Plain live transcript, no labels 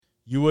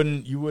you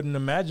wouldn't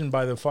imagine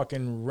by the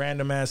fucking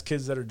random ass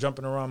kids that are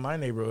jumping around my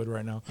neighborhood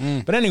right now.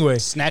 But anyway,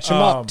 snatch them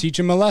up, teach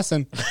them a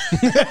lesson.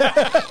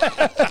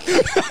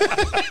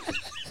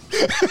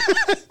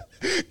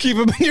 Keep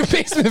them in your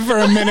basement for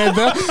a minute.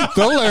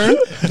 They'll learn.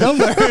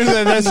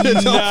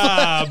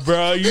 Nah,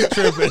 bro, you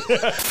tripping.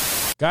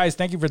 Guys,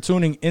 thank you for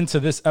tuning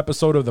into this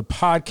episode of the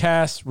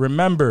podcast.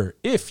 Remember,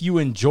 if you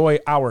enjoy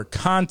our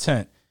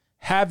content,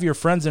 have your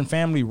friends and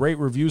family rate,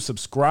 review,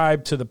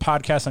 subscribe to the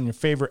podcast on your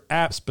favorite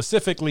app,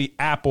 specifically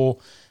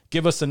Apple.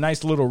 Give us a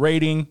nice little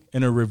rating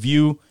and a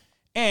review.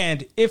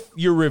 And if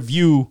your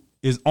review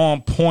is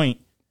on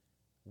point,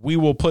 we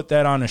will put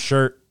that on a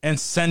shirt and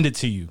send it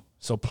to you.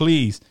 So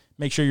please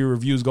make sure your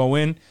reviews go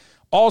in.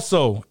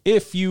 Also,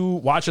 if you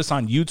watch us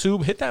on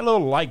YouTube, hit that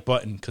little like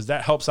button because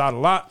that helps out a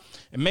lot.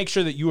 And make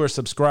sure that you are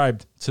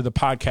subscribed to the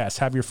podcast.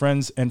 Have your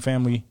friends and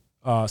family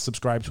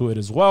subscribe to it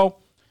as well.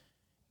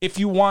 If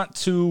you want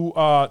to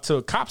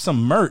cop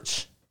some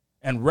merch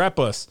and rep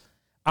us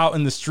out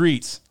in the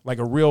streets like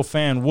a real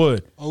fan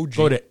would,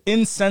 go to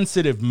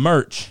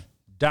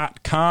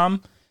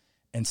insensitivemerch.com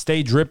and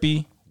stay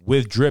drippy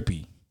with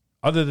Drippy.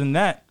 Other than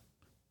that,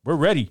 we're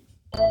ready.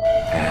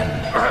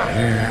 And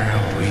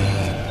here we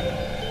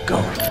go.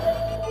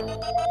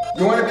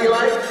 You want to be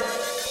like?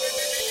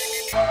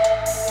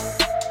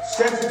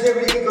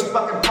 Sensitivity equals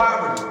fucking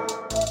poverty.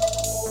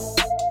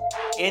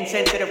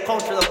 Insensitive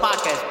Culture, the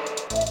podcast.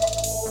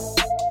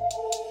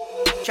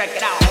 Check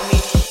it out,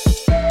 homie.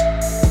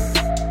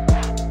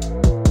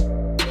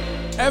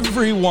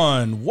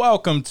 Everyone,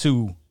 welcome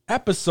to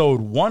episode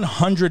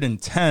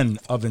 110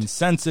 of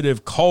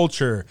Insensitive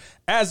Culture.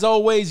 As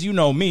always, you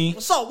know me.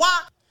 So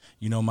what?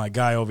 You know my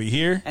guy over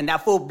here. And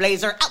that fool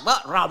Blazer,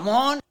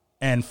 Ramon.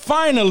 And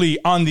finally,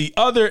 on the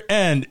other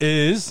end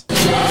is...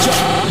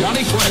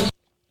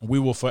 We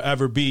will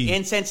forever be...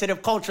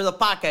 Insensitive Culture, the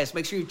podcast.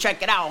 Make sure you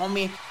check it out,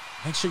 homie.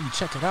 Make sure you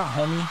check it out,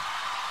 homie.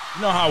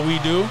 You know how we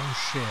do. Oh,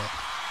 shit.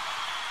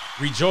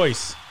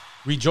 Rejoice.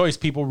 Rejoice,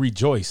 people,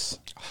 rejoice.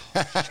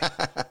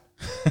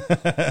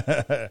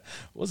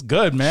 What's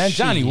good, man?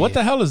 Johnny, what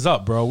the hell is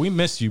up, bro? We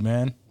miss you,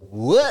 man.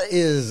 What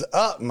is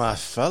up, my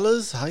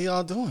fellas? How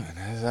y'all doing?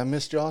 I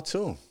missed y'all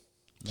too.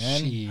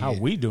 Man, how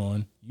we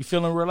doing? You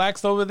feeling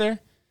relaxed over there?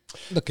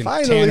 Looking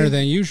tanner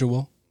than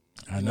usual.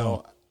 I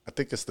know. I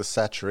think it's the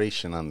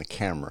saturation on the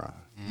camera.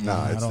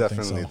 No, it's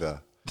definitely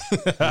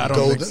I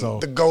don't think so.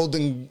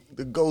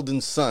 The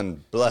golden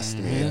sun blessed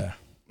me. Yeah.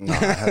 No, I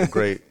had a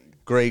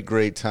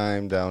great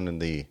time down in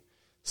the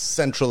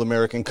Central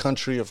American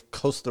country of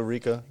Costa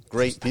Rica.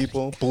 Great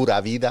people. Pura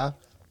vida.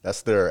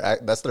 That's their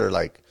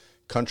like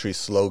country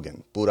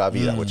slogan. Pura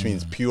vida, which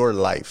means pure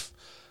life.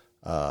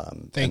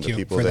 Thank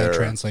you for that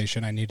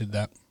translation. I needed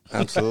that.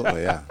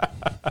 Absolutely, yeah.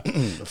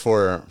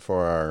 for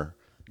our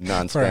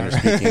non-Spanish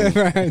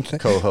speaking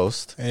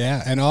co-host.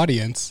 Yeah, and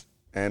audience.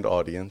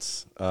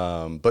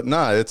 But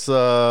nah, it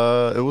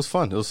was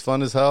fun. It was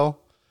fun as hell.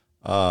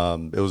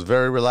 It was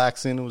very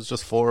relaxing. It was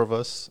just 4 of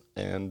us,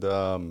 and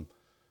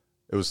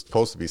it was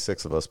supposed to be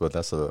 6 of us, but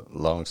that's a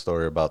long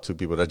story about 2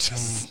 people that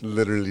just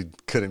literally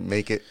couldn't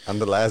make it on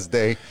the last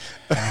day.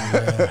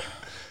 Yeah.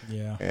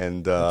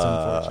 And that's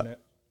unfortunate.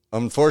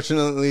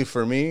 Unfortunately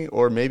for me,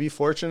 or maybe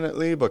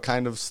fortunately, but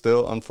kind of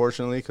still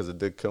unfortunately, because it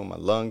did kill my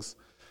lungs,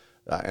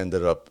 I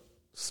ended up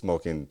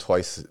smoking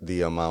twice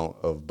the amount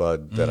of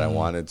bud that I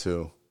wanted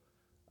to.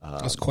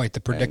 That was quite the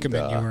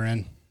predicament you were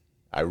in.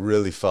 I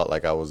really felt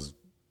like I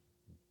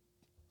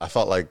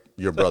felt like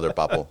your brother,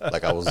 Papo.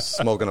 Like I was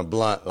smoking a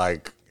blunt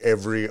like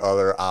every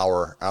other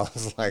hour. I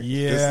was like,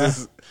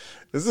 this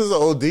is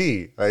OD.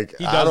 Like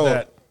he does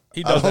that.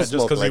 He does that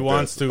just because he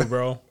wants to,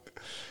 bro.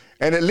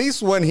 And at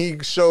least when he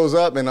shows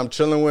up and I'm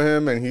chilling with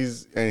him and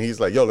he's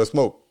like, yo, let's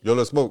smoke.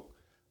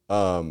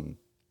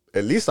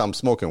 At least I'm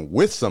smoking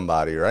with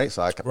somebody, right?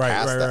 So I can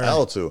pass the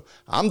L to.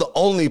 I'm the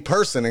only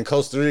person in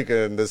Costa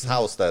Rica in this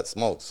house that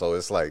smokes. So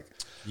it's like,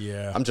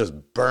 I'm just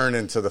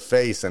burning to the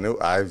face. And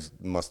I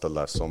must have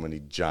left so many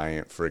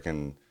giant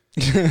freaking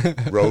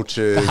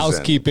roaches. The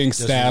housekeeping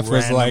staff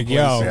was like,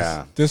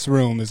 yo, this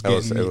room is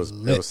getting it was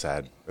lit. It was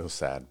sad. It was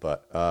sad.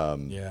 But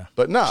yeah.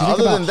 But no,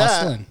 other than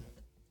that,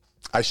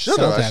 I should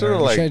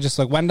have just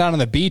like went down on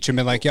the beach and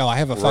been like, yo, I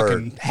have a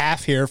fucking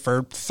half here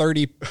for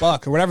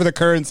 $30 or whatever the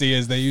currency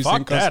is they use.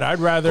 Fuck that. I'd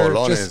rather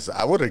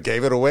I would have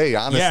gave it away,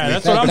 honestly. Yeah,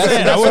 that's what I'm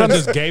saying. I would have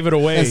just gave it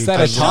away.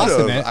 Instead of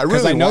tossing it.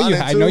 Because I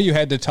know you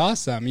had to toss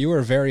some. You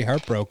were very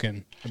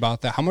heartbroken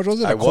about that. How much was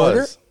it? A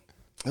quarter?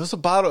 It was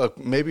about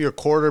maybe a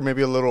quarter,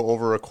 maybe a little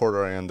over a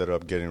quarter I ended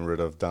up getting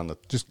rid of down the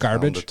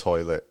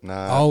toilet.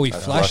 Nah, we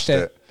flushed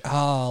it.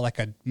 Oh, like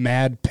a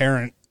mad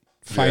parent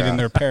fighting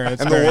their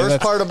parents. And the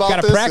worst part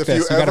about this,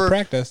 you gotta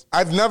practice.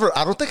 I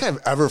don't think I've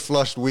ever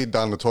flushed weed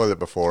down the toilet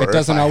before. It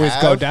doesn't always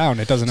go down.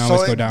 It doesn't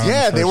always go down.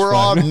 Yeah, they were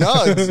all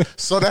nugs.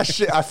 So that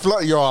shit,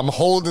 I'm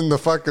holding the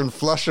fucking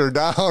flusher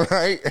down,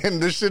 right?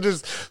 And this shit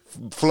is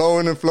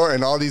flowing and flowing,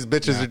 and all these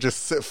bitches are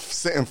just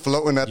sitting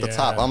floating at the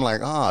top. I'm like,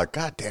 oh,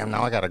 goddamn,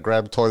 now I gotta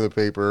grab toilet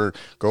paper,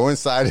 go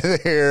inside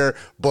of there,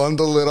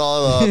 bundle it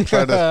all up,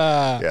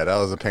 that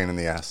was a pain in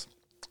the ass.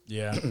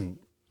 Yeah.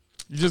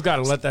 You just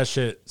gotta let that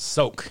shit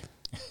soak.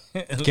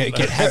 Get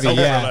heavy,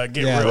 yeah.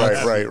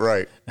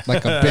 Right.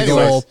 Like a big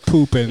old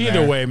poop in there.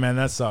 Either way, man,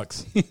 that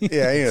sucks.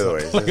 Yeah, either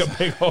way. Like a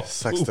big old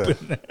poop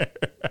in there.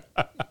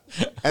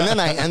 And then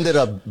I ended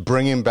up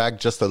bringing back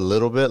just a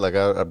little bit. Like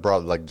I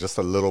brought like just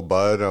a little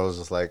bud. I was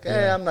just like,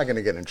 hey, I'm not going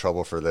to get in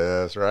trouble for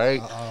this,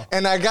 right?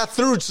 And I got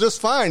through just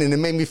fine. And it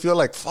made me feel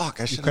like, fuck,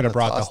 I should have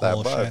brought the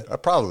whole bud. I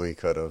probably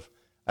could have.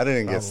 I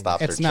didn't get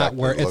stopped. It's not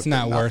worth. It's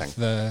not worth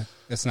the.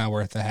 It's not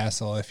worth the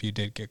hassle if you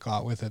did get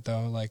caught with it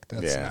though. Like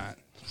that's not.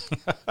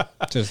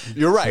 Just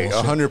you're right,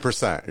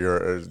 100%.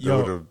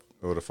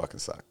 It would have fucking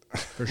sucked.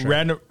 For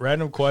sure.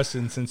 Random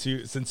question. Since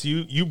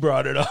you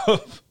brought it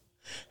up,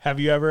 have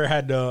you ever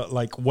had to,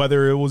 like,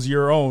 whether it was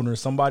your own or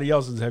somebody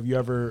else's? Have you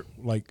ever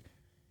like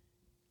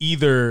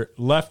either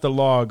left a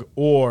log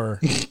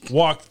or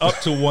walked up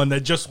to one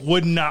that just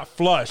would not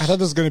flush? I thought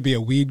this was going to be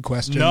a weed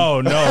question. No,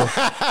 it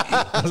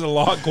was a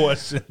log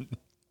question.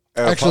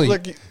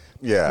 Actually.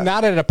 Yeah,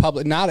 not at a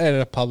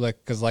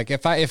public, because like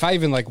if I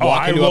even like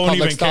walk into a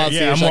public stall,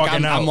 yeah,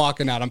 I'm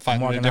walking out. I'm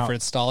finding a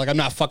different stall. Like I'm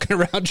not fucking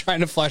around trying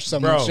to flush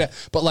someone's shit.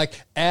 But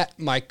like at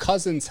my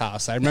cousin's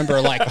house, I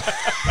remember like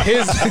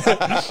his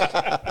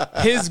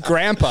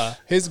grandpa,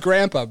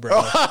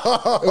 bro,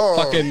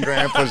 fucking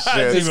grandpa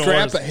shit.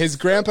 His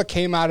grandpa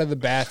came out of the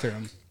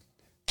bathroom,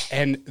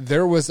 and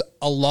there was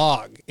a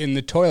log in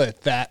the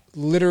toilet that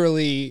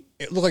literally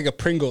it looked like a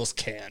Pringles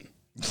can.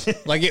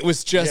 Like it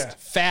was just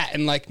fat,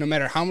 and like no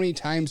matter how many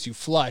times you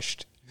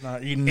flushed,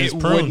 it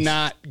would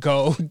not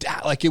go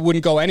down. Like it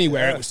wouldn't go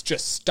anywhere. It was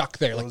just stuck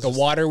there. Like the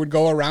water would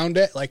go around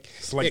it. Like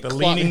it's like the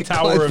leaning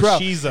tower of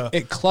Shiza.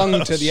 It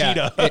clung to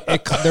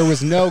the there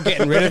was no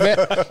getting rid of it.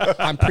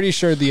 I'm pretty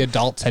sure the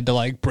adults had to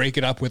like break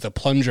it up with a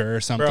plunger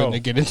or something to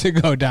get it to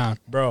go down.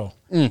 Bro,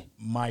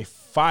 my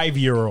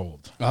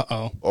 5-year-old.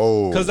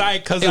 Because I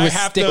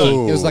have sticky.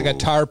 to. It was like a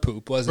tar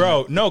poop, wasn't it?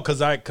 Bro, no,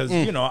 because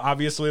you know,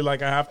 obviously,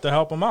 like I have to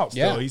help him out.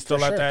 Still, he's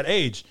still at that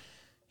age.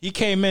 He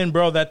came in,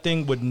 bro. That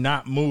thing would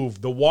not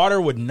move. The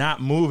water would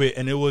not move it,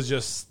 and it was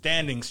just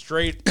standing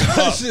straight up.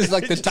 This is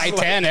like the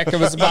Titanic. It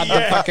was about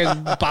the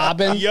fucking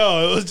bobbing.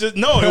 Yo, it was just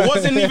it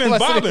wasn't even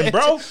bobbing,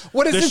 bro.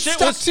 What is it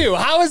stuck to?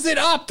 How is it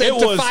up? That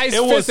defies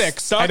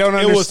physics. Stuck, I don't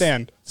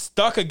understand. It was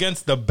stuck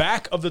against the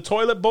back of the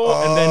toilet bowl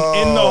and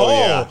then in the hole.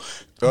 Yeah.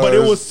 But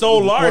it was so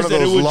large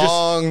that it would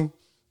just.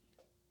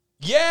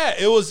 Yeah,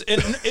 it was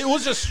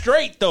just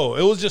straight though.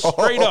 It was just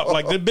straight up,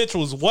 like the bitch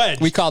was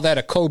wedged. We call that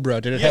a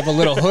Cobra. Did it have a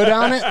little hood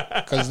on it?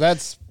 Because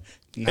that's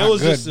not it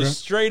was good, just a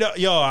straight up.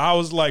 Yo, I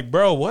was like,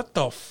 bro, what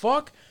the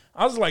fuck?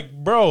 I was like,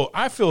 bro,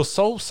 I feel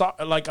so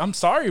sorry. Like, I'm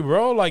sorry,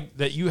 bro. Like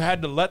that you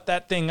had to let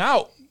that thing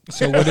out.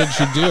 So what did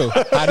you do?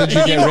 How did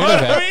you get rid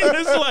of it? I mean,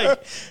 it's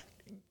like.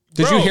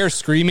 Did you hear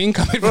screaming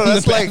coming from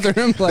the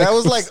bathroom? Like, that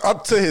was like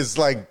up to his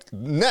like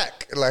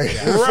neck, like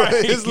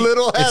his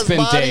little ass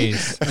body.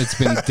 It's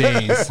been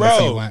days, bro.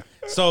 Since he went.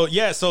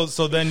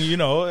 So then you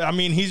know, I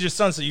mean, he's your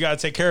son, so you gotta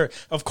take care of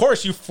it. Of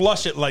course, you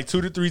flush it like 2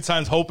 to 3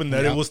 times, hoping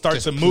that it will start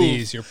to move.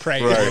 Please, you're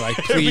praying, you're like,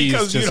 please,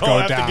 because just you don't go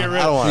have down. To get rid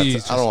I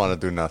don't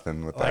want to do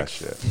nothing with that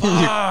shit. You're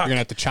gonna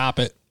have to chop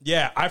it.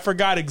 Yeah, I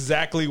forgot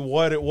exactly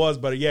what it was,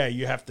 but yeah,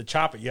 you have to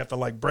chop it. You have to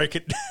like break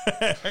it.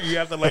 You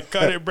have to like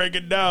cut it, break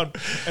it down,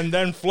 and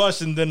then flush,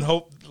 and then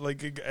hope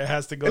like it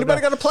has to go. Anybody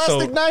down. got a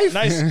plastic knife?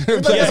 Nice,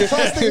 Anybody got a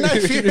plastic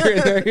knife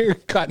here? You're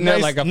cutting it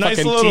like a nice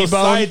fucking little T-bone.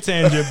 side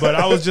tangent, but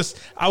I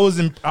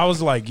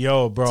was like,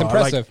 yo, bro, it's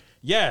impressive.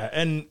 Yeah,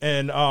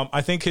 and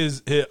I think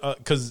his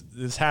because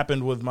this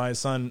happened with my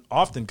son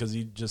often because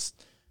he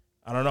just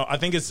I don't know. I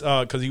think it's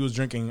because he was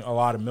drinking a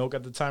lot of milk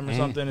at the time or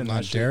something, and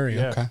not dairy.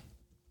 Yeah. Okay.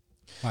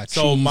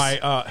 So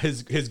my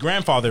his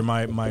grandfather,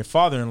 my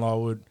father-in-law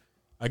would,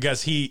 I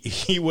guess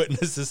he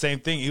witnessed the same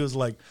thing. He was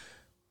like,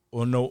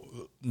 well,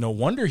 no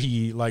wonder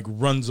he like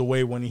runs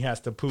away when he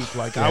has to poop.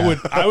 Like I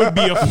would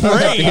be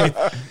afraid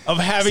of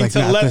having like,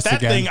 to let that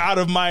again. thing out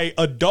of my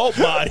adult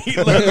body,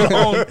 let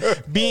alone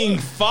being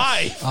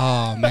 5.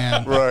 Oh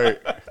man, Right.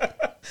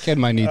 Kid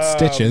might need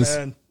stitches.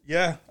 Man.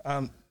 Yeah,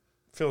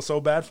 feel so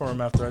bad for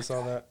him after I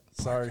saw that.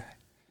 Sorry,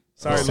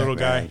 little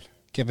guy.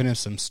 Giving him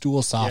some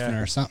stool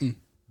softener or something.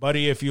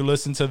 Buddy, if you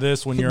listen to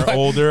this when you're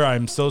older,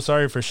 I'm so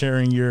sorry for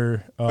sharing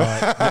your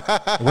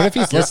what if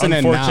he's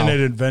listening unfortunate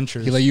now?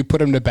 adventures. You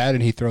put him to bed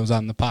and he throws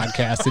on the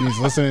podcast and he's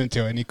listening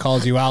to it and he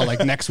calls you out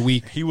like next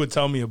week. He would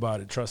tell me about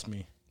it. Trust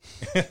me.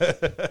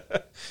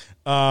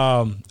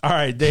 All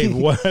right, Dave.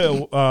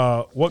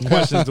 What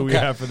questions do we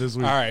have for this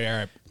week? All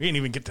right. We didn't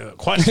even get to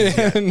questions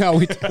yet. No,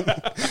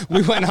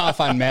 we went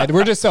off on mad.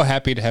 We're just so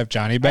happy to have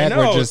Johnny back. I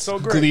know, We're just so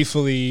great.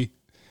 gleefully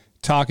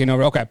talking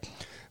over. Okay.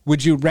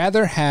 Would you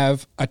rather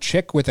have a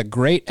chick with a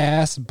great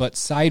ass but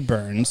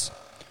sideburns,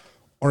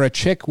 or a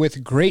chick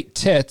with great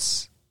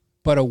tits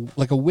but a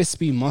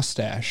wispy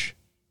mustache?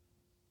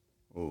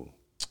 Ooh.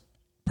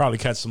 Probably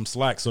catch some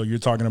slack. So you're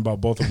talking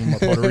about both of them are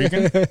Puerto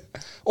Rican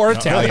or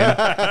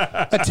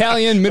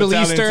Italian, Middle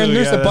Italian Eastern. too.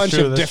 There's Yeah, a bunch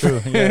true, of that's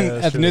different true. Yeah,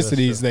 that's true,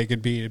 ethnicities they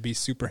could be to be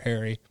super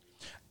hairy.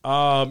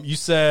 You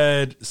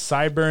said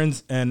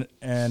sideburns and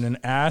an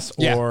ass,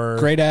 Yeah, or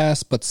great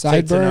ass, but tits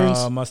and sideburns,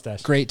 a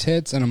mustache. great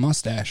tits, and a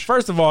mustache.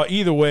 First of all,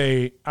 either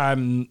way,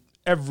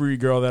 every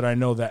girl that I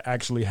know that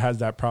actually has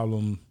that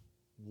problem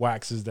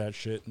waxes that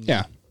shit. And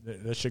Yeah.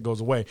 that shit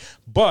goes away.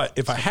 But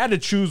if I had to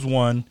choose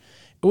one,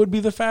 it would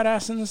be the fat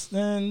ass and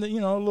a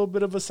little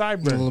bit of a A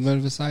sideburn. little bit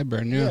of a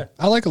sideburn, yeah. Yeah.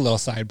 I like a little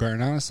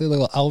sideburn, honestly. A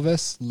little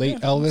Elvis, late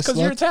Elvis Because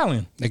look. you're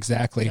Italian.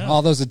 Exactly.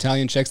 All those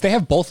Italian chicks, they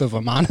have both of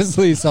them,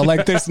 honestly. So,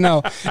 like, there's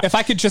no, if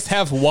I could just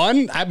have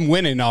one, I'm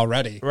winning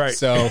already. Right.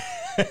 So,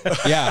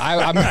 yeah,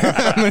 I'm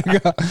going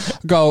to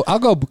go, I'll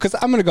go, because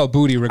I'm going to go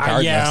booty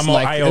regardless.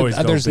 I always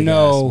go there's big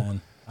no, ass,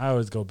 man. I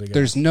always go big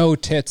there's ass. no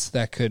tits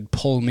that could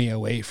pull me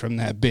away from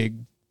that big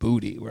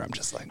booty where I'm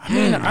just like, I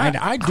mean,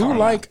 I do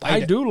like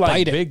bite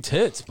it. big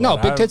tits. But No,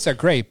 big tits are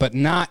great, but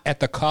not at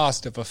the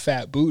cost of a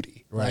fat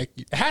booty. Right.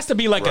 Like, It has to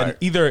be like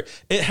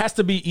it has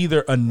to be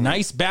either a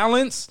nice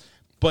balance,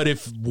 but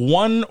if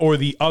one or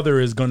the other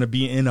is going to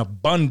be in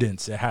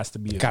abundance, it has to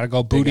be gotta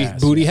go big booty,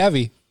 ass. booty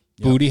heavy,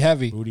 Yep. booty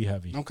heavy. Booty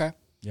heavy. Okay.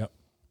 Yep.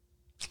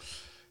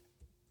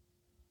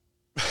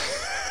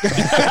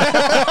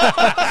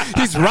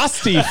 He's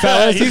rusty,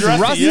 fellas. He's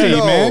rusty,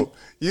 yeah. man.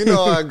 You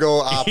know I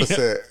go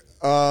opposite.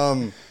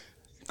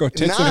 Go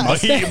tits Nah. and a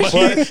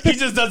mustache. He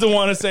just doesn't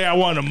want to say I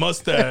want a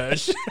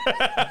mustache.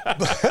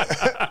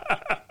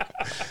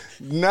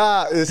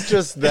 Nah, it's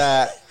just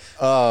that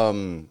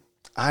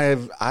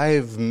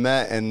I've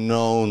met and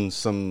known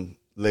some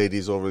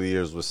ladies over the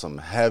years with some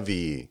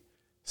heavy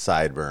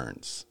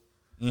sideburns.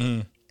 And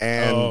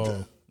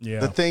yeah.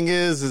 the thing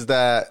is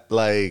that,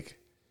 like,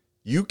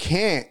 you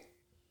can't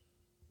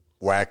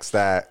wax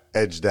that,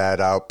 edge that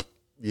up,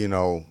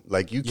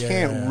 like you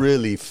can't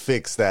really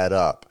fix that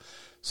up.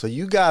 So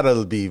you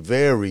gotta be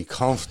very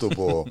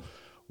comfortable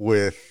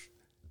with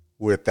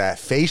that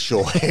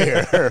facial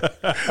hair.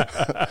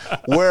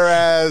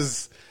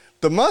 Whereas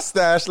the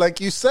mustache, like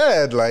you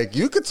said, like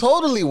you could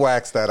totally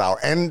wax that out.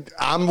 And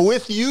I'm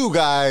with you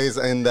guys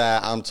in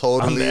that I'm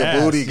totally the a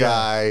booty ass,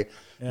 guy,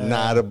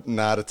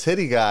 not a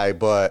titty guy.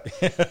 But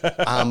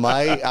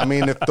I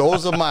mean, if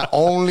those are my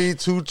only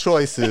two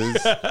choices,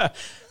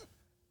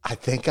 I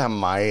think I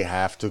might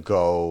have to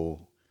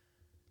go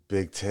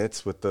big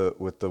tits with the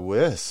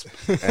wisp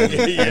and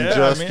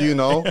just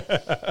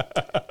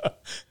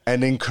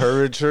and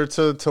encourage her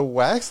to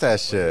wax that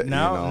shit.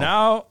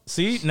 Now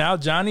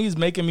Johnny's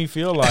making me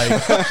feel like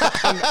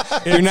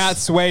You're not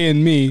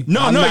swaying me.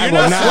 No, I'm no, you're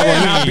not swaying will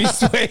me. not be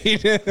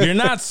swayed. you're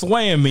not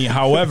swaying me.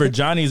 However,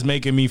 Johnny's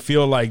making me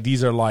feel like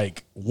these are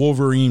like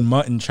Wolverine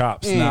mutton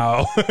chops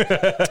now.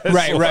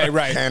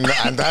 Right.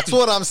 And that's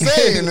what I'm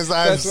saying is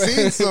I've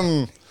seen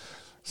some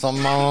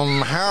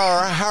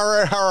hair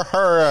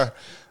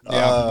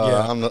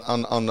on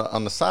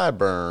the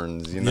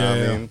sideburns, you know what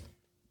I mean?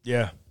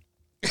 Yeah.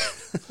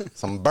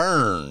 Some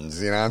burns,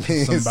 you know what I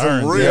mean? Some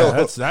burns. real,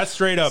 that's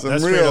straight up. some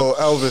That's real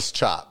straight up. Elvis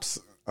chops.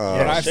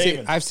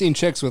 I've seen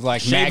chicks with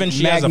like Shaving,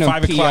 she has a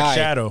Magnum 5 o'clock PI,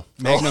 shadow.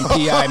 Magnum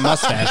PI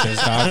mustaches,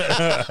 dog.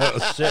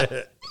 Oh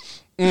shit.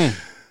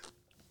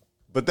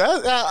 But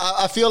that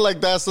I feel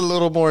like that's a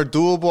little more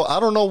doable. I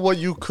don't know what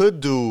you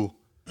could do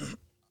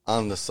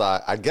on the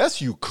side. I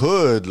guess you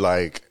could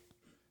like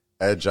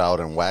edge out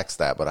and wax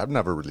that, but I've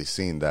never really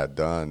seen that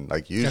done.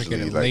 Like Gotta usually,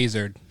 get it like,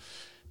 lasered.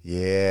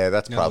 yeah,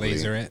 that's probably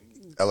Laser it.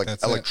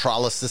 That's it.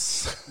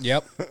 electrolysis.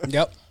 Yep.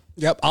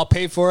 I'll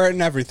pay for it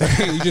and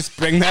everything. You just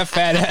bring that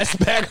fat ass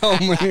back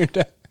home when you're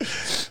done.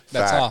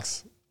 That's all.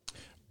 Facts.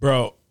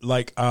 Bro,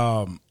 like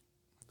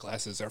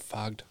Glasses are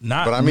fogged.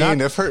 not But I mean,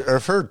 not, if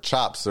her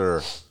chops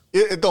are,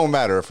 it don't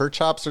matter if her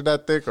chops are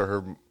that thick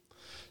or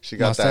she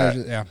got Mustache,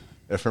 that. yeah.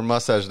 If her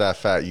mustache that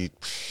fat, you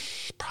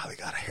probably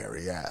got a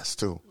hairy ass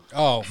too.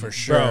 Oh, for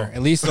sure. Bro.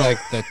 At least like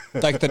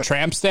the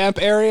tramp stamp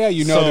area,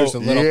 So, there's a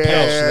little patch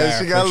Yeah, there.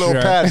 she got a for little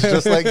sure. patch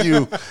just like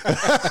you.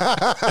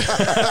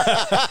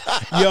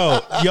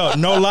 yo,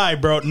 no lie,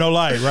 bro, no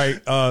lie,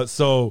 right?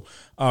 So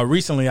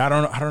recently, I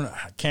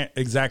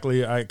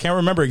can't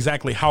remember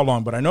exactly how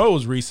long, but I know it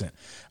was recent.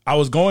 I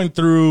was going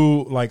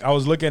through, like, I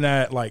was looking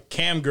at like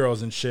cam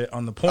girls and shit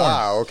on the porn.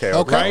 Okay.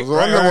 Right, I was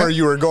wondering right. where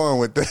you were going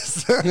with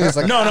this. It's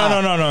like, No.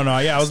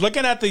 Yeah, I was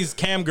looking at these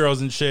cam girls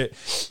and shit,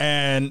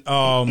 and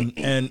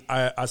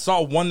I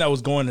saw one that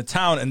was going to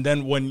town, and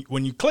then when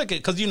you click it,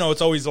 because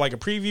it's always like a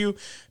preview,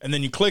 and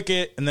then you click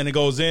it, and then it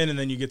goes in, and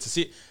then you get to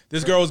see it.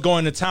 This girl was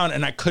going to town,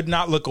 and I could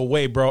not look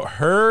away, bro.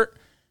 Her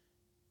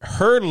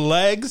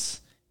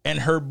legs and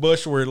her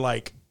bush were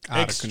like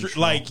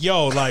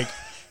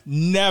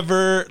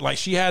never, like,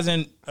 she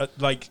hasn't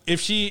like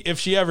if she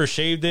ever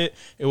shaved it,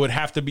 it would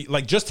have to be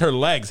like just her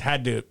legs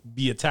had to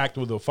be attacked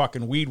with a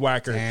fucking weed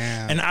whacker.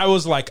 Damn. And I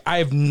was like,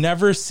 I've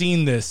never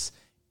seen this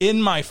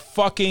in my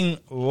fucking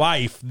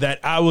life, that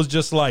I was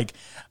just like,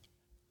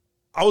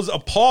 I was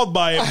appalled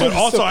by it, but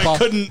also I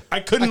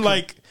couldn't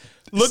like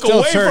look Still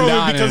away from turned it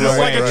on because in a it's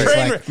like way. a It's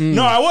train like, wreck.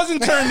 No, I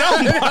wasn't turned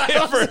on by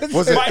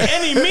it by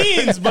any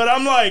means, but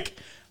I'm like,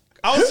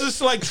 I was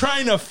just like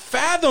trying to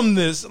fathom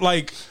this,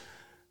 like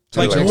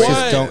Some Like, chicks what?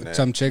 just don't.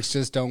 Some chicks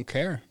just don't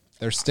care.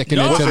 They're sticking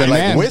No, it to Was the it like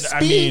man. wispy I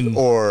mean-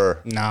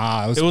 or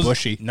Nah, it It was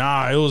bushy.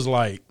 Nah, it was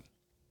like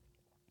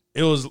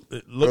it looked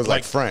was like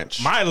like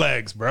French? My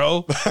legs,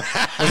 bro.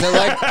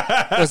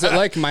 Was it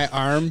like my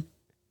arm?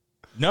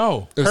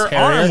 No, was her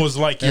hairier? arm was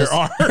like your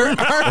arm.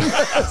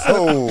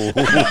 oh,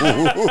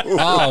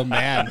 Oh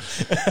man.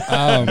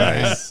 Oh man.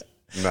 nice.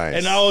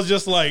 And I was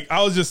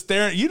just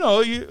staring. You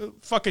know, you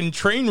fucking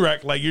train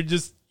wreck. Like you're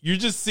just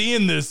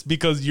seeing this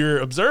because you're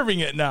observing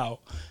it now.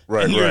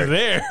 Right, and you're right.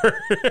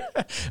 there.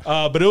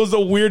 But it was the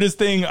weirdest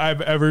thing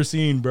I've ever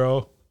seen,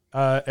 bro.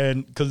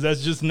 And because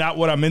that's just not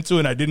what I'm into,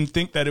 and I didn't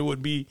think that it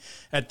would be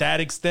at that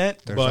extent.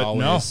 There's but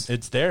always- no,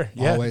 it's there.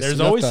 Yeah, there's You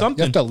have always to- something.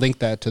 You have to link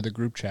that to the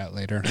group chat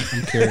later.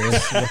 I'm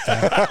curious what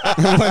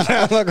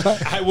that look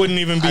like. I wouldn't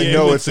even be. I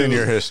able know it's to. in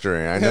your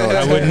history. I know I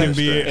it's wouldn't in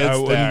even your be. history. I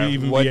wouldn't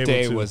even What be able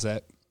day to. was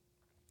it?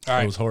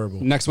 It was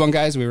horrible. Next one,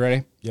 guys. We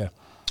ready? Yeah.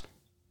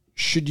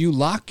 Should you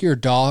lock your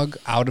dog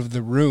out of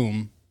the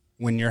room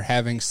when you're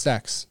having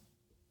sex?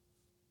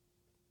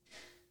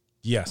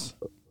 Yes.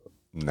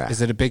 Nah.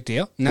 Is it a big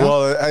deal? No.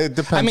 Well, it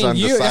depends on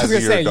the I size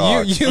was of gonna your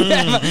dog.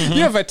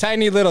 you have a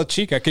tiny little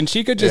Chica. Can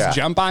Chica just Yeah.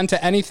 jump onto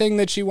anything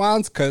that she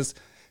wants? Because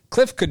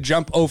Cliff could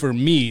jump over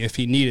me if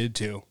he needed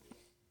to.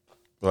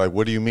 Like,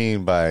 what do you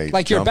mean by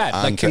Like your jump bed.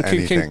 Like onto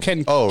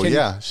anything? Oh,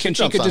 yeah. She Can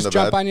jumps Chica on just the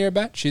jump bed. on your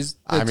bed?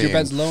 Your mean-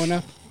 bed's low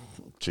enough.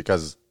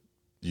 Chica's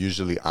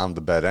usually on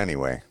the bed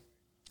anyway.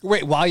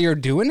 Wait, while you're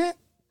doing it?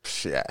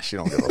 Yeah, she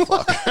don't give a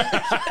fuck.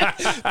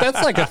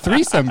 That's like a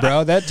threesome,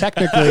 bro. That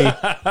technically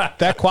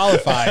that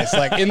qualifies.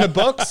 Like in the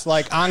books,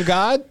 like on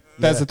God,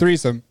 that's a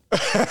threesome.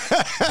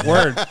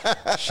 Word.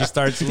 She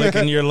starts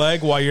licking your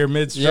leg while you're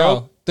mid Yo,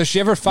 stroke. does she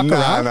ever fuck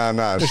around?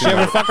 Nah. Does she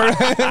ever fuck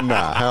around?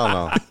 Nah, hell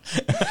no.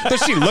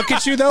 Does she look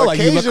at you though?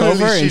 Like you look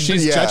over and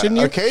she's judging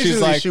you? Occasionally,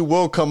 She's like, she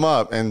will come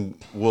up and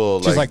will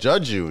She's like like,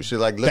 judge you. She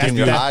like look in "That's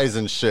your that." eyes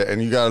and shit,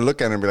 and you gotta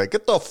look at her and be like,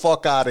 "Get the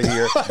fuck out of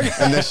here!"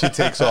 And then she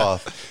takes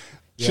off.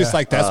 she's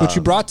like, that's what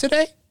you brought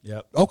today?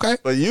 Yep. Okay.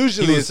 But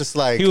usually it's just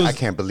like, he was- I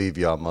can't believe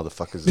y'all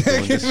motherfuckers are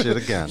doing this shit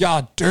again.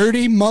 Y'all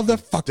dirty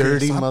motherfuckers.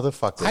 Dirty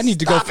motherfuckers. I need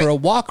to go for a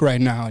walk right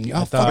now and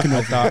y'all fucking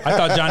over. I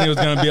thought Johnny was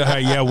gonna be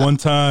like, yeah, one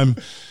time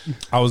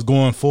I was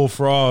going full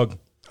frog.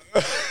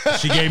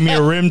 She gave me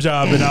a rim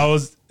job and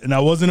I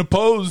wasn't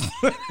opposed.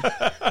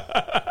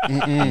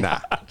 Nah,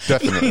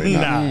 definitely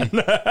not.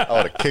 I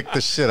would have kicked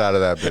the shit out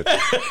of that bitch.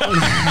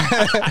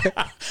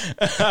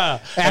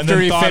 After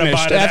he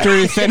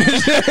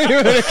finished. He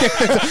would've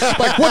kicked it.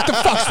 Like, what the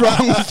fuck's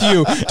wrong with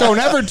you? Don't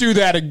ever do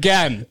that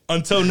again.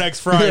 Until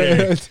next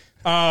Friday.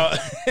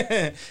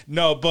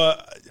 No,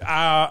 but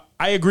I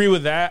agree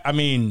with that. I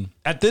mean,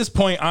 at this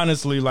point,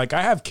 honestly, like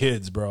I have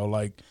kids, bro.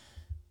 Like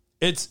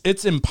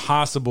it's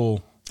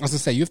impossible. I was gonna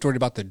say, you have to worry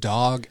about the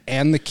dog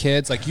and the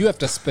kids. Like, you have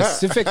to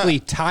specifically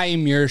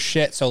time your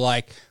shit. So,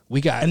 like, we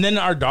got. And then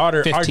our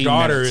daughter 15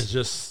 minutes. is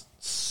just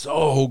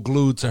so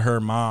glued to her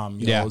mom.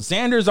 You Yeah. know,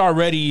 Xander's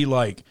already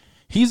like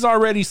he's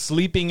already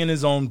sleeping in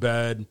his own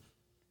bed,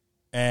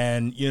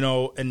 and you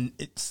know, and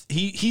it's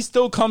he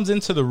still comes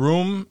into the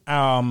room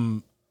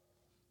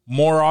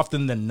more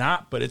often than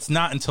not, but it's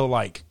not until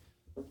like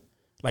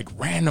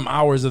random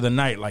hours of the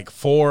night, like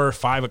 4 or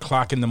 5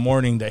 o'clock in the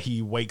morning, that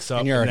he wakes up,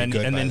 And you're already then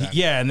good and by then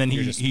then. and then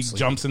You're he just sleeping.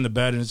 jumps in the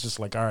bed, and it's just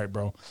like, all right,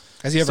 bro.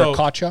 Has he ever So-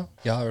 caught you?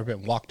 Y'all ever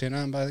been walked in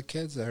on by the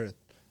kids or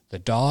the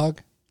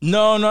dog?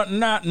 No,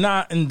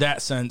 not in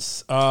that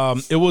sense.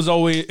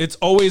 It's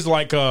always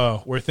like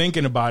we're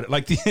thinking about it.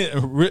 Like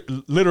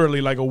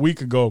literally like a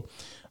week ago.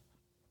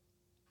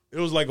 It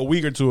was like a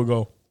week or two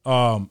ago.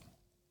 I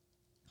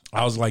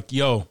was like,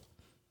 "Yo,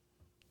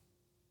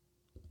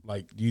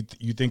 like you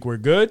think we're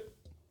good?"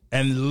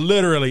 And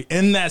literally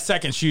in that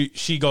second,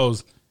 she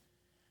goes,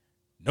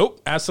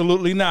 "Nope,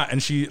 absolutely not."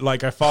 And she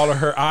like I follow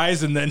her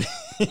eyes, and then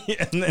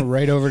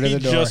Right over to he the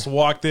door. just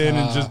walked in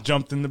and just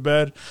jumped in the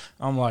bed.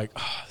 I'm like,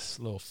 oh, this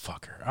little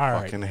fucker. All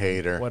right, Fucking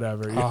hater.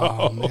 whatever.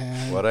 Oh, Yo.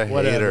 man. What a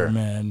Whatever, hater.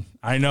 man.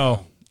 I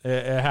know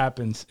it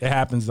happens. It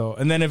happens though.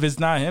 And then if it's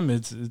not him,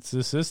 it's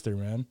his sister,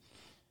 man.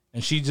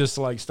 And she just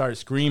like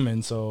starts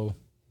screaming. So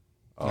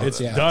it's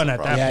yeah. done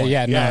at that point.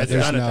 Yeah, no, it's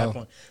there's done at no- that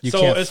point. you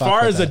So can't as fuck far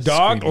with as a that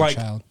dog, screaming like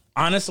child.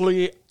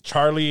 honestly,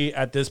 Charlie,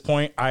 at this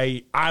point,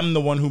 I'm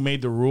the one who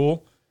made the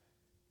rule.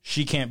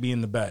 She can't be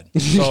in the bed.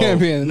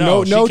 So,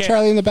 no she can't-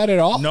 Charlie in the bed at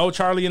all? No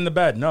Charlie in the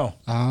bed. No.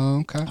 Oh,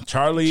 okay.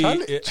 Charlie's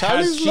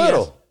Charlie's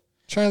little.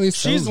 Charlie's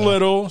She's so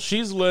little.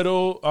 She's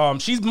little.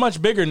 She's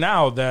much bigger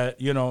now.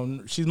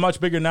 She's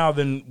much bigger now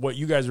than what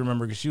you guys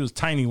remember, because she was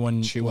tiny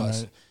when She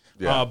was.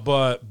 Yeah.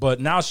 But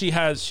now she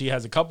has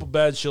a couple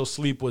beds. She'll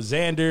sleep with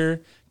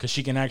Xander because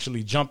she can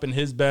actually jump in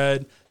his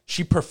bed.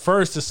 She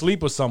prefers to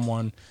sleep with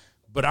someone.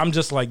 But I'm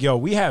just like, yo,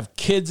 we have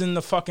kids in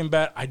the fucking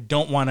bed. I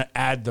don't want to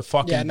add the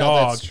fucking Yeah, no,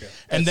 dog. that's true.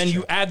 And That's then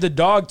you add the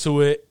dog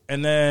to it.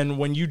 And then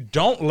when you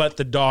don't let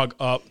the dog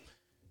up,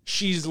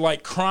 she's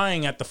like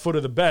crying at the foot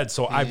of the bed.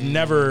 So I've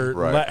never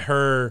let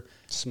her.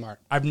 Smart.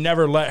 I've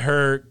never let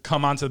her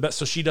come onto the bed,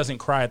 so she doesn't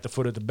cry at the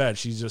foot of the bed.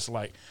 She's just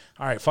like,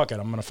 all right, fuck it,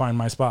 I'm gonna find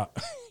my spot,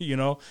 you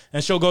know.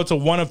 And she'll go to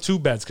one of two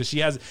beds because she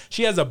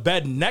has a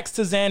bed next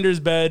to Xander's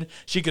bed.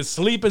 She could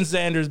sleep in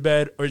Xander's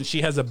bed, or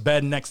she has a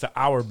bed next to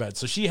our bed.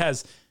 So she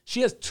has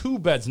 2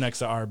 beds next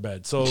to our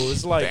bed. So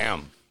it's like,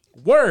 Damn.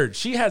 Word.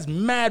 She has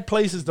mad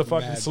places to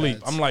fucking Mad sleep.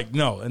 beds. I'm like,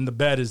 no, and the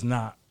bed is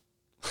not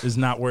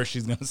where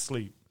she's gonna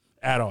sleep.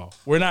 At all.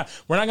 We're not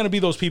gonna be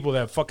those people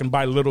that fucking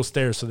buy little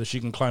stairs so that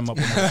she can climb up.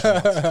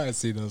 I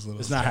see those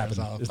little. It's not stairs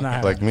happening. all It's the not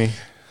happening. Like me,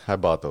 I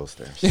bought those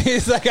stairs.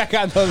 It's like I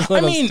got those I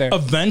little mean, stairs.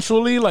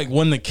 eventually, like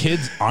when the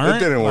kids aren't, It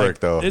didn't like, work,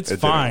 though. It's It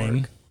didn't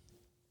fine. work.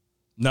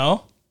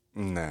 No,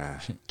 Nah.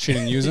 She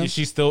didn't use them.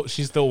 she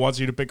still wants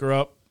you to pick her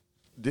up.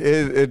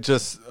 It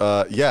just,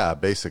 yeah,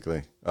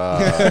 basically.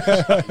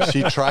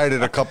 She tried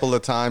it a couple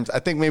of times. I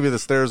think maybe the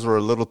stairs were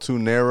a little too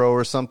narrow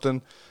or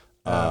something.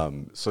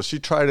 So she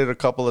tried it a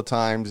couple of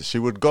times. She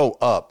would go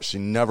up. She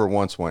never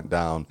once went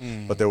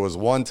down. But there was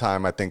one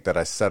time I think that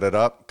I set it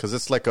up because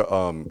it's like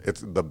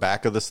it's the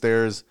back of the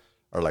stairs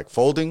are like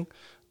folding.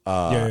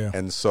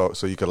 And so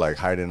you could like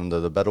hide it under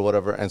the bed or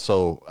whatever. And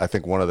so I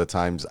think one of the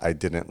times I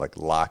didn't like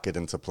lock it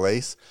into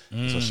place.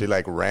 So she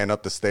like ran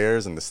up the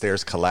stairs and the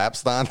stairs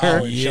collapsed on her.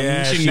 Oh,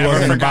 yeah, she she never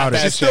wasn't forgot about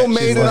it. that She shit. still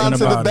made it wasn't onto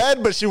the about it.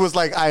 bed, but she was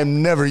like, I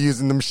am never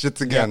using them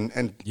shits again.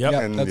 And Yep.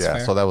 and That's yeah,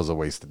 fair. so that was a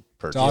wasted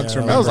purchase. Dogs that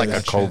remember was like a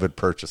that shit. COVID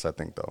purchase, I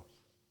think, though.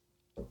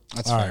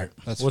 That's All fair. right.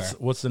 That's what's fair.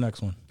 what's the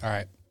next one? All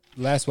right.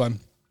 Last one.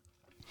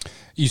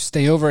 You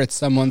stay over at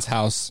someone's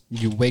house.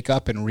 You wake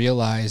up and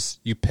realize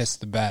you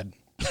pissed the bed.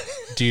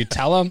 Do you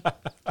tell them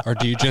or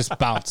do you just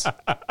bounce?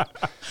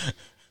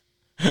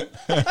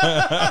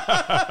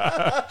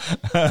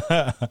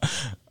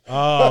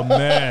 Oh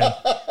man,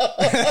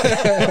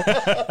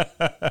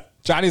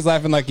 Johnny's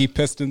laughing like he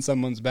pissed in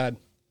someone's bed.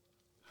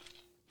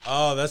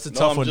 oh that's a No,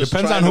 tough I'm one. just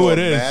Depends on trying who to it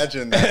is.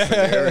 Imagine that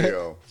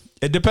scenario.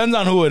 It depends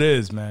on who it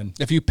is, man.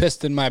 If you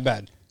pissed in my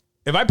bed,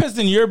 If I pissed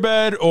in your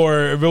bed,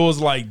 or if it was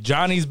like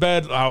Johnny's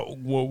bed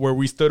where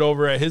we stood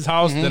over at his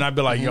house, then I'd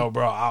be like, "Yo,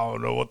 bro, I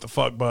don't know what the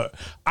fuck," but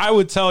I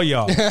would tell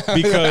y'all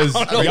because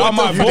y'all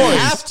my You boys.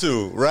 have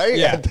to, right?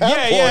 Yeah. At that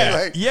Yeah,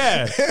 point, yeah,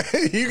 like,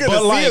 yeah. you're gonna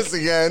But, see like- us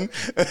again.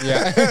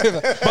 yeah,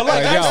 But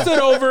like yo, I stood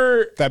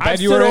over that I bed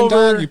you stood were in,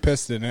 over- dog, you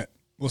pissed in it.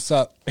 What's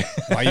up?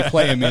 Why you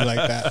playing me like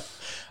that?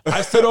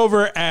 I stood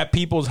over at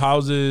people's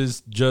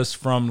houses just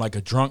from like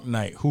a drunk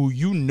night, who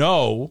you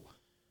know,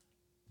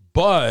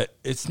 but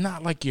it's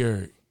not like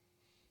your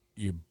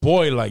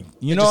boy, like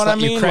you know Just what I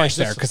let mean. You crashed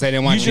like, there because they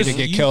didn't want you to just-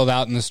 get killed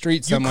out in the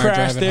street You somewhere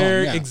crashed driving there,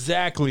 home. Yeah.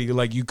 exactly.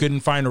 Like you couldn't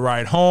find a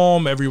ride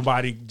home.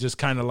 Everybody just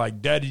kind of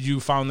like deaded you,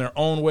 found their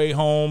own way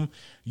home.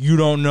 You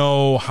don't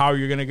know how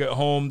you're gonna get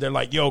home. They're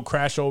like, "Yo,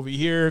 crash over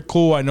here."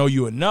 Cool, I know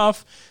you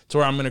enough to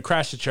where I'm gonna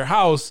crash at your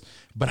house,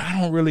 but I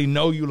don't really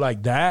know you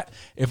like that.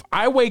 If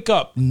I wake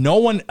up, no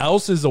one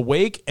else is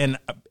awake, and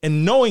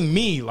knowing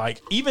me,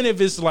 like even if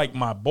it's like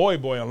my boy,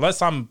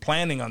 unless I'm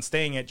planning on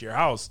staying at your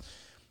house.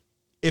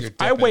 If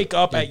I wake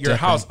up at your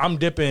house, I'm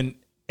dipping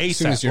ASAP. As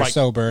soon as you're like,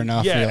 sober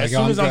enough, yeah. you're like, As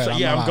soon "Oh, as I'm I'm,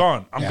 good. I'm out."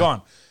 gone. I'm Yeah.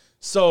 gone.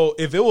 So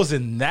if it was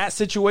in that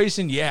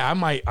situation, yeah, I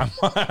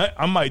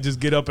might just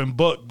get up and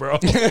book, bro.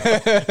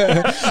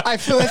 I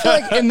feel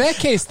like in that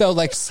case though,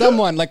 like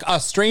someone, like a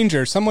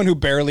stranger, someone who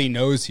barely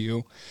knows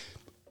you,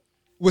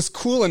 was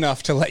cool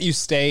enough to let you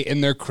stay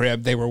in their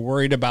crib. They were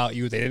worried about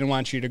you. They didn't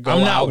want you to go I'm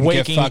out not and get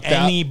waking fucked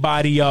up.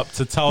 anybody up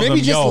to tell Maybe them,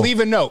 just yo, leave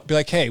a note. Be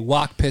like, "Hey,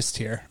 Walk pissed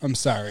here. I'm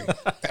sorry,"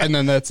 and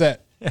then that's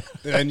it.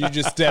 And you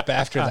just dip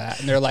after that,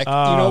 and they're like, "You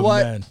know Oh,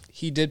 what? man.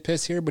 He did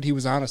piss here, but he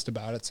was honest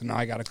about it, so now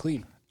I got to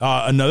clean."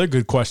 Another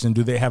good question: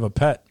 do they have a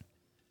pet?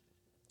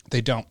 They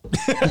don't.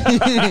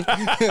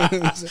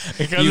 Because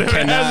You if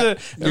it has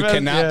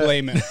cannot yeah.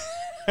 blame it.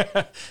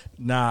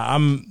 Nah,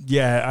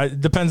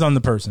 it depends on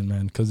the person,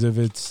 man. Because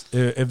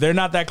if they're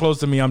not that close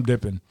to me, I'm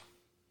dipping.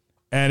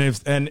 And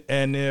if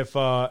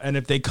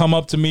they come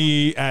up to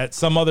me at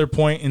some other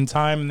point in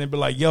time and they be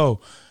like, yo,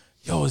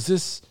 is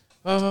this?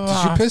 Did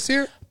you piss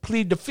here?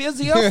 Plead the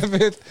physio.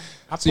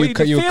 So you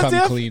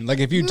come clean. Like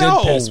if you did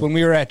No. piss when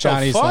we were at The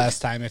Johnny's fuck? last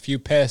time, if you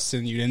pissed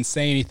and you didn't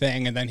say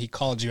anything, and then he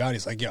called you out,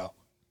 he's like, "Yo,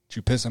 did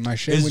you piss on my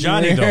shit?" It's when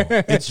Johnny you were though.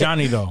 here?" It's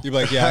Johnny though. You're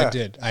like, "Yeah,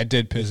 I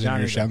did piss in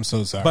Johnny your shit. though. I'm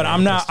so sorry." But I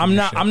I'm not. pissed in I'm your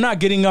not. shit." I'm not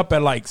getting up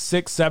at like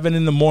 6, 7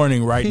 in the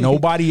morning. Right?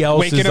 Nobody else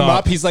waking is him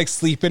up. He's like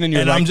sleeping, and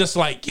you're and like I'm just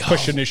like, yo,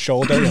 pushing his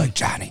shoulder. You're like,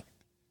 "Johnny,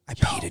 I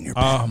peed in your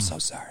bed. I'm so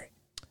sorry."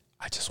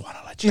 I just want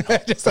to let you know.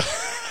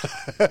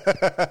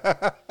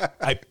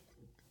 I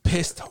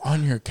pissed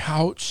on your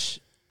couch.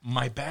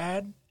 My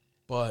bad,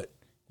 but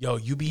Yo,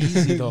 you be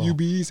easy though. You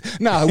be easy.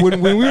 No,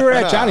 when we were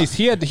at Johnny's,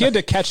 he had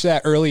to catch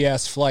that early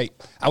ass flight.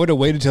 I would have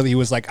waited till he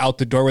was like out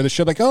the door with the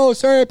ship, like, oh,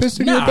 sorry, I pissed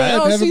in your bed.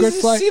 no, Have a good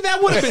flight. See,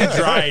 that would have been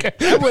dried.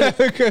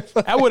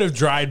 That would have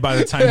dried by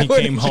the time he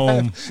came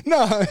home.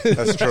 No,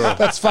 That's true.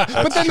 that's fine.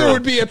 But then there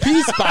would be a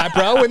pee spot,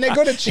 bro. When they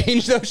go to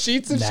change those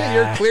sheets and shit,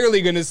 you're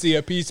clearly going to see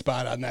a pee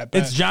spot on that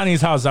bed. It's Johnny's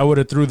house. I would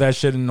have threw that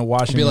shit in the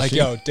washing Be machine.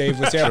 like, yo, Dave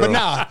was here. But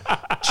nah,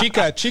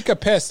 Chica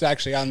pissed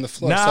actually on the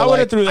floor. Nah, so I would've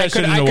like, threw that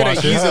shit in the I could have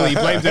washer. easily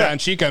blamed it on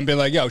Chica and been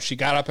like, yo, she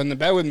got up in the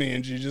bed with me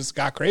and she just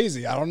got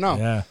crazy. I don't know.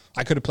 Yeah.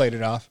 I could have played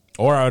it off.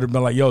 Or I would have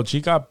been like, yo,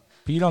 Chica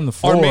peed on the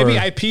floor. Or maybe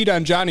I peed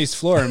on Johnny's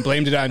floor and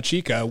blamed it on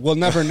Chica. We'll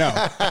never know.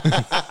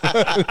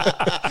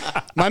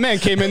 My man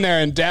came in there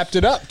and dapped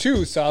it up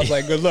too. So I was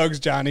like, good looks,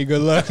 Johnny.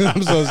 Good luck.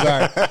 I'm so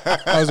sorry.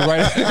 I was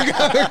right.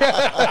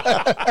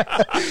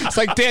 It's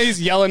like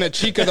Danny's yelling at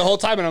Chica the whole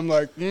time. And I'm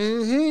like,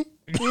 no,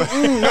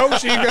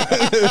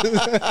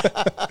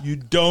 Chica. You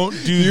don't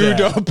do You that.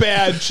 don't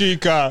bad,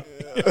 Chica.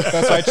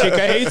 That's why Chica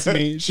hates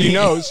me. She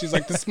knows. She's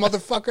like, this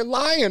motherfucker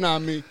lying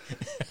on me.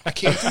 I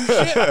can't do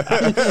shit.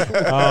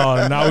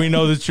 Oh, now we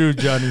know the truth,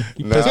 Johnny.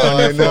 You Now pissed on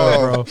I your floor,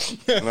 know. bro. No,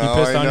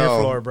 pissed on your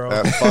floor, bro.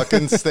 That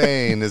fucking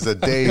stain is a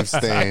Dave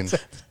stain.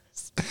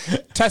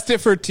 Test it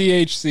for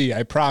THC.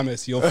 I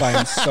promise you'll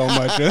find so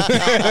much.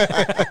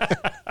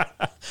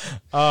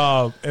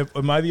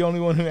 Am I the only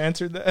one who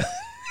answered that?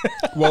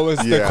 What was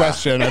the Yeah.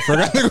 question? I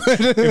forgot the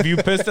question. If you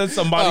pissed at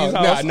somebody's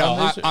house, No, on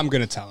this shit? I'm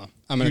going to tell him.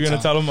 You're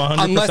gonna tell him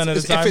 100% of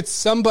the time? If it's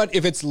somebody,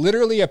 if it's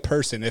literally a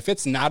person, if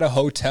it's not a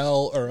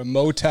hotel or a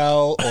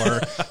motel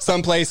or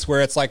someplace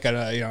where it's like an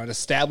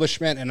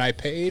establishment and I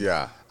paid,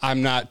 Yeah.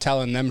 I'm not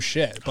telling them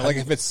shit. But like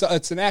if it's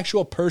an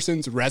actual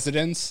person's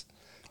residence,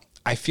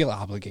 I feel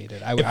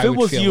obligated. If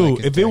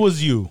it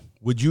was you,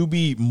 would you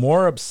be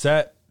more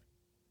upset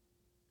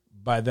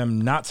by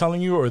them not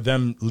telling you or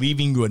them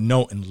leaving you a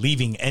note and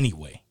leaving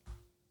anyway?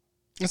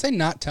 I say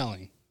not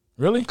telling.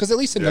 Really? Because at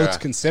least the note's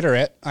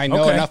considerate. I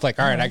know Okay. enough. Like,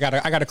 all right, I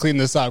gotta clean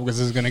this up because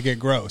this is gonna get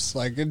gross.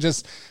 Like, it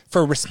just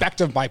for respect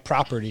of my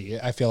property,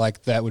 I feel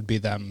like that would be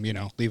them,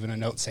 leaving a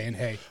note saying,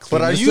 "Hey."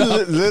 But are this you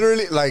up.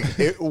 literally like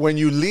when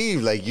you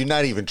leave? Like you're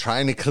not even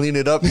trying to clean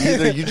it up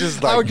either. You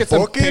just like I would get some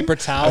booking? paper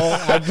towel.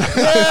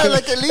 Yeah,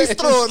 like at least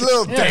throw a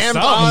little damp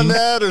something. on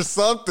that or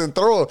something.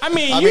 Throw. I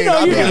mean, I'd you're be a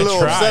gonna little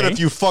try. upset if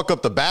you fuck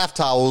up the bath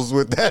towels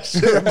with that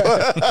shit.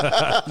 But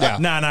Yeah,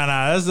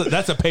 Nah.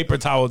 That's a paper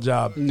towel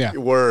job. yeah,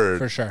 word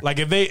for sure. Like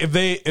if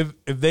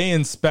they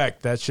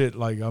inspect that shit,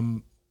 like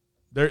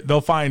they'll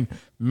find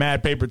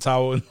mad paper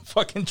towel in the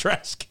fucking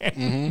trash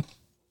can.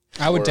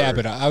 I would dab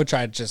it up. I would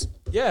try to just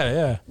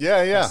Yeah.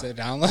 yeah. sit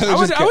down.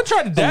 I would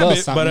try to dab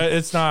it, but but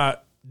it's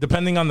not.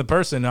 Depending on the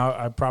person,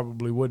 I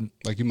probably wouldn't.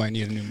 like you might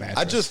need a new mattress.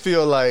 I just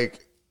feel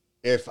like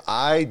if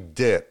I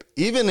dip,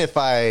 even if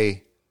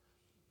I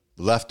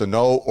left a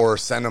note or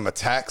send them a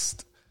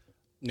text,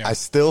 Yeah. I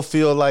still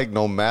feel like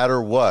no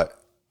matter what,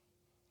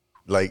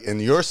 like in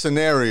your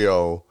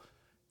scenario,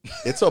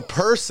 it's a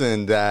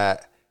person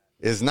that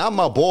is not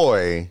my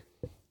boy,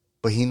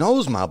 but he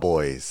knows my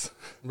boys.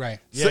 right.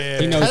 Yeah.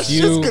 He knows That's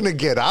you. just gonna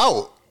get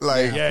out.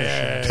 Like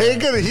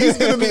he's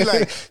gonna be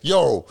like,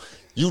 yo,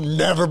 you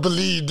never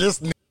believe this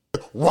nigga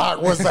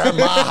Rock was at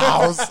my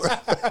house.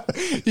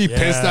 He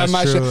pissed on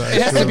my that's shit. true,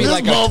 It has to be This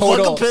like a motherfucker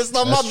total, pissed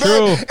on my That's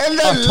bed true. and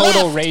then a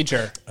total left.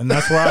 rager. And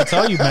that's where I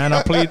tell you, man.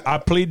 I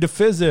plead the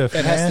fizz if.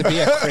 It has to be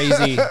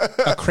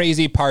a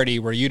crazy party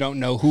where you don't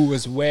know who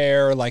was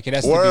where. Like it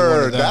has to be one of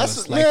Word. those,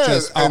 That's like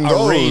just a and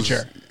those-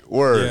 rager.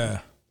 Word. Yeah.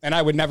 And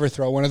I would never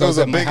throw one of There those was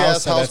a at my big house.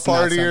 ass so house that's not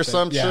party or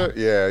some something. shit.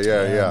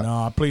 Yeah.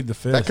 No, I plead the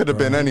fifth. That could have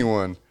bro. been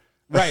anyone.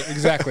 Right,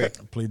 exactly.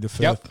 Plead the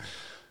fifth. Yep.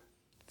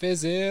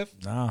 Fizz if.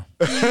 Nah,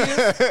 bro,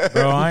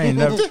 I ain't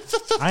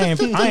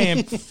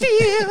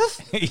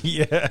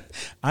yeah,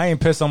 I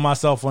ain't pissed on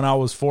myself when I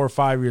was 4 or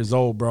 5 years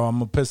old, bro. I'm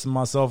gonna piss on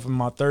myself in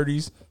my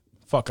 30s.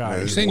 Fuck out.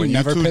 You saying When you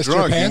never too pissed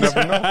your drunk, you pants?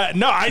 never know.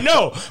 No, I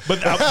know,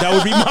 but that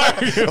would be my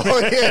argument. Oh,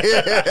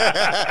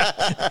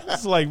 yeah.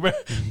 It's like, bro,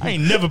 I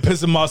ain't never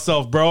pissing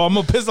myself, bro. I'm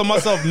gonna piss on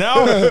myself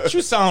now. What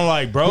you sound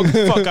like, bro? Get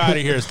the fuck out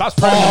of here. Stop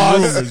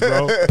spreading rumors,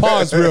 bro.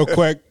 Pause real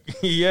quick.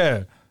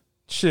 Yeah,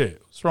 shit.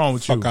 What's wrong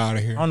with you? Fuck outta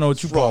here. I don't know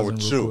what you wrong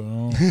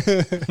pausing with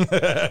real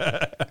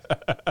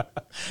quick.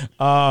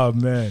 Oh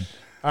man.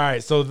 All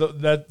right, so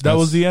that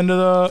was the end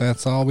of the.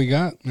 That's all we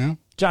got. Yeah.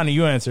 Johnny,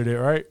 you answered it,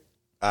 right?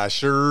 I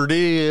sure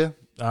did.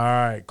 All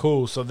right,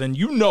 cool. So then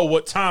you know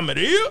what time it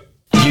is.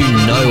 You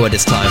know what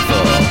it's time for.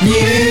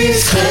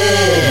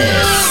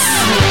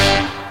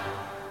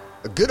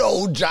 A good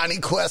old Johnny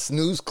Quest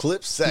news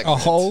clip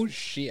segment. Oh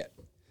shit.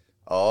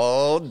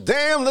 Oh,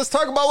 damn. Let's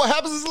talk about what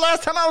happened since the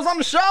last time I was on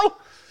the show.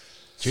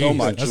 So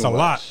much. That's a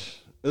lot.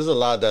 There's a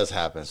lot that's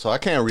happened, so I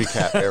can't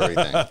recap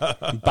everything.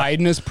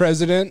 Biden is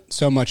president.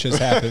 So much has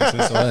happened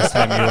since the last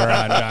time you were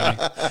on,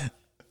 Johnny.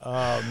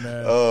 Oh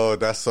man. Oh,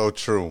 that's so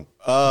true.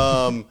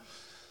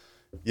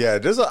 Yeah,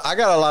 I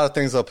got a lot of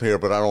things up here,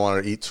 but I don't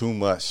want to eat too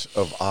much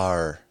of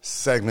our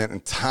segment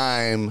and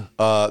time.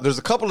 There's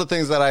a couple of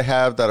things that I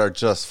have that are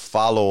just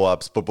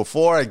follow-ups, but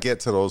before I get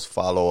to those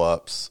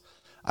follow-ups,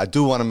 I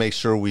do want to make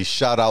sure we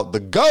shout out the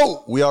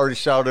GOAT. We already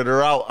shouted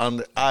her out on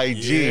the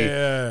IG.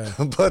 Yeah.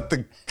 But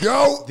the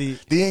GOAT, the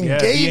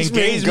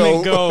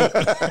engagement GOAT.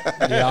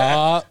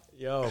 Yeah.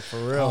 Yo, for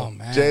real. Oh,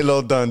 man.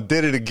 J-Lo done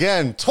did it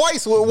again.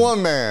 Twice with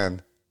one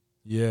man.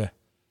 Yeah.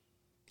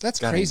 That's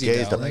Got crazy,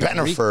 engaged. though. The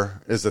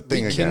Bennifer is a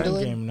thing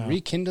again.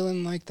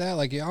 Rekindling like that.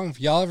 Like,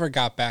 if y'all ever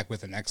got back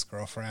with an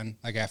ex-girlfriend,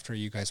 like after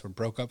you guys were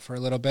broke up for a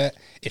little bit,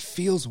 it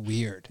feels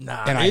weird.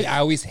 Nah, and I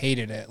always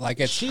hated it. Like,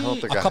 it's I don't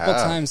a think I couple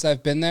have. times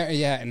I've been there,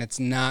 and it's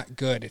not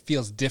good. It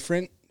feels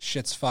different.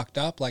 Shit's fucked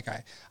up. Like,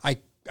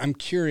 I'm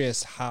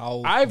curious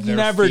how I've they're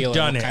never feeling,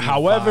 done what it. kind of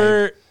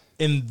However, vibe.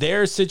 in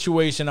their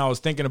situation, I was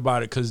thinking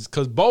about it because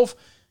both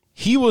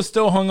he was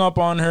still hung up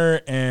on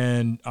her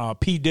and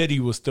P.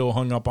 Diddy was still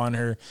hung up on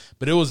her,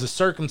 but it was the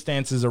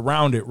circumstances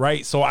around it,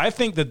 right? So I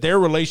think that their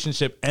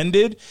relationship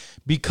ended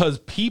because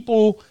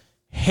people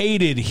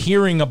hated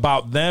hearing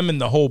about them and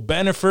the whole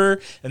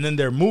Bennifer and then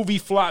their movie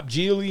flop,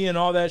 Geely and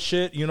all that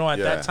shit, at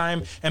that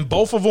time. And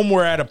both of them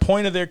were at a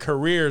point of their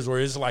careers where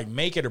it's like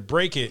make it or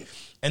break it.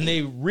 And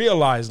they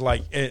realized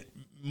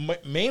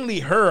mainly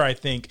her, I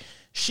think,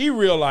 she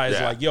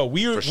realized like, yo,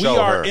 we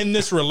are in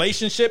this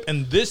relationship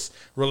and this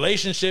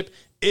relationship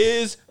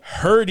is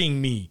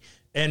hurting me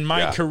and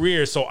my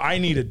career. So I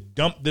need to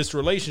dump this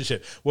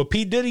relationship. With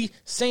P. Diddy,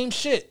 same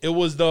shit. It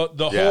was the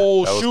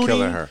whole that was shooting.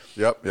 killing her.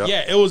 Yep.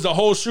 Yeah, it was the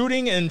whole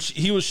shooting. And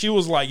she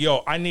was like,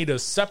 yo, I need to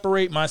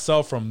separate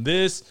myself from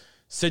this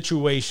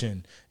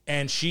situation.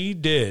 And she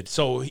did.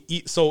 So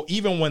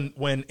even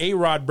when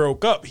A-Rod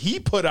broke up, he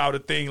put out a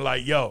thing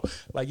like, yo,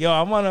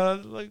 I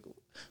want to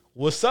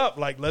what's up?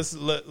 Like, let's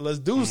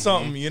do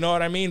something. You know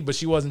what I mean? But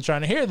she wasn't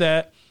trying to hear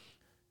that.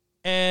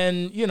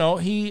 And,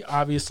 he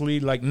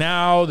obviously, like,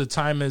 now the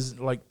time is,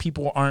 like,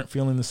 people aren't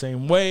feeling the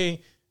same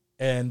way.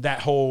 And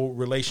that whole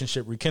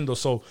relationship rekindled.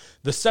 So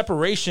the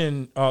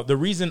separation, the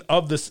reason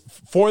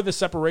for the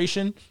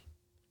separation,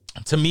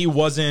 to me,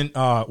 wasn't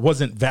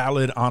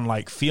valid on,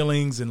 like,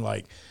 feelings and,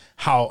 like,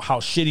 how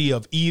shitty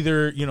of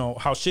either,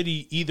 how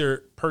shitty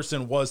either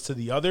person was to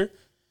the other.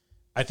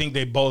 I think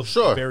they both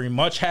very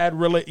much had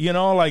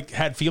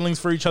had feelings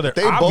for each other.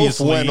 They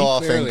obviously. both went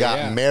off Clearly, and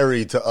got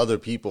married to other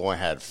people and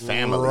had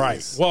families.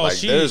 Right. Well, Like,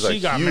 she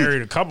got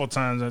married a couple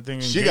times, I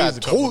think. She got a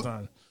couple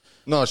times.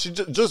 No, she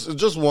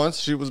just once.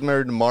 She was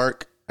married to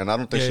Mark, and I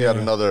don't think she had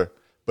another.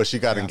 But she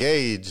got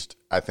engaged,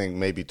 I think,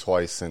 maybe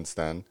twice since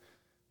then.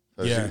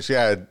 She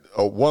had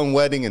one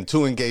wedding and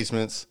 2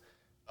 engagements.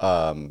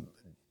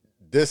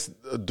 This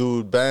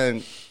dude,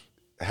 Ben,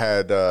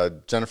 had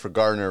Jennifer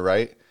Gardner,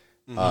 right?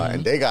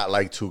 And they got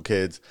like 2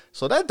 kids.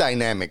 So that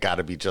dynamic got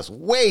to be just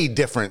way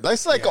different.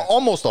 That's like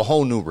almost a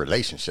whole new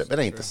relationship. It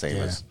ain't the same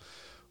as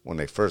when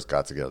they first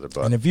got together.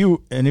 But And if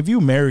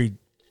you married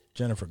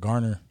Jennifer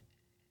Garner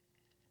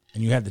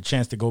and you had the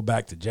chance to go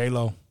back to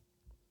J-Lo,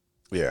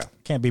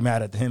 can't be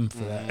mad at him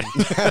for that.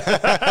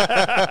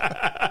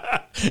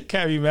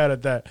 Can't be mad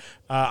at that.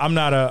 I'm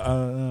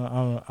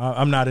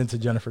not into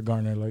Jennifer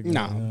Garner. Like,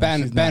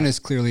 Ben is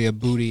clearly a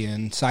booty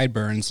and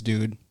sideburns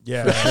dude.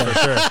 Yeah,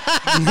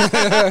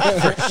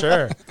 for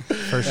sure.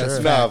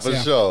 Nah, for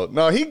sure.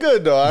 No, he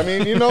good though. I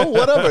mean,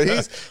 whatever.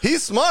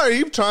 He's smart.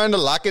 He's trying to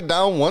lock it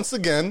down once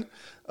again.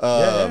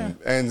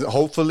 And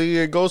hopefully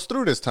it goes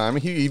through this time.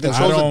 He even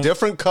chose a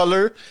different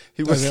color.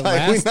 He was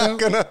like,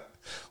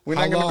 we're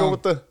not gonna go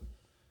with the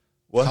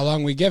what? How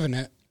long we giving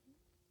it?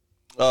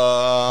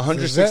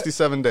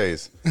 167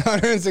 days.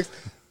 106.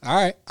 All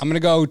right, I'm gonna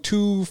go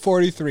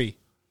 243.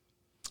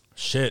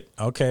 Shit.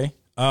 Okay.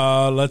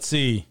 Let's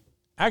see.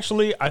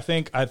 Actually, I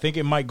think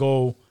it might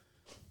go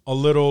a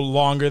little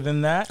longer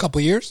than that.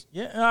 Couple years?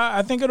 Yeah,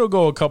 I think it'll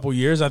go a couple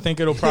years. I think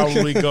it'll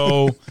probably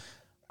go.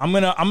 I'm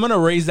gonna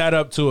raise that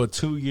up to a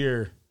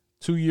 2-year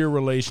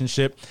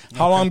relationship.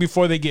 How long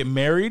before they get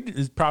married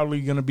is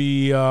probably gonna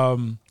be.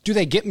 Do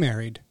they get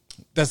married?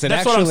 Does it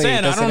That's actually? what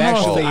I'm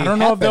saying. I don't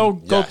know if they'll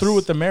go through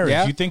with the marriage.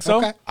 Yeah? You think so?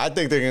 Okay. I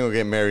think they're gonna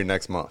get married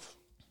next month.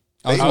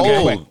 They Okay.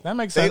 old. That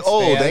makes They sense.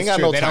 old. Yeah, They ain't got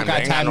that's no true. They time. don't got They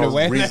ain't time got to no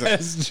win. reason.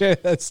 That's true.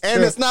 That's true.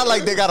 And it's not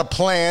like they got to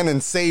plan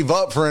and save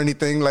up for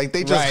anything. Like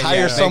they just Right, hire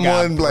yeah, they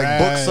someone, got like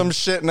book bread. some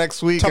shit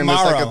next week,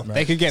 tomorrow. and it's like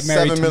They could get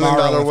married $7 million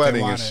tomorrow if they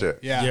wedding and wanted. shit.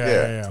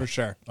 Yeah, for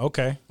sure.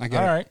 Okay. I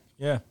get All it. right.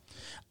 Yeah.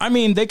 I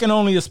mean, they can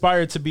only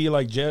aspire to be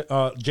like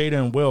Jada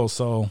and Will.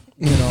 So,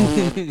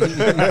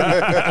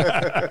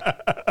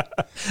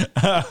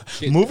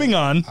 moving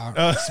on.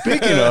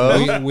 Speaking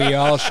of, we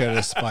all should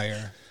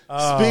aspire.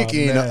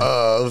 Speaking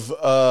of,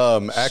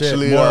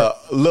 actually, Shit, a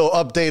little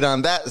update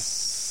on that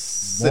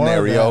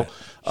scenario.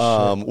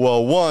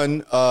 Well,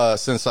 one,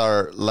 since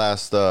our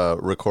last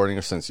recording,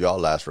 or since y'all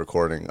last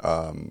recording,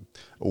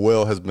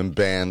 Will has been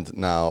banned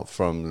now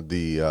from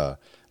the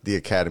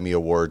Academy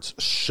Awards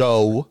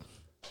show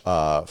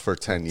for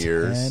 10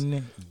 years.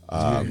 10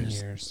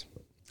 years.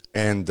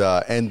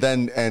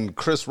 And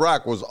Chris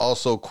Rock was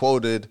also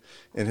quoted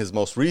in his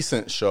most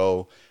recent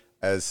show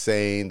as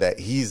saying that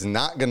he's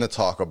not going to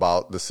talk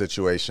about the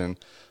situation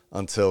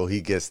until he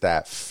gets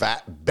that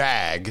fat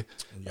bag,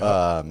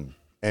 and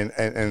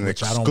an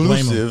Which I don't blame him.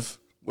 exclusive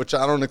which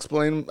I don't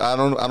explain. I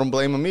don't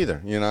blame him either.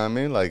 You know what I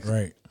mean? Like,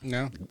 Right.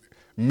 No.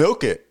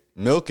 milk it.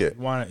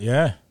 Want it?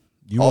 Yeah.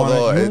 You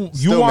Although want it you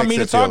still want makes me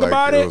to it feel talk like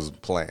about it it? was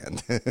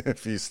planned.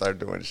 If you start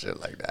doing shit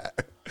like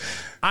that,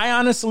 I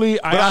honestly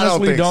but I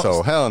don't think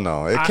so. Hell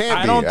no, it can't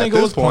I be. don't At think it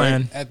this was point,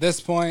 planned. At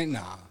this point,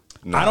 nah.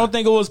 I don't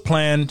think it was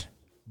planned.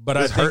 But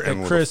It's I think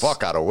hurting that Chris, the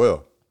fuck out of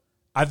Will.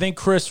 I think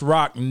Chris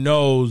Rock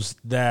knows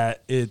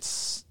that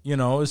it's, you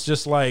know, it's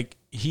just like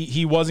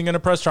he wasn't going to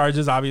press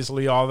charges,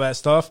 obviously, all that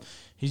stuff.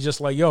 He's just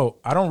like, yo,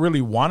 I don't really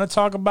want to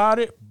talk about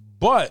it,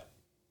 but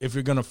if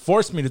you're going to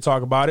force me to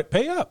talk about it,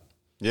 pay up.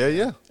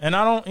 Yeah. And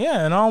I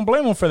don't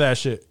blame him for that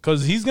shit,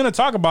 because he's going to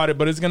talk about it,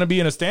 but it's going to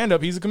be in a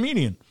stand-up. He's a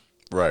comedian.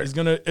 Right. He's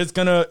going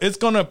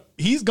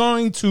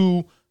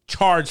to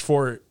charge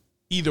for it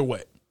either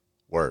way.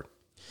 Word.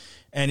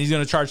 And he's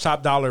going to charge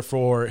top dollar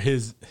for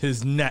his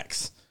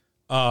next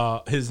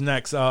show.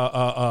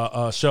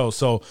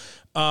 So,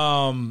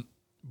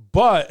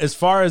 but as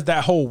far as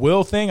that whole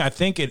Will thing, I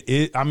think it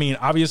is. I mean,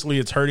 obviously,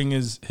 it's hurting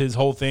his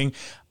whole thing.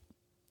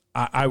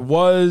 I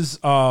was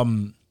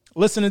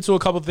listening to a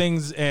couple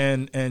things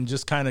and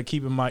just kind of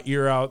keeping my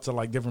ear out to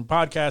like different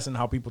podcasts and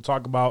how people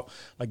talk about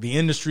like the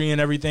industry and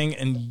everything.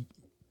 And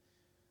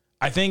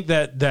I think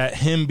that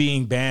him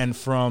being banned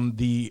from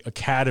the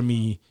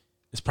Academy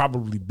is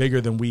probably bigger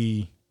than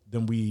we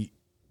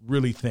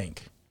really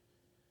think.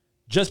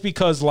 Just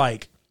because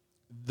like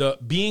the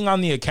being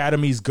on the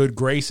Academy's good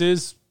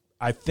graces,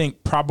 I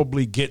think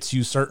probably gets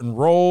you certain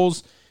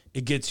roles.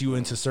 It gets you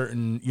into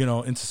certain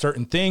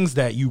things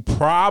that you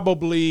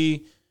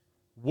probably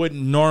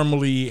wouldn't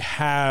normally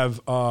have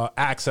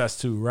access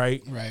to,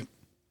 right? Right.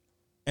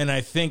 And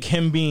I think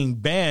him being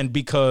banned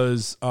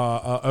because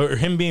or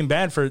him being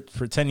banned for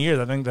 10 years,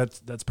 I think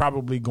that's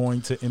probably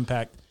going to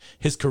impact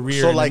his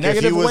career. So like if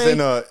he was way.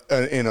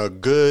 in a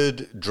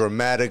good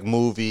dramatic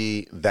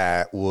movie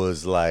that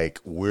was like,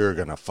 we're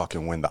gonna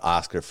fucking win the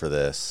Oscar for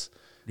this.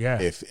 Yeah.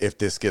 If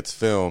this gets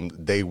filmed,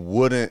 they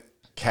wouldn't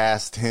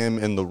cast him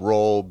in the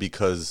role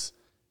because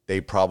they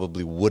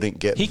probably wouldn't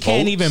get He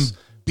can't votes even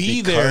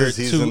be there because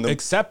he's in to the-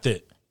 accept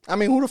it. I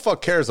mean, who the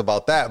fuck cares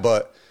about that?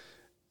 But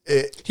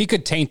He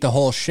could taint the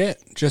whole shit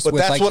just But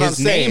with that's like what his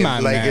I'm saying. name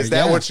on Like, there. is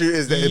that Yeah. what you?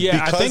 Is that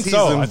Yeah, I because think he's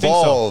so. I think so.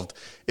 involved?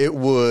 It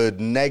would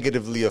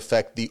negatively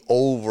affect the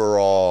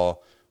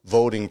overall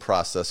voting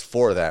process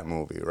for that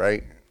movie,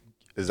 right?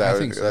 Is that I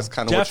think so. that's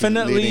kind of what you're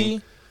Definitely.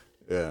 leading?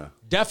 Yeah.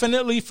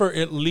 Definitely for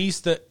at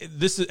least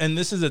this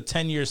is a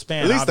 10-year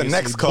span. At least the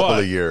obviously, next couple but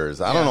of years.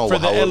 I don't know for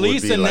how at it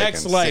least would be the like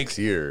next in like 6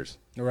 years.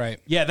 Right.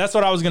 yeah, that's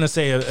what I was gonna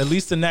say. At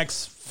least the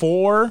next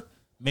 4,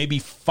 maybe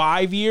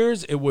 5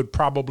 years, it would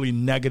probably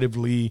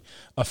negatively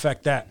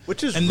affect that.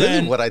 Which is and really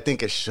then, what I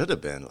think it should have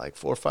been. Like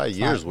 4 or 5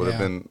 years would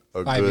have yeah. been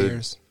a 5 good.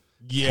 years.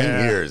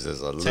 10 years is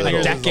a little. A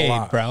years is a decade,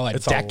 lot. bro. A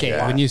It's a decade.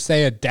 lot. When you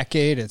say a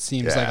decade, it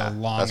seems Yeah, like a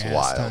long that's ass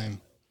wild.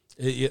 time.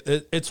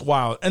 it's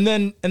wild. And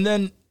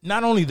then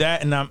not only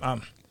that, and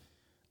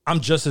I'm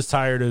just as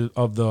tired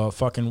of the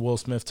fucking Will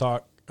Smith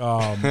talk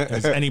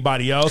as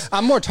anybody else.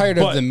 I'm more tired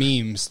But- of the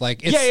memes.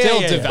 Like it's Yeah, yeah, still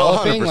yeah, yeah.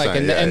 developing. 100%, Like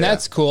and, yeah, and yeah.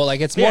 that's cool.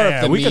 Like it's more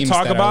of the we memes. could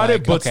talk that are about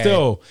like, it, but okay.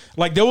 still,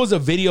 like there was a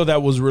video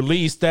that was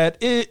released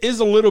that is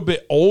a little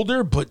bit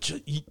older, but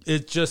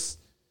it just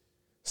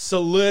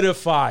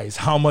solidifies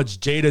how much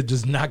Jada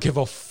does not give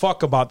a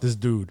fuck about this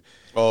dude.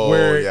 Oh,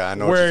 yeah, I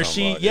know what Where you're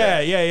talking she,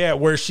 about, yeah,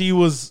 where she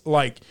was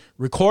like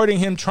recording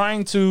him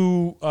trying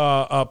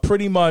to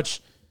pretty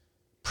much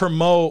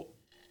promote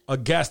a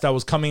guest that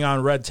was coming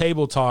on Red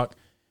Table Talk,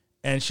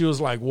 and she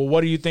was like, "Well,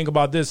 what do you think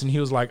about this?" And he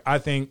was like, "I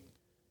think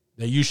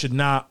that you should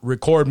not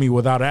record me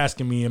without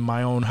asking me in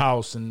my own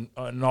house and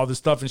all this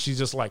stuff." And she's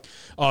just like,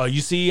 "Oh,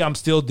 you see, I'm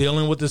still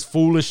dealing with this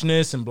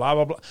foolishness and blah,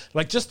 blah, blah."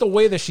 Like just the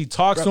way that she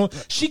talks to him.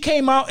 She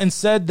came out and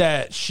said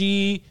that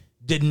she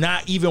did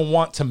not even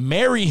want to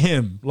marry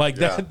him. Like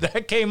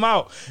that came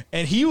out.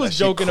 And he was She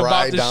joking about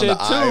cried this down shit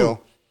the too.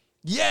 aisle.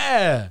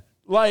 Yeah.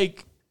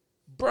 Like,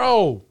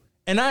 bro.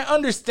 And I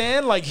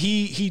understand, like,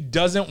 he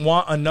doesn't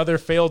want another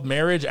failed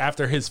marriage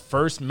after his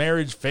first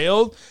marriage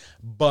failed,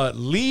 but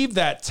leave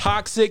that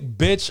toxic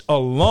bitch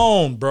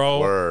alone,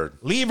 bro. Word.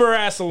 Leave her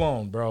ass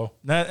alone, bro.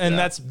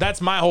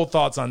 That's my whole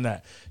thoughts on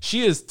that.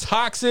 She is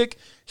toxic.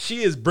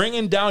 She is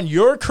bringing down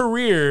your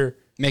career,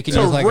 making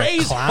to you look like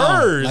raise a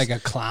clown, hers, like a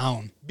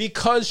clown.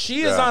 because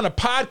she is Yeah. on a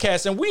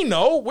podcast, and we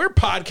know we're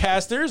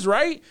podcasters,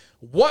 right?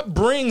 What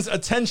brings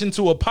attention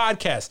to a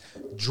podcast?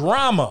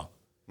 Drama.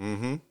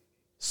 Mm-hmm.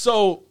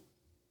 So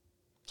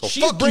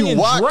she's fuck you, bringing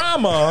Watt.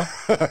 drama.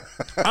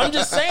 I'm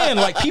just saying,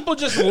 like, people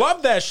just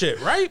love that shit,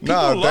 right? People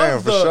Nah,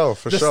 love damn,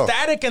 for the sure.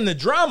 static and the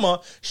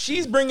drama.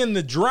 She's bringing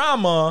the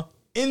drama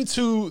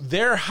into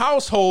their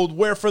household,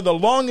 where for the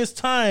longest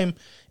time,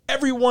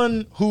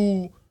 everyone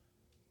who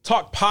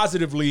talked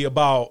positively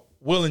about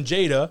Will and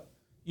Jada,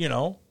 you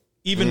know,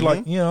 even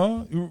like, you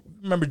know, you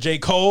remember J.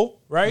 Cole,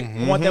 right?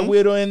 You want that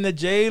widow in the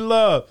J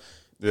love.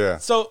 Yeah.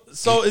 So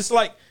it's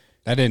like,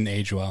 That didn't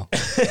age well.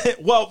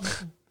 well,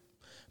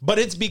 but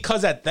it's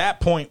because at that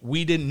point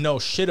we didn't know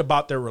shit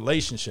about their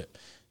relationship.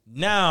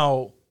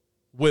 Now,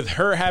 with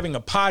her having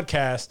a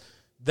podcast,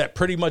 that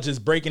pretty much is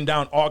breaking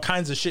down all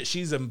kinds of shit.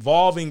 She's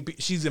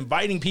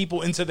inviting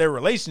people into their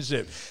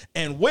relationship.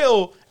 And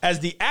Will, as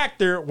the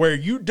actor, where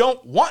you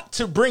don't want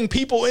to bring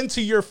people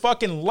into your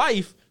fucking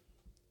life,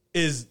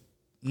 is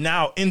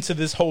now into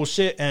this whole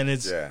shit, and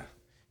it's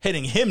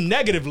hitting him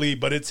negatively,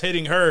 but it's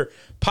hitting her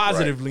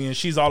positively, and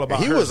she's all about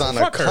he her. was on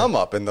a come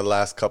up in the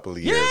last couple of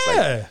years. Yeah.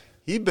 Like,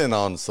 he'd been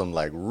on some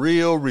like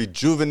real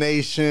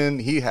rejuvenation.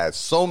 He had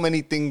so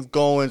many things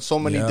going, so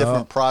many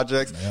different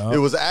projects. It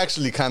was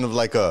actually kind of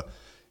like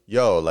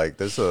like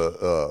there's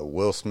a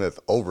Will Smith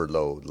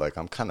overload. Like,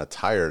 I'm kind of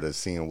tired of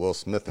seeing Will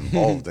Smith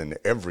involved in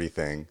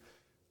everything.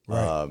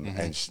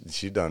 And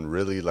she done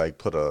really like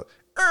put a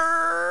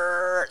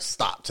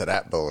stop to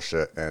that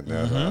bullshit, and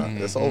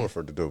it's over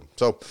for the dude.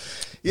 So,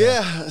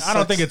 I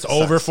don't think it's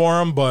over for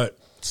him, but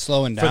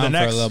slowing down for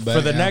a little bit.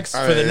 For the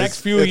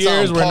next few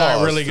years, we're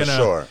not really gonna.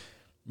 Sure.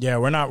 Yeah,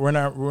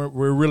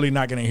 we're really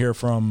not gonna hear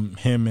from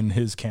him and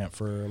his camp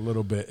for a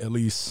little bit, at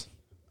least.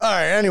 All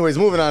right. Anyways,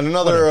 moving on.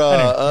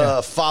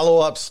 Another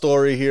follow-up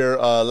story here.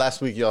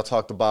 Last week, y'all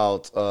talked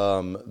about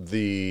one of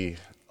the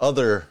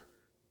other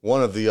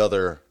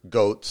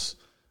goats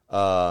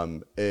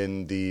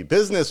in the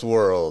business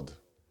world,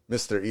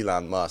 Mr.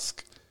 Elon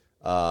Musk,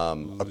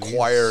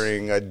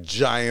 acquiring a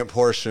giant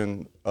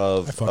portion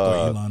of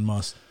Elon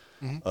Musk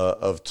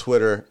of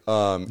Twitter.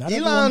 Elon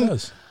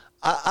does.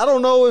 I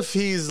don't know if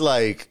he's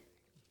like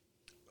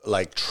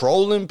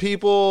trolling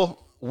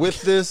people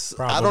with this.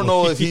 Probably. I don't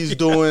know if he's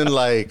doing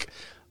like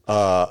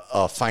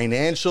a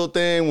financial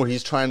thing where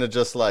he's trying to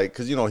just like,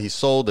 because he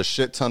sold a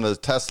shit ton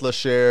of Tesla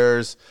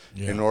shares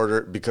in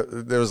order,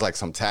 because there was like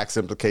some tax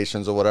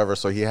implications or whatever.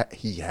 So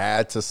he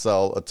had to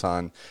sell a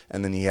ton,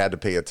 and then he had to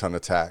pay a ton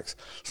of tax.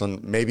 So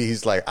maybe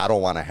he's like, I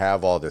don't want to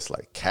have all this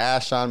like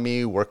cash on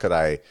me. What could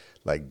I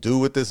like do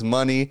with this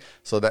money?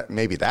 So that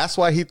maybe that's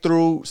why he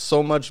threw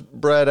so much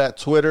bread at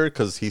Twitter,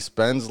 because he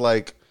spends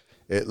like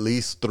at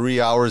least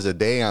 3 hours a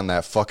day on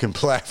that fucking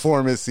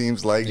platform. It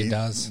seems like he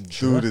does.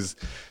 Dude is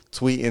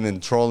tweeting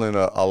and trolling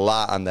a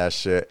lot on that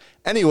shit.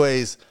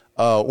 Anyways,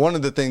 one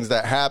of the things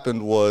that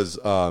happened was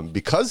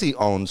because he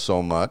owned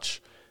so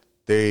much,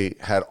 they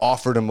had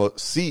offered him a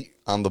seat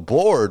on the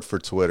board for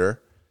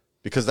Twitter,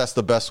 because that's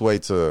the best way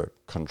to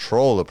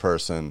control a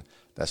person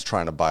that's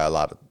trying to buy a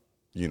lot of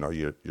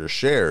your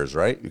shares,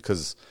 right?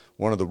 Because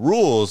one of the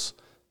rules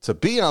to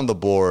be on the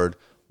board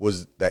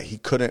was that he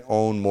couldn't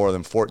own more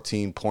than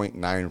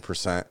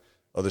 14.9%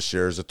 of the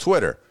shares of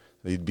Twitter.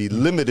 He'd be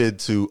limited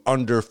to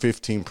under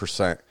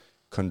 15%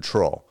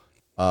 control.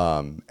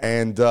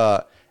 And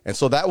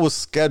so that was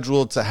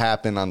scheduled to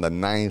happen on the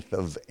 9th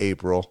of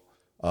April.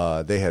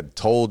 They had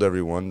told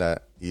everyone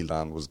that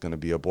Elon was going to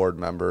be a board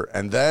member.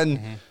 And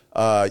then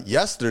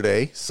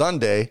yesterday,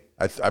 Sunday,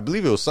 I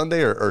believe it was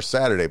Sunday or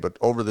Saturday, but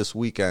over this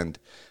weekend,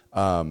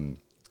 the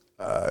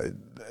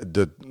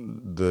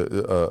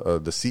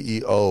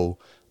CEO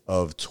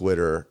of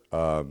Twitter,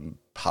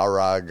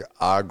 Parag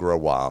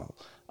Agrawal,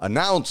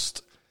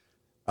 announced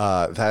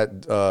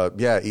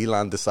that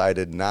Elon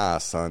decided, nah,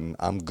 son,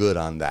 I'm good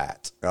on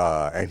that.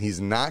 And he's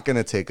not going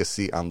to take a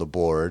seat on the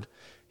board.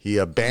 He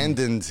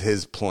abandoned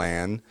his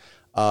plan,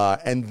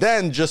 and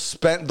then just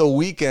spent the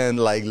weekend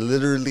like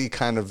literally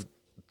kind of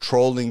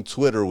trolling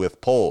Twitter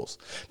with polls.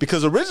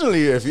 Because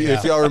originally, if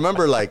y'all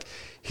remember, like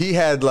he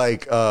had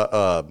like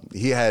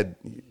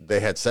they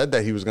had said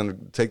that he was going to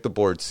take the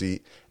board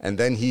seat, and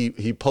then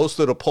he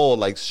posted a poll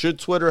like, should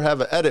Twitter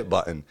have an edit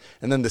button?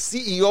 And then the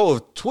CEO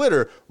of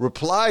Twitter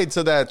replied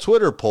to that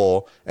Twitter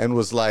poll and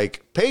was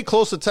like, pay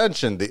close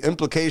attention. The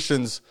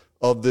implications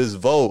of this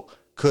vote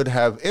could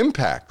have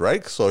impact,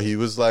 right? So he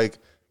was like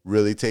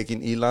really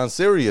taking Elon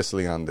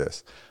seriously on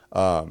this.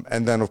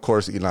 And then, of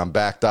course, Elon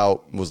backed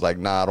out, was like,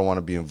 nah, I don't want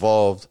to be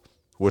involved,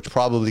 which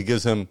probably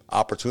gives him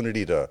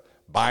opportunity to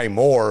buy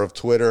more of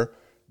Twitter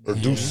or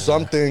do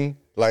something.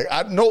 Like,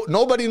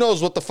 nobody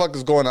knows what the fuck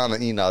is going on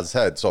in Elon's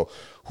head. So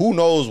who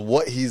knows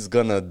what he's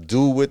going to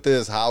do with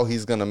this, how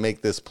he's going to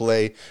make this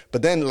play.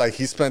 But then, like,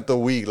 he spent the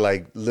week,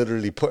 like,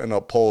 literally putting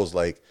up polls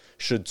like,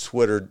 should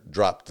Twitter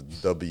drop the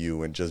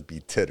W and just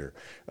be Titter?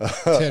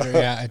 Titter,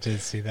 yeah, I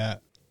did see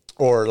that.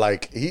 Or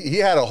like he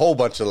had a whole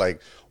bunch of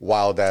like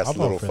wild ass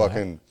little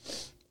fucking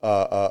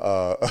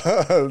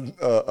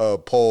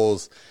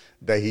polls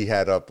that he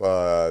had up.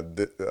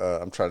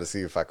 I'm trying to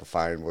see if I can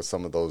find what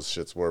some of those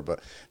shits were,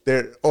 but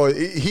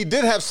he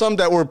did have some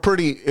that were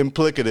pretty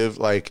implicative.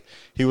 Like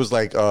he was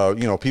like,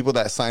 people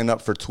that sign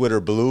up for Twitter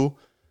Blue,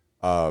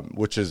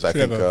 which is I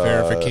think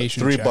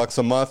verification $3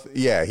 a month.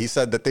 Yeah, he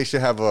said that they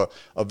should have a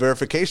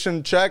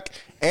verification check,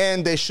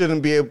 and they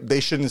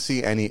shouldn't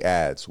see any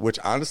ads. Which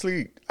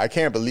honestly, I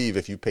can't believe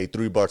if you pay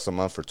 $3 a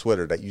month for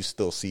Twitter that you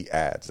still see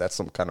ads. That's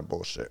some kind of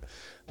bullshit.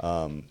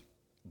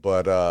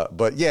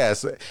 But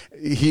yes,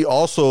 he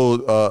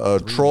also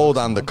trolled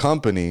on the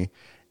company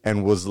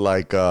and was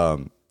like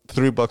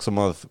 $3 a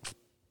month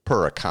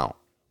per account.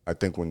 I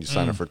think when you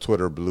sign up for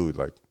Twitter Blue,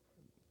 like.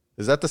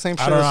 Is that the same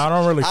shit? I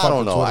don't really. I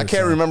don't know. I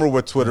can't remember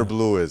what Twitter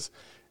Blue is.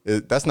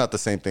 That's not the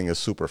same thing as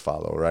super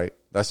follow, right?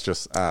 That's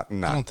just nah.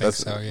 I don't think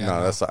so. Yeah,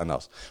 no, that's something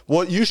else.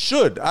 Well, you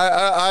should.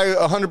 I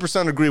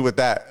 100% agree with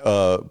that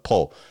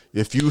poll.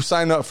 If you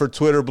sign up for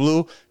Twitter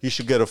Blue, you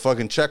should get a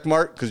fucking check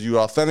mark because you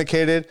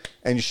authenticated,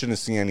 and you shouldn't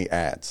see any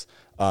ads.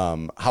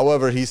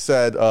 However, he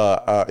said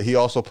he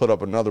also put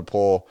up another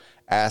poll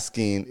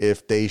asking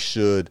if they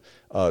should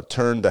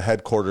turn the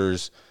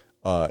headquarters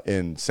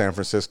in San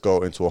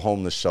Francisco into a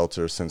homeless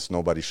shelter since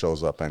nobody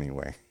shows up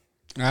anyway.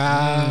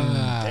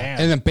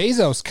 And then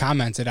Bezos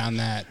commented on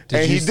that.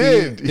 He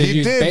did.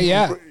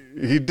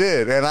 He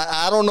did. And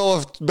I don't know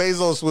if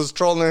Bezos was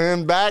trolling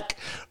him back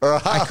or what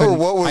was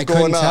going on. I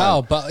couldn't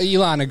tell, but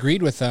Elon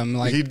agreed with him.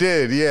 Like he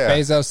did, yeah.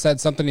 Bezos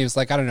said something. He was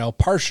like, I don't know,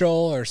 partial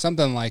or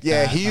something like that.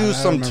 Yeah, he used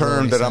some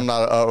term that I'm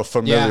not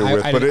familiar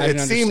with, but it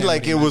seemed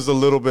like it was a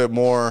little bit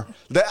more.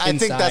 I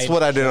think that's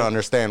what I didn't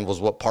understand was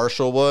what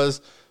partial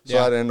was. So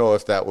I didn't know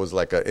if that was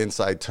like an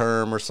inside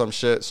term or some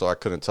shit. So I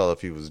couldn't tell if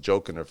he was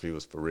joking or if he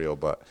was for real.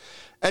 But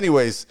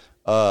anyways,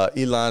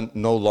 Elon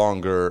no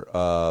longer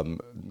going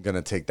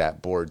to take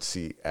that board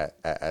seat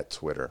at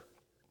Twitter.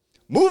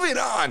 Moving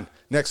on.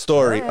 Next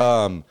story.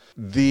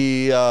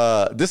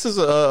 This is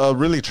a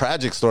really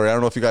tragic story. I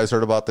don't know if you guys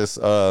heard about this.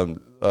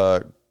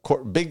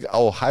 Big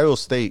Ohio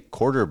State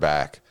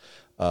quarterback,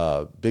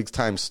 big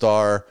time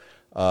star,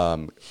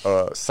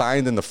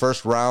 signed in the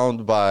first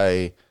round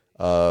by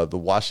the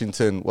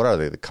Washington, what are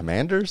they? The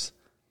Commanders?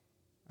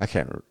 I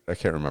can't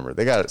remember.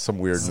 They got some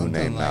weird new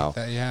name now.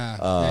 That,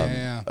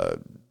 yeah.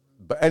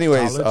 But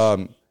anyways,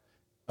 the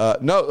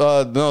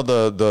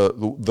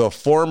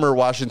former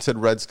Washington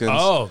Redskins.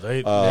 Oh,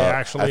 they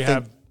actually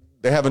have.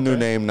 They have a new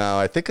name now.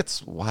 I think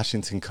it's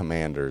Washington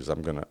Commanders.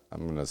 I'm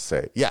gonna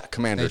say, yeah,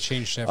 Commanders. They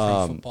changed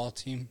every football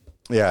team.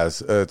 Yeah,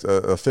 it's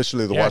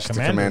officially the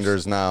Washington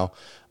Commanders now.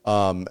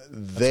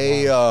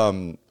 They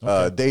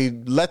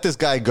let this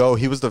guy go.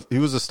 He was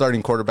a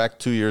starting quarterback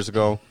 2 years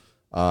ago.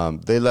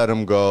 They let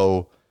him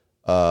go,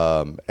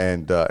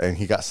 and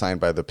he got signed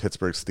by the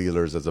Pittsburgh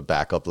Steelers as a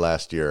backup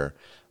last year.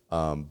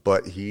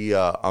 But he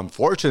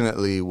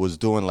unfortunately was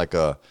doing like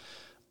a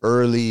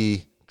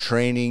early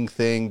training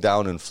thing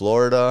down in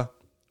Florida.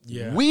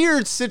 Yeah.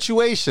 Weird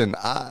situation.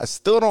 I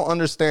still don't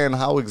understand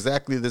how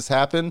exactly this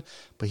happened,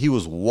 but he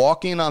was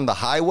walking on the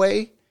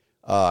highway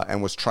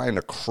and was trying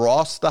to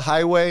cross the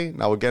highway.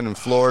 Now, again, in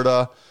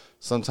Florida,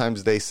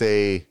 sometimes they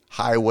say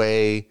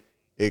highway.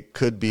 It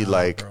could be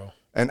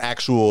an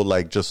actual,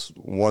 like, just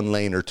 1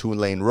 lane or 2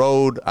 lane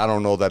road. I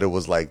don't know that it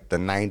was like the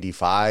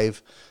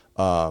 95.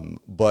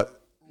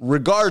 But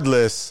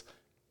regardless,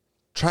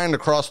 trying to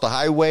cross the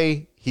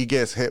highway, he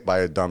gets hit by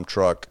a dump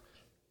truck,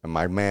 and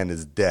my man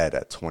is dead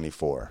at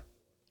 24.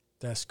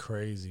 That's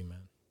crazy, man.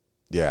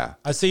 Yeah.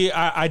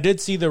 I did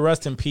see the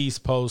rest in peace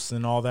post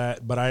and all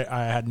that, but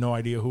I had no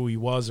idea who he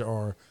was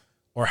or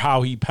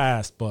how he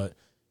passed. But,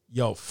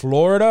 yo,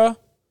 Florida.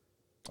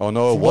 Oh,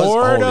 no, it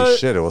was. Holy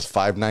shit. It was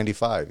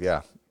 595.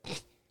 Yeah.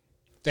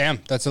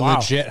 Damn, that's a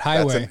legit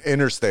highway. That's an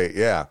interstate,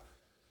 yeah.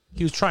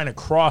 He was trying to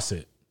cross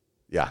it.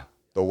 Yeah.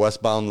 The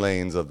westbound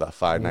lanes of the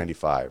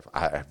 595.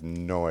 I have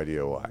no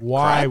idea why.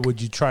 Why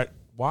would you try?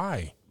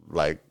 Why?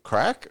 Like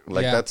crack?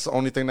 Like that's the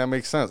only thing that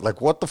makes sense.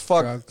 Like what the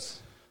fuck?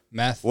 Drugs,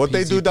 meth. What PCP,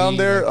 they do down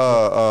there?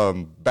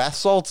 Bath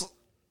salts?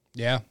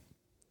 Yeah.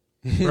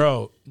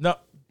 Bro, no.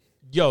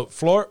 Yo,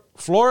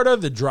 Florida,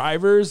 the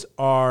drivers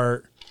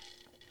are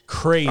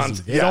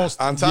crazy. They don't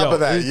on top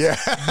of that,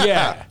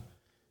 yeah.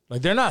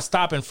 Like they're not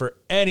stopping for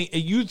any.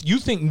 You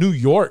think New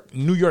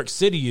York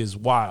City is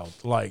wild?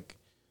 Like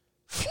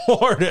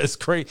Florida is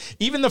crazy.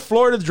 Even the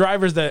Florida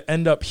drivers that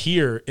end up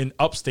here in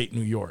upstate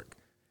New York.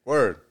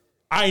 Word.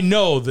 I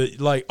know that.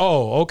 Like,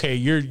 oh, okay,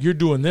 you're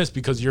doing this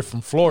because you're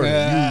from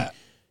Florida.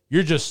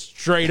 You're just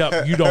straight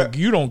up. You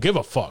don't give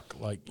a fuck.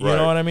 Like, you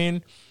know what I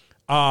mean?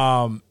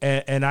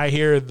 And I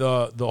hear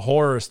the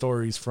horror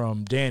stories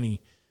from Danny,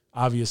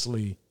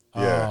 obviously.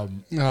 Yeah.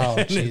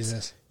 Oh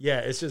Jesus.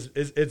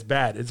 It's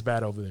bad. It's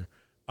bad over there.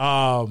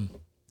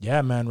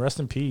 Yeah, man. Rest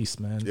in peace,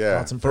 man.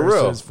 Yeah, for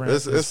real.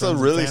 It's a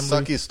really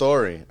sucky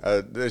story.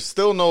 There's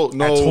still no.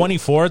 At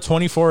 24 is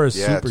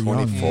super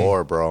 24,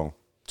 young. bro.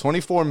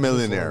 24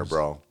 millionaire,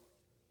 bro.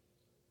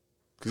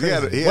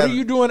 What are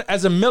you doing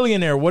as a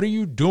millionaire? What are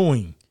you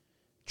doing?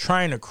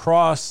 Trying to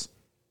cross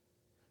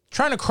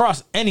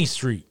any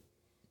street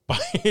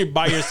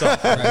by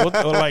yourself.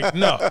 Like,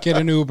 no. Get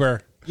an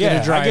Uber. I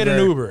get an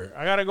Uber.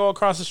 I got to go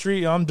across the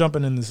street. I'm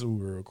jumping in this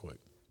Uber real quick.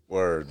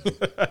 Word.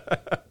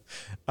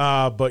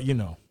 But, you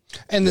know.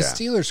 And the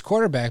Steelers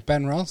quarterback,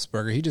 Ben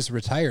Roethlisberger, he just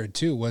retired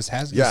too. Is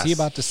he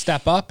about to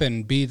step up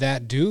and be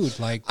that dude?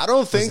 Like, I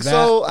don't think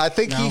so. I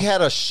think he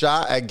had a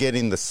shot at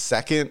getting the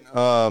second,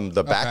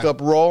 the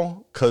backup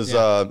role because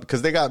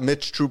they got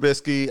Mitch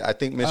Trubisky. I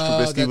think Mitch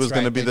Trubisky was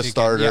going to be the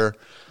starter.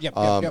 Yep.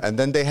 And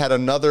then they had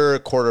another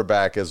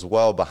quarterback as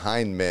well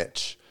behind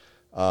Mitch.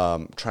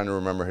 Trying to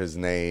remember his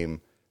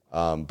name,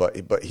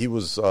 but he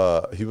was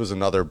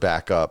another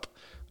backup.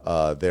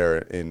 There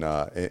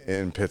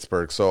in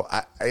Pittsburgh. So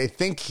I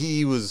think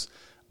he was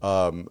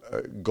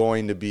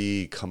going to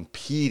be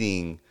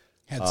competing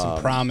Had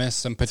some promise,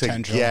 some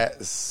potential. To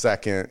get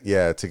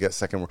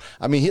second.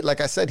 I mean,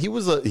 like I said,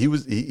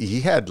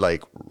 he had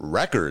like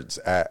records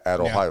at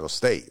Ohio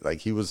State. Like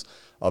he was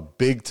a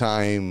big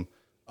time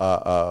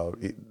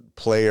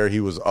player. He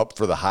was up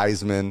for the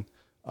Heisman.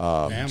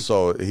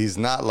 So he's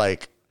not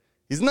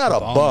a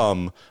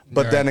bum,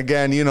 but then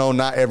again,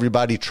 not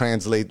everybody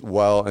translate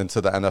well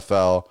into the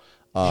NFL.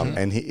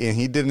 And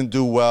he didn't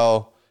do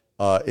well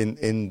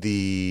in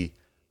the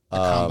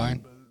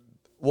combine.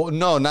 Well,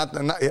 no, not.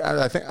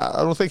 I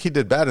don't think he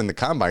did bad in the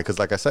combine because,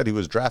 like I said, he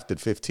was drafted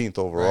 15th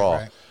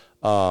overall.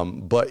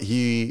 Right. But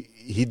he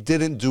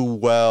didn't do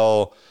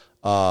well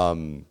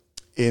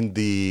in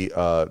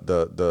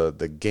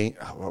the game.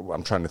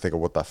 I'm trying to think of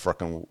what the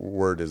fucking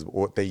word is.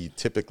 What they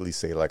typically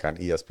say, like on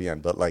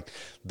ESPN, but like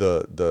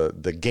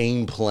the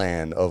game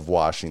plan of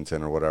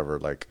Washington or whatever,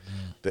 like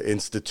the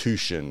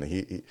institution.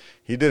 He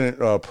didn't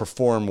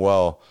perform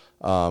well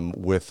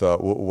with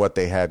what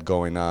they had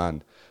going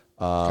on.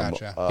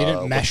 Gotcha. He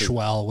didn't mesh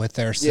well with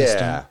their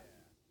system.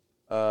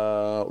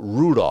 Yeah.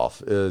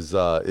 Rudolph is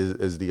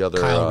the other.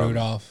 Kyle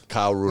Rudolph.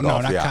 Kyle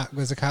Rudolph. No, not yeah.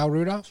 was it Kyle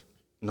Rudolph?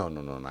 No,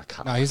 not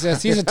Kyle. No, he's a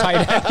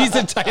tight end. He's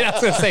a tight end. I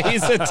was gonna say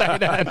he's a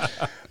tight end.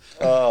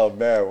 Oh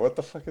man, what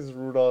the fuck is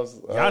Rudolph's?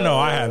 I know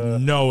I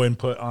have no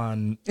input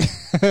on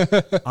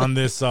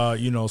this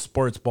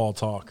sports ball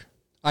talk.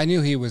 I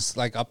knew he was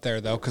like up there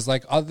though, because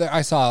like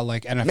I saw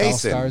like NFL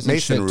stars and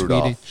Mason shit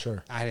Rudolph. tweeting.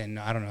 Sure. I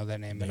don't know that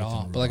name at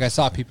all. But like I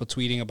saw people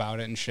tweeting about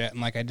it and shit,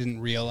 and like I didn't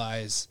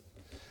realize.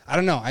 I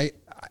don't know. I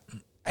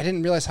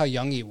didn't realize how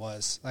young he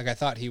was. Like I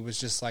thought he was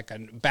just like a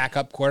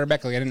backup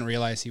quarterback. Like I didn't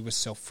realize he was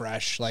so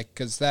fresh. Like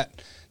because that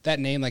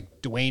name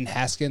like Dwayne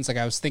Haskins. Like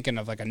I was thinking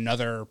of like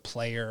another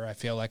player. I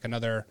feel like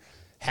another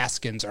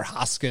Haskins or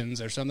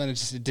Hoskins or something.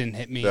 It didn't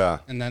hit me. Yeah.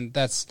 And then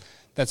that's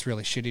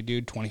really shitty,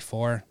 dude.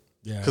 24.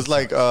 Yeah, because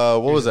like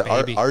what was it?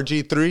 baby.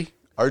 RG3.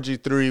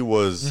 RG3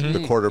 was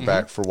the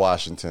quarterback for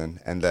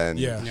Washington, and then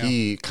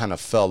he kind of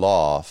fell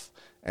off.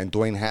 And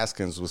Dwayne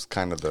Haskins was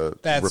kind of the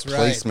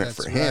replacement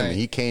for him. Right.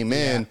 He came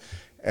in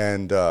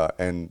and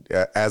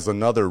as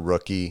another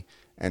rookie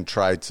and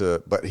tried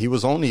to, but he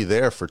was only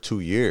there for 2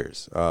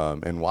 years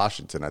in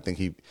Washington. I think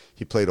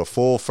he played a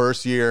full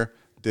first year,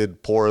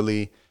 did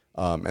poorly,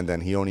 and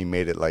then he only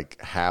made it like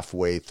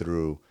halfway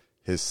through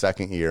his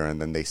second year,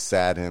 and then they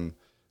sat him.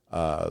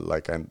 I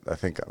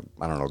think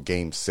I don't know,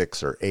 game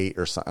 6 or 8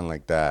 or something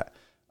like that,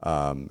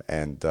 and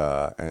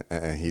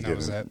he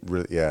didn't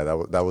really. Yeah,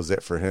 that was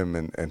it for him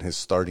and his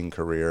starting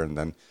career, and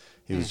then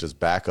he was just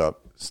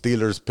backup.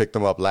 Steelers picked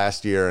him up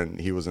last year,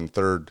 and he was in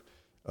third.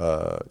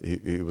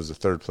 He was a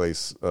third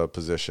place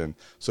position,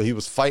 so he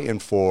was fighting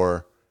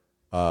for,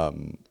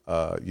 that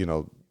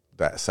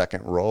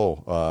second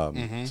role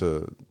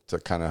to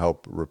kind of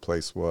help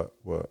replace what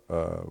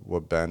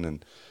Ben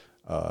and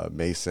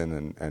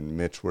Mason and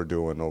Mitch were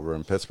doing over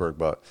in Pittsburgh.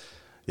 But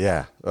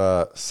yeah,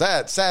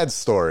 sad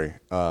story.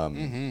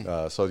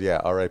 So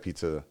yeah, RIP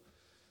to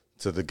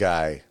the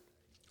guy.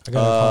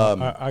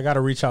 I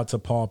gotta reach out to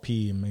Paul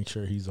P and make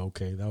sure he's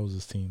okay. That was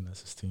his team.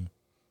 That's his team.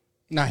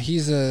 Nah,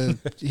 he's a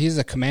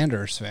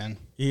Commanders fan.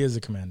 He is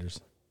a Commanders.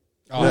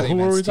 Oh, who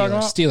were we talking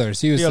about? Steelers.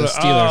 He was the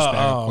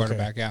Steelers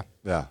quarterback. Okay.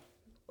 Yeah.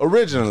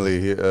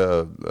 Originally,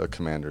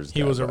 Commanders.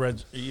 He was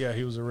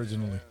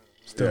originally.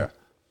 Still. Yeah.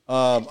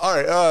 All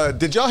right.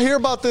 Did y'all hear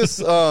about this?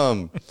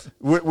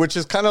 Which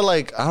is kind of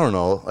like, I don't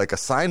know, like a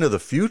sign of the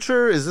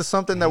future. Is this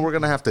something that we're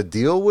gonna have to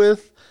deal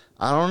with?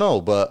 I don't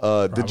know.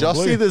 But did y'all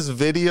see this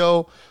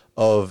video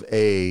of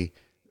a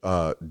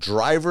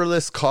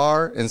driverless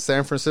car in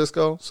San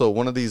Francisco? So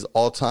one of these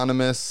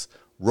autonomous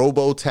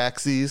robo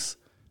taxis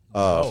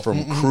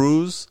from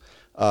Cruise.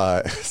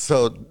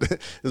 So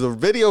there's a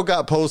video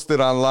got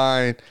posted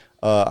online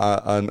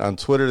on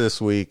Twitter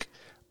this week.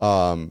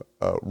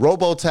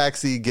 Robo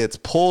taxi gets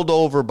pulled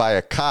over by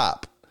a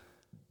cop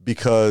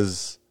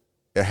because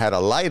it had a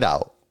light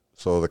out.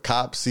 So the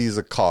cop sees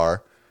a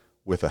car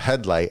with a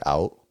headlight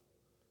out,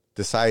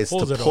 decides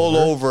to pull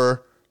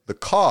over the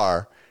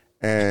car,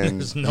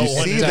 and you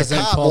see the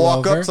cop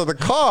walk up to the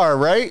car,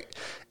 right?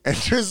 And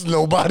there's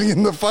nobody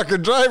in the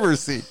fucking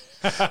driver's seat.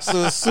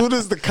 So as soon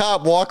as the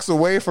cop walks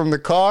away from the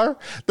car,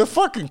 the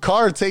fucking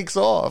car takes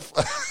off.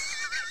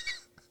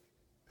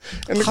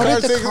 And the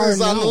car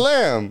takes on the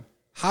lam.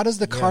 How does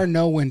the car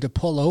know when to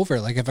pull over?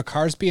 Like, if a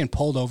car's being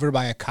pulled over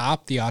by a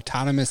cop, the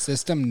autonomous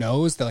system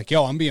knows that, like,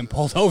 yo, I'm being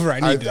pulled over.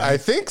 I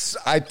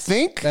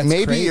think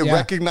maybe it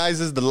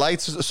recognizes the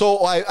lights.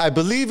 So I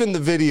believe in the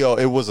video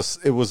it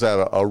was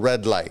at a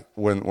red light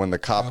when the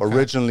cop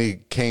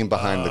originally came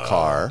behind the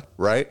car,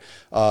 right?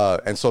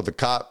 And so the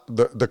cop,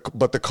 but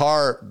the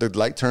car, the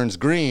light turns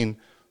green.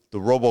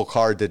 The robo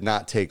car did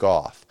not take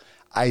off.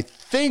 I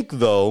think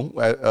though,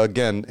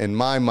 again, in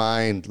my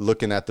mind,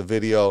 looking at the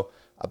video,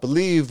 I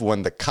believe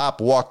when the cop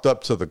walked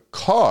up to the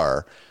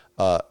car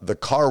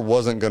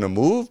wasn't going to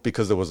move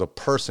because there was a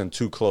person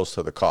too close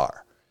to the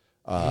car.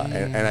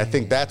 And I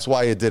think that's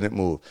why it didn't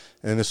move.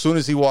 And as soon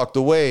as he walked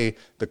away,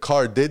 the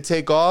car did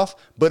take off,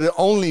 but it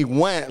only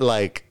went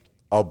like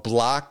a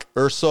block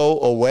or so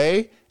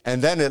away,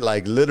 And then it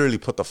like literally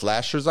put the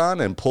flashers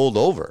on and pulled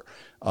over.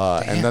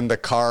 And then the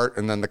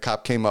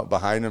cop came up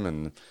behind him,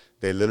 and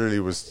they literally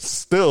was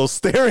still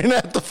staring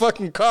at the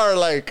fucking car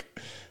like,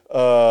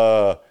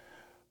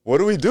 what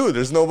do we do?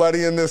 There's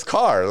nobody in this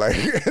car. Like,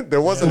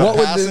 there wasn't a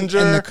passenger.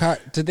 In the car?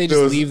 Did they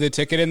just leave the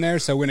ticket in there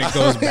so when it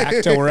goes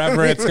back to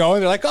wherever it's going,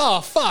 they're like,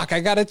 oh, fuck,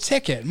 I got a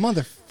ticket,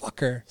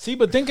 motherfucker. See,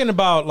 but thinking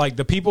about, like,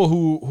 the people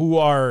who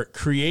are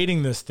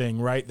creating this thing,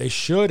 right, they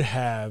should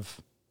have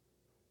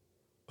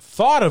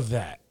thought of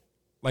that.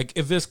 Like,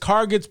 if this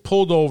car gets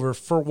pulled over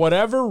for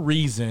whatever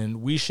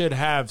reason, we should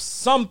have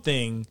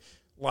something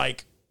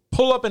like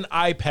pull up an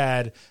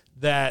iPad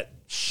that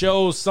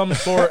shows some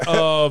sort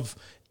of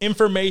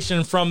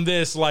information from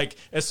this, like,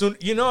 as soon,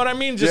 you know what I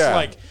mean? Just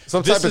like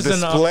some this type of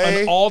is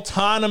display. an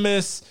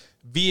autonomous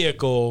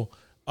vehicle,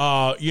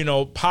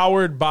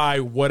 powered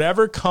by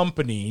whatever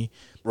company,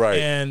 right?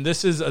 And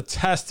this is a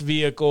test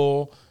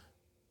vehicle.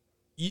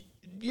 You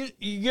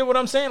get what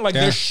I'm saying? Like,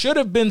 there should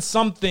have been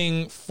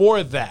something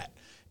for that.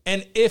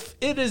 And if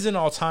it is an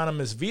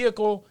autonomous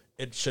vehicle,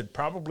 it should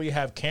probably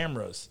have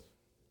cameras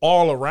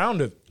all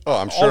around it. Oh,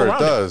 I'm sure it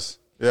does.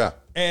 Yeah.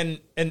 And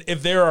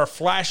if there are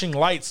flashing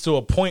lights to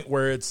a point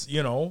where it's,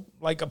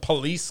 like a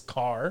police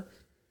car,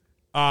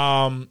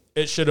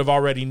 it should have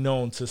already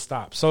known to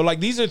stop. So,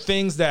 like, these are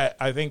things that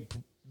I think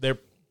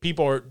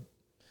people are,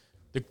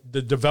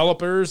 the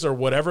developers or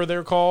whatever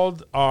they're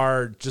called,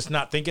 are just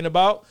not thinking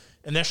about.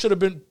 And that should have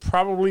been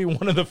probably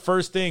one of the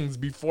first things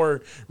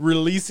before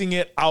releasing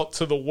it out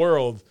to the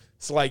world.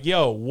 It's like,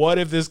 yo, what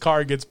if this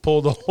car gets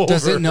pulled over?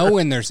 Does it know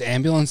when there's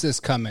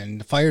ambulances coming,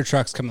 fire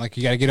trucks coming? Like,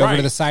 you got to get over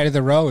to the side of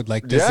the road.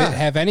 Like, does it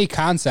have any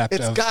concept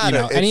of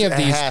any of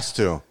these? It has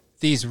to.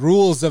 These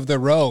rules of the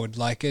road?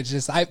 Like, it's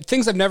just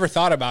things I've never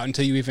thought about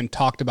until you even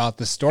talked about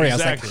the story.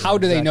 Exactly, I was like, how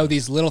do they know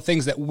these little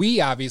things that we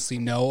obviously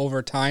know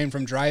over time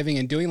from driving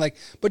and doing? Like,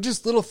 but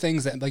just little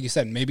things that, like you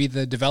said, maybe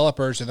the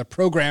developers or the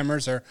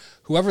programmers or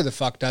whoever the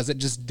fuck does it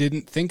just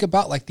didn't think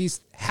about. Like,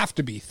 these have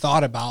to be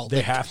thought about.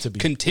 They have to be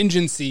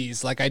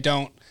contingencies. Like,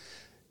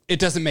 it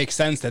doesn't make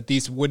sense that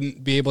these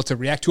wouldn't be able to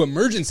react to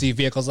emergency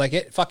vehicles. Like,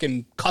 it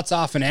fucking cuts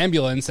off an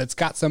ambulance that's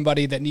got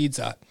somebody that needs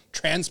a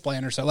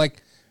transplant or so.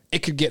 Like,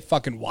 it could get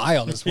fucking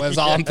wild is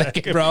all I'm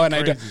thinking, bro.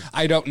 And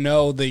I don't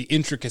know the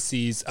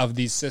intricacies of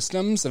these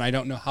systems, and I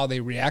don't know how they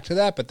react to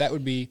that, but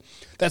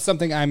that's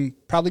something I'm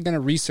probably going to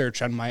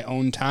research on my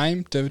own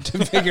time to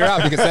figure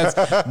out, because that's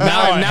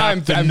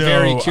I'm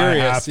very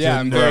curious. Yeah,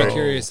 I'm very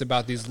curious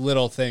about these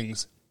little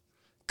things.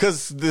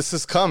 Because this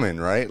is coming,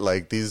 right?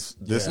 Like, this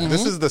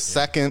is the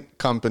second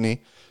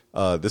company.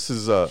 This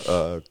is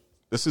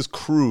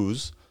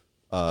Cruise.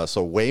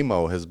 So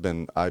Waymo has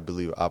been, I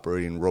believe,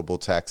 operating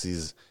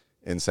robo-taxis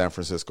in San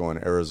Francisco and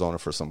Arizona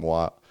for some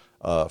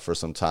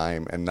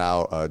time, and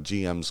now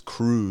GM's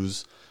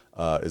Cruise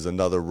is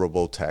another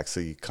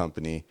robo-taxi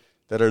company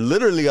that are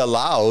literally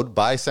allowed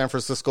by San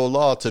Francisco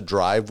law to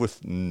drive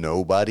with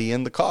nobody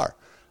in the car.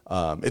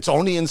 It's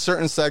only in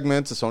certain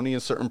segments. It's only in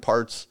certain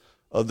parts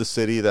of the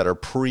city that are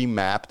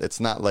pre-mapped. It's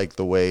not like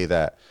the way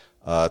that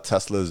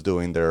Tesla is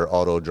doing their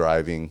auto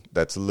driving.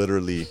 That's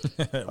literally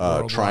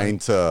trying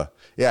to,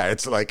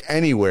 it's like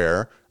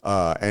anywhere.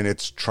 And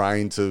it's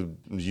trying to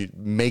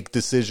make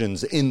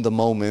decisions in the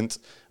moment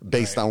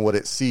based on what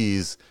it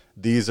sees.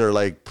 These are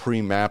like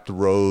pre-mapped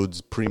roads,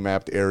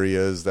 pre-mapped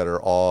areas that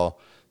are all,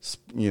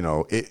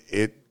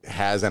 it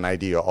has an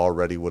idea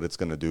already what it's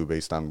going to do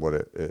based on what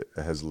it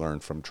has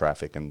learned from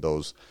traffic and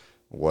those,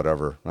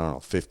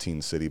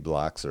 15 city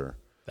blocks or.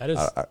 That is.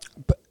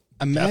 But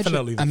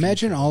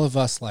imagine all of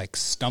us like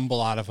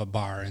stumble out of a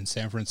bar in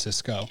San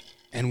Francisco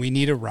and we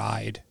need a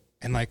ride.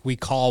 And, like, we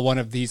call one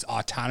of these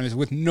autonomous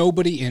with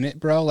nobody in it,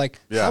 bro.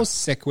 Like, how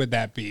sick would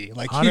that be?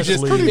 Like,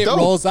 honestly, it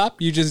rolls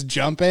up, you just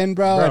jump in,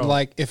 bro. And,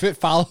 like, if it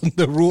followed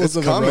the rules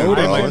of the road,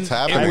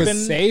 it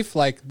was safe.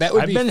 Like, that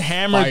would be I've been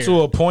hammered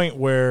to a point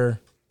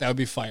where that would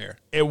be fire.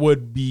 It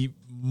would be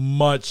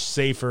much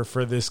safer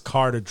for this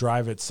car to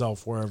drive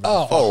itself wherever.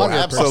 Oh,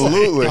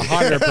 absolutely.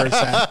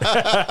 100%.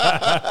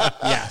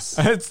 Yes.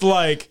 It's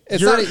like,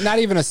 it's not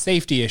even a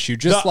safety issue,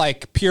 just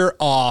like pure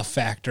awe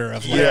factor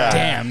of like,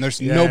 damn,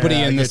 there's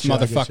nobody in this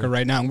motherfucker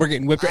right now. And we're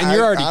getting whipped. And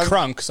you're already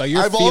crunk, so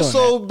you're feeling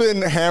also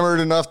been hammered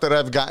enough that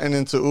I've gotten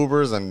into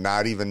Ubers and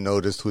not even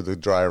noticed who the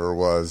driver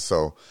was.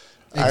 So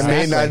exactly. I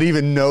may not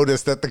even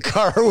notice that the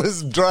car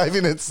was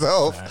driving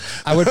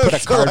itself. I would put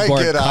a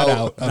cardboard cutout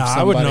of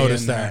I would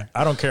notice that.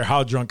 I don't care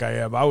how drunk I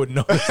am. I would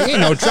notice. Ain't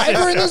no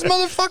driver in this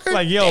motherfucker.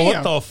 Like, yo,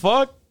 what the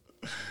fuck?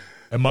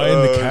 Am I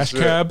in the cash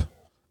cab?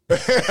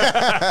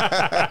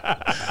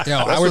 Yo,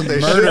 I would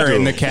murder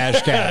in the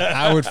cash cab.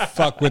 I would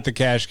fuck with the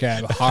cash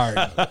cab hard.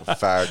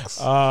 Facts.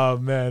 Oh,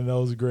 man, that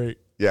was great.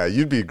 Yeah,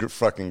 you'd be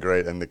fucking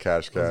great in the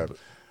cash cab.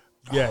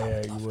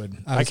 Yeah, you would.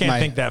 I can't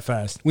think that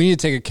fast. We need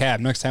to take a cab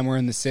next time we're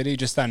in the city,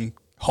 just on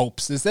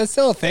hopes. Is that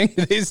still a thing?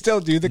 Do they still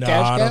do the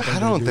cash cab? I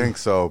don't think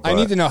so. But I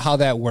need to know how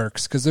that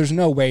works, because there's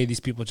no way these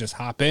people just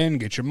hop in,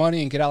 get your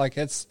money, and get out. Like,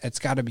 it's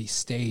got to be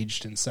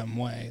staged in some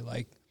way.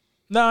 Like,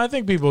 no, I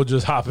think people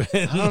just hop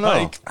in. I don't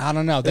know. I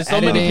don't know. There's so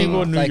many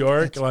people in New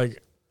York.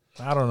 Like,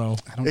 I don't know.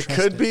 It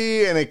could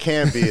be and it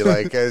can't be.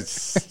 Like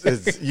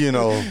it's you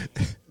know,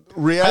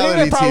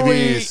 reality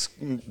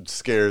TV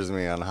scares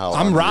me on how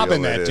I'm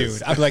robbing that is.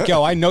 dude. I'm like,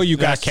 yo, I know you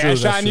got That's true,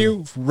 cash that's on true.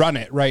 you. Run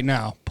it right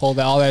now. Pull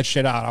all that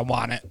shit out. I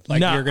want it. Like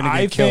No, you're gonna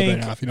I get killed think-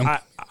 right now if you don't.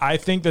 I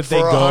think that they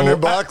For go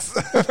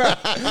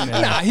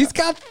 $100. Nah, he's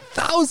got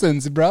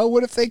thousands, bro.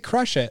 What if they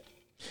crush it?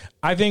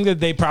 I think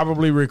that they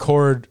probably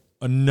record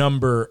a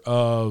number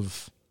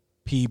of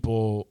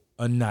people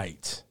a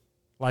night.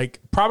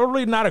 Like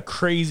probably not a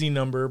crazy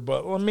number,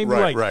 but maybe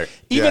Right.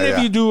 even Yeah, if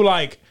yeah. you do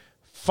like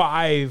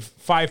five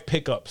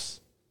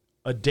pickups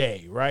a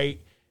day,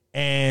 right?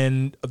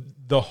 And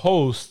the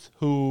host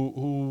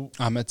who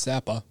Ahmed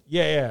Zappa.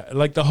 yeah,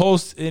 like the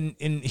host and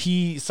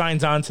he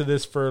signs on to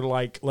this for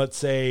like let's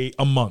say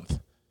a month.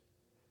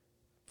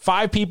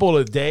 5 people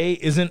a day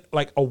isn't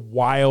like a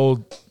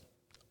wild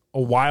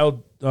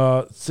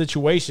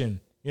situation.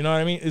 You know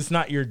what I mean? It's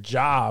not your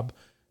job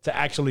to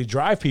actually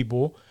drive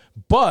people,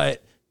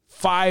 but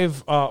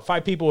five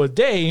people a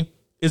day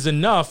is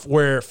enough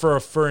where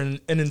for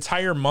an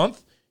entire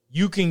month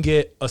you can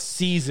get a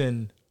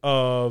season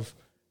of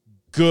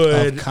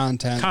good Of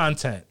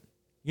content.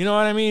 You know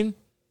what I mean?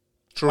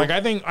 True. Like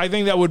I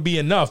think that would be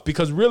enough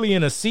because really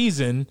in a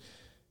season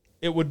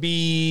it would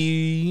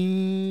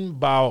be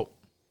about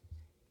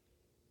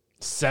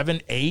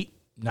 7, 8,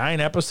 9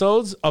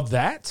 episodes of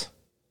that.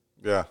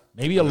 Yeah.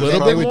 Maybe a They little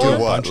probably bit do more.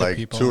 what, Bunch of like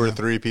people, 2 or yeah.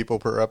 3 people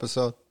per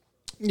episode?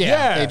 Yeah,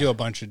 Yeah. they do a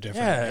bunch of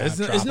different. Yeah, it's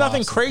drop-offs nothing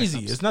and crazy.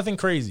 pickups. It's nothing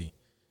crazy.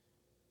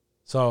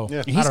 So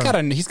Yeah. He's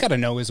got to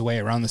know his way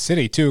around the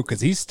city too,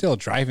 because he's still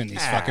driving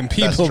these fucking That's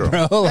people, true.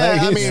 bro. Yeah,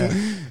 Like, I he's-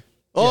 mean,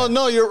 I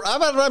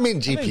mean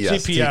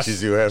GPS,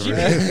 teaches you everything.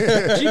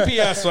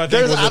 GPS. I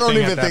think was I the don't thing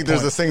even at think that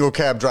there's a point. single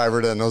cab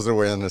driver that knows their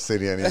way in the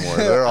city anymore.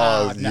 They're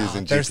all No,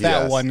 using there's GPS.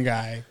 that one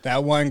guy.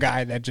 That one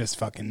guy that just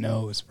fucking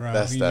knows, bro.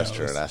 That's He true.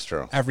 knows That's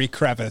true. Every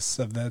crevice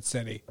of that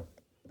city.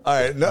 All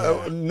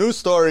right, new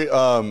story.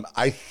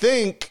 I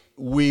think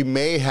we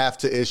may have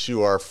to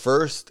issue our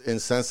first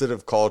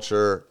insensitive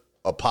culture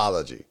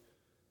apology,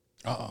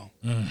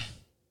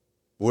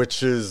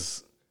 which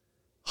is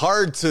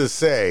hard to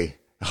say,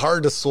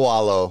 hard to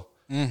swallow.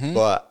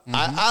 But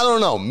I don't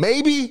know.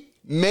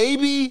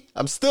 Maybe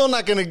I'm still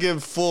not going to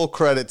give full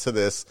credit to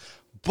this,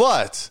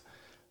 but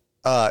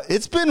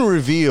it's been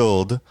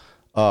revealed.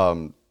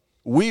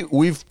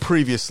 We've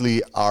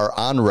previously are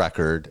on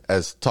record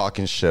as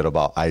talking shit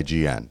about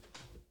IGN.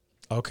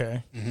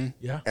 Okay.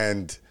 Yeah.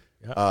 And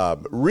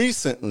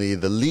recently,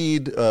 the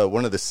lead,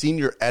 one of the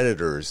senior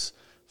editors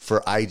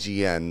for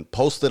IGN,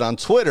 posted on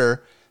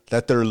Twitter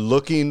that they're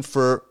looking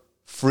for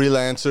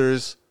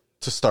freelancers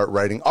to start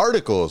writing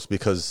articles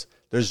because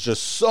there's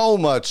just so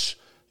much,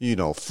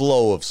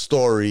 flow of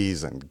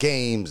stories and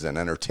games and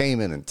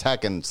entertainment and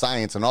tech and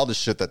science and all the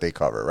shit that they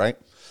cover, right?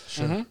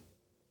 Sure.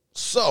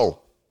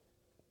 So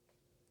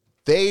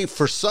they,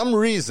 for some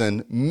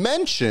reason,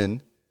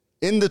 mention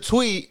in the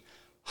tweet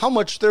how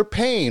much they're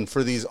paying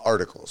for these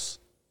articles.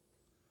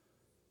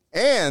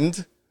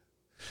 And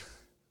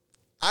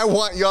I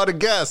want y'all to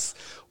guess,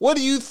 what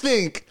do you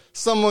think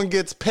someone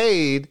gets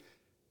paid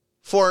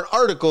for an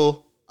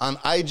article on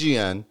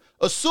IGN,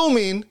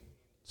 assuming,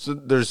 so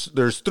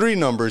there's 3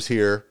 numbers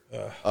here,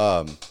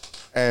 and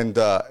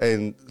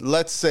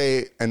let's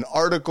say an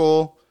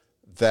article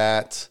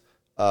that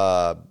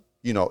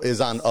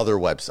is on other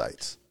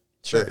websites.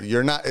 Sure.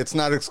 It's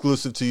not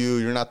exclusive to you.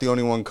 You're not the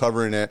only one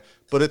covering it,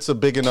 but it's a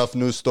big enough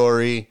news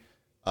story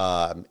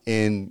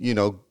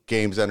in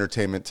games,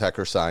 entertainment, tech,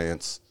 or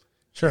science.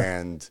 Sure.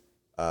 And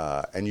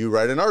you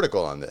write an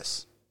article on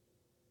this.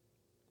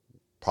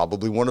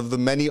 Probably one of the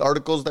many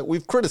articles that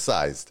we've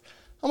criticized.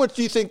 How much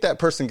do you think that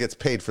person gets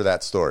paid for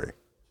that story?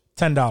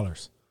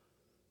 $10.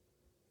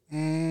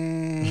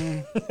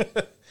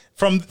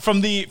 From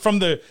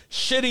the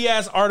shitty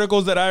ass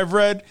articles that I've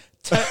read,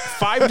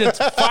 $5 to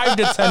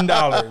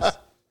 $10.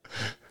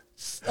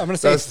 I'm gonna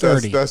say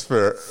 30. That's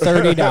fair.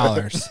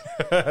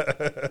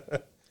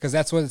 $30. Because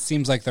that's what it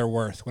seems like they're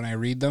worth when I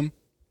read them.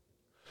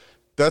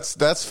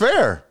 That's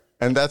fair.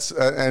 And that's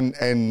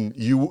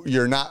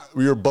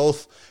you're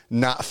both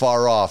not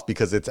far off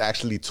because it's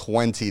actually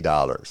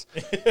 $20.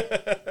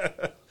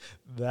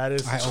 That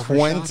is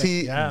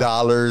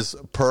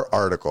 $20 per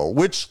article,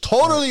 which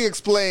totally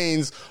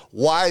explains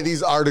why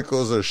these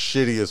articles are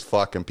shitty as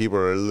fuck and people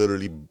are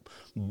literally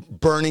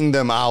burning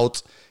them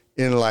out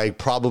in like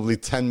probably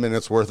 10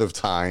 minutes worth of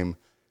time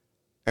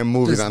and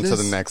moving on to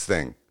the next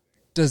thing.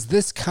 Does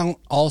this count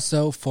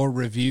also for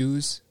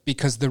reviews?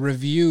 Because the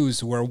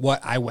reviews were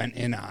what I went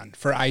in on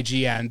for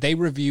IGN. They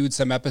reviewed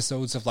some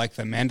episodes of like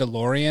The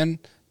Mandalorian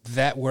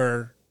that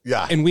were,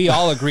 and we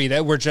all agree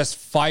that were just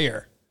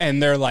fire.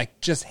 And they're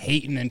like just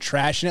hating and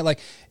trashing it. Like,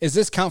 is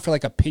this count for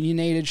like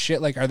opinionated shit?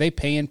 Like, are they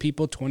paying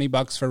people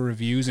 $20 for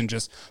reviews and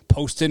just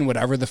posting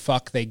whatever the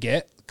fuck they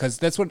get? Because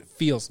that's what it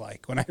feels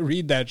like when I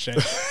read that shit.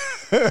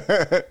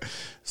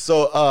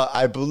 So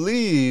I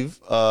believe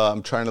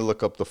I'm trying to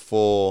look up the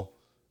full.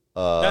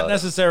 not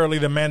necessarily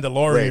the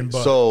Mandalorian,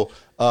 but so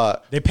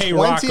they pay $20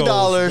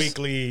 Rocco's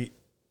weekly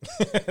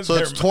So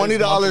it's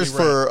 $20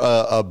 for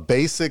a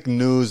basic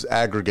news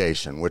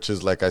aggregation, which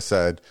is, like I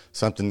said,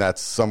 something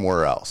that's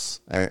somewhere else.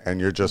 And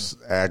you're just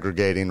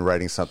aggregating,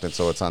 writing something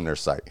so it's on their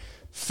site.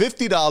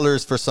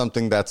 $50 for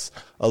something that's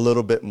a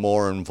little bit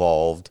more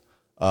involved.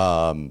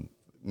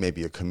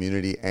 Maybe a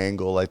community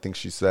angle, I think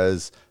she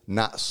says,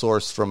 not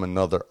sourced from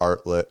another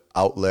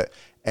outlet.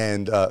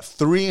 And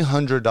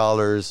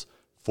 $300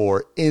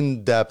 for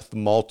in-depth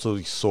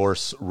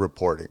multi-source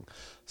reporting.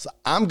 So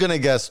I'm going to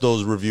guess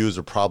those reviews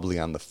are probably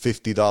on the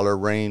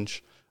 $50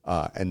 range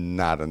and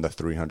not in the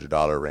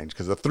 $300 range,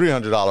 because the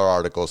 $300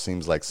 article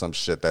seems like some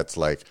shit that's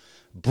like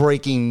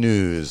breaking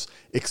news,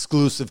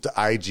 exclusive to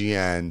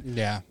IGN.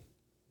 Yeah.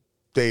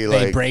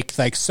 They break,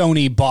 like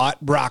Sony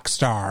bought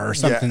Rockstar or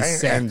something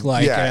sick. And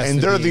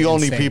they're the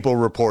only people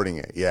reporting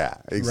it. Yeah,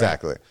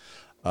 exactly.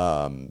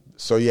 Right.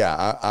 So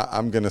yeah,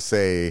 I'm going to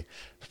say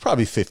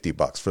probably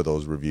 $50 for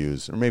those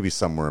reviews, or maybe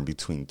somewhere in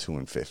between 20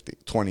 and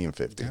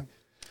 50. Yeah.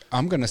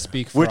 I'm going to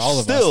speak for Which all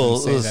of still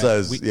us and say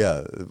says,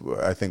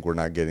 I think we're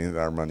not getting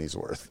our money's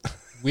worth.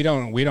 we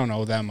don't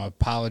owe them an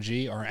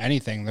apology or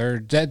anything.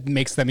 That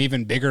makes them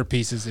even bigger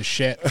pieces of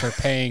shit for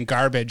paying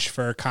garbage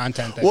for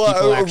content that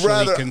people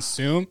actually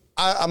consume.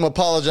 I'm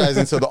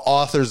apologizing to the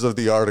authors of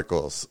the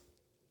articles.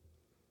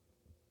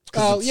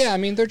 Oh yeah, I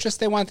mean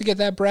they want to get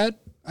that bread.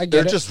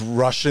 They're just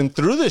rushing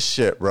through this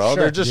shit, bro.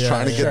 Sure. They're just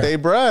trying to get their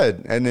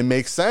bread, and it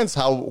makes sense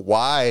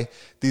why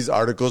these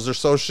articles are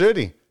so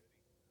shitty.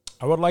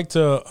 I would like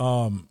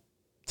to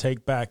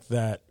take back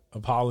that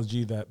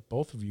apology that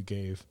both of you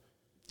gave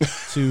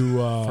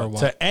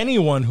to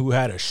anyone who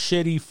had a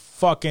shitty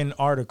fucking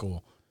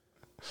article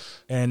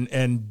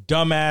and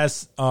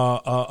dumbass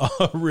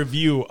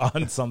review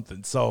on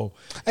something. So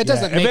it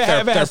doesn't make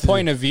their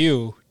point of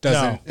view.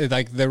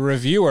 Like the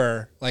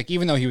reviewer, like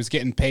even though he was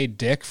getting paid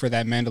dick for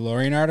that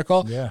Mandalorian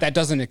article, that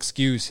doesn't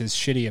excuse his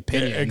shitty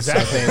opinion.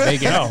 Exactly. So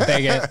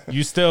they get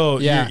you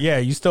still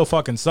you still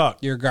fucking suck.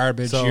 You're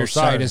garbage. So, your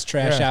site is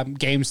trash.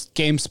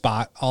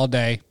 GameSpot all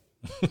day.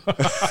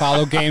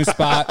 Follow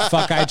GameSpot.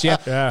 Fuck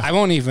IGN. Yeah. I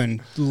won't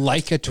even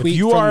like a tweet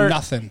from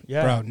nothing,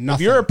 bro. Nothing.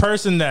 If you're a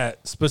person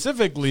that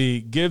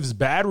specifically gives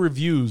bad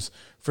reviews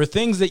for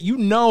things that you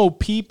know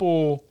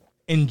people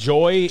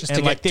enjoy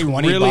and like they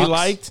really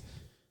liked,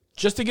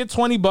 just to get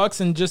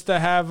 $20 and just to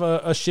have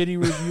a shitty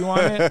review on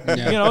it,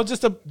 you know,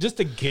 just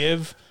to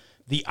give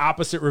the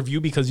opposite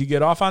review because you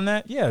get off on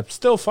that,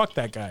 still fuck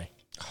that guy.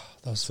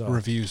 Those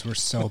reviews were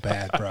so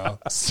bad, bro.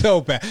 So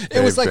bad.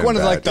 It was like one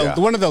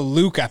of the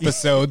Luke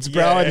episodes,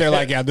 bro. And they're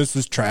like, this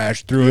is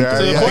trash through and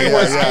through. To the point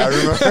where I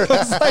remember. It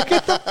was like,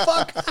 what the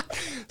fuck?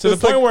 To the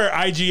point where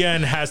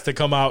IGN has to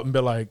come out and be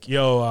like,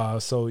 yo,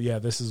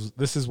 this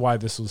is why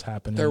this was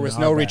happening. There was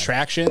no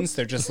retractions.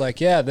 They're just like,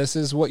 this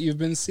is what you've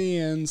been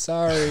seeing.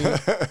 Sorry.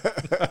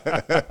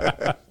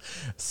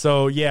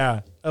 So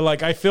yeah,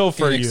 like I feel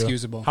for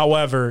Inexcusable. You.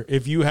 However,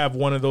 if you have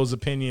one of those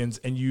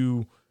opinions and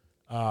you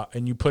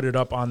put it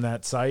up on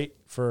that site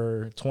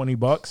for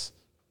 $20,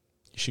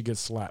 you should get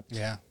slapped.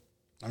 Yeah.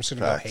 I'm just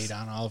going to go hate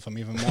on all of them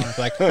even more.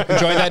 Like,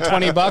 enjoy that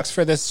 $20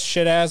 for this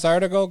shit ass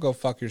article. Go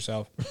fuck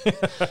yourself.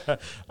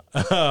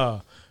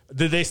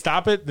 Did they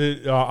stop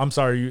it? I'm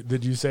sorry.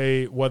 Did you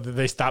say whether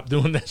they stopped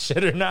doing that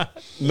shit or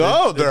not?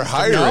 No, they're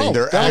hiring. No,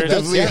 they're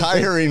actively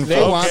hiring.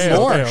 They want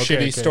more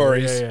shitty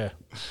stories. Yeah.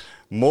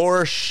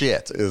 More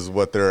shit is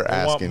what they're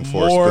asking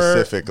for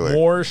specifically.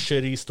 More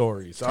shitty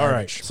stories. All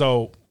right.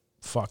 So,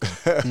 fuck 'em.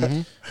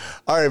 Mm-hmm.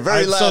 All right.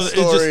 Very last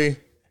story.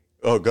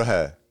 Go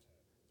ahead.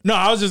 No,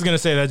 I was just going to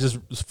say that just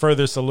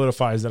further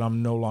solidifies that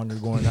I'm no longer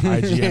going to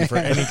IGN for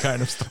any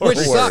kind of story. Which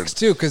sucks,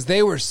 too, because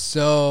they were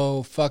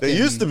so fucking They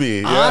used to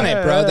be on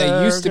it, bro.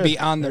 They used to be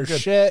on their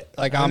shit,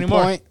 like on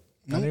point.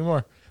 Not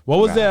anymore. What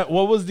was that?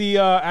 What was the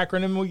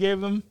acronym we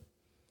gave them?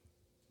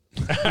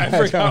 I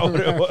forgot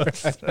what it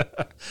was.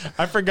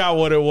 I forgot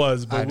what it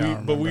was, but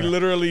we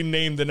literally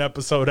named an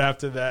episode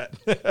after that.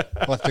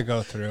 We'll have to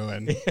go through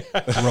and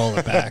roll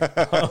it back.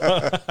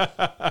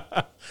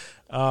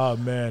 Oh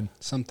man,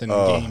 something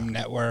Game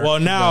Network. Well,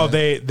 now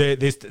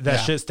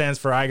that shit stands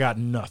for I got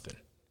nothing.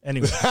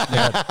 Anyway,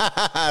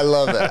 I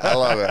love it.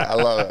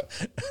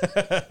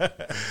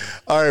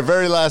 All right,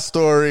 very last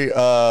story.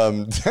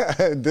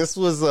 This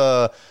was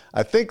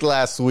I think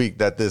last week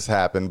that this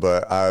happened,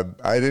 but I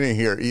didn't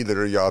hear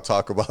either of y'all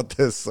talk about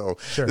this. So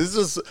This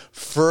just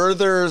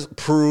further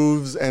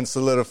proves and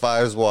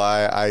solidifies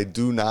why I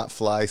do not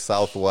fly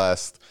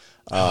Southwest.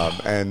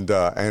 And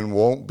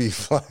won't be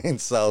flying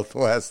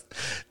Southwest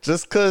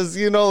just because,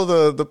 you know,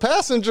 the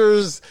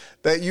passengers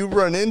that you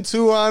run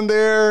into on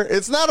there,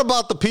 it's not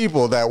about the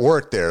people that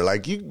work there.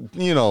 Like, you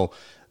know,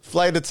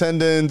 flight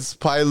attendants,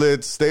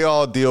 pilots, they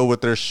all deal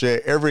with their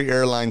shit. Every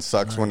airline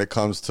sucks when it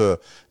comes to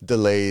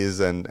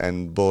delays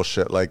and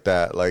bullshit like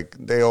that. Like,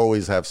 they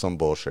always have some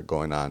bullshit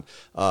going on.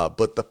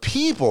 But the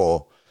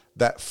people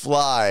that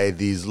fly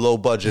these low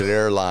budget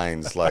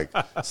airlines like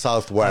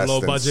Southwest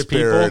and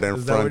Spirit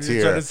and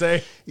Frontier.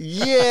 Say?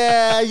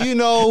 Yeah, you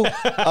know,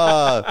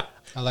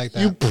 I like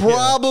that. You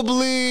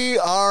probably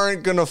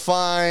aren't going to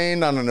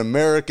find on an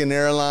American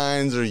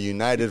Airlines or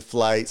United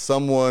flight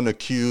someone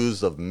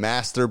accused of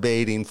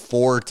masturbating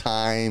 4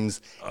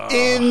 times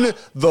in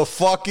the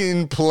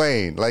fucking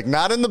plane. Like,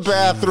 not in the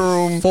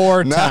bathroom.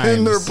 4 not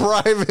in their times.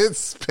 private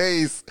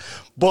space,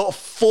 but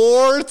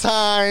 4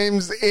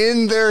 times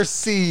in their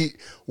seat,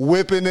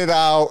 whipping it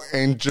out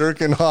and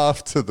jerking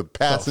off to the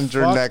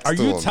passenger Fuck, next are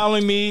to you him.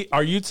 telling me?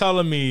 Are you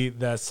telling me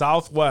that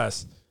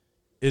Southwest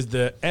is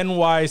the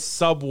NY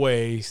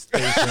subway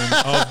station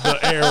of the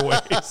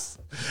airways?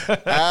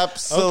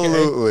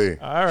 Absolutely.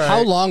 All right.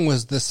 How long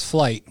was this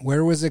flight?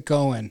 Where was it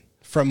going?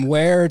 From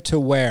where to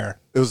where?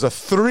 It was a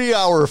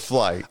 3-hour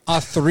flight A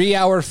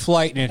 3-hour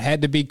flight, and it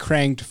had to be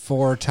cranked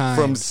 4 times.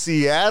 from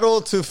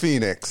Seattle to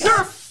Phoenix.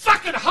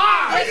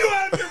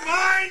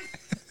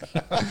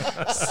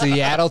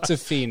 Seattle to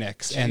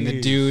Phoenix, and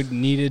the dude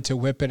needed to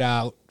whip it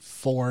out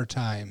 4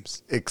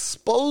 times.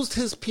 Exposed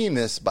his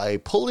penis by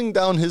pulling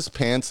down his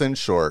pants and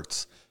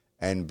shorts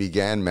and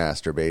began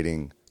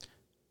masturbating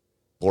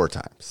 4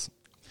 times.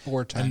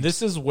 4 times. And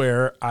this is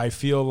where I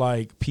feel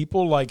like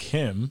people like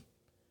him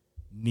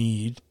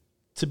need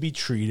to be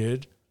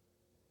treated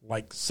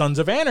like Sons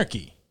of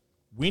Anarchy.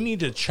 We need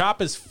to chop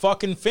his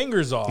fucking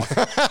fingers off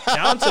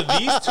down to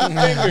these 2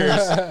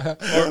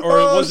 fingers. Or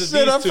Oh, was it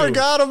shit, these I 2?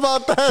 forgot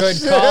about that Good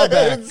shit.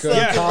 callback. Sons Good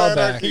of callback.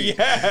 Anarchy.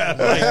 Yeah.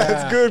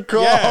 That's a good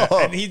call. Yeah.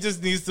 And he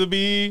just needs to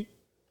be...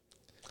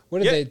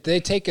 What did they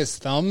take his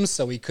thumbs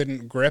so he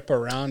couldn't grip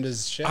around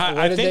his shit?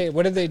 I think-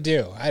 What did they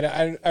do?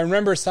 I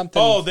remember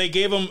something. Oh, they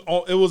gave him...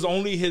 it was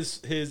only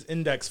his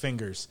index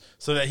fingers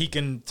so that he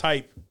can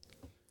type...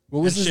 what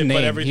was and his shit, but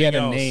name? He everything had a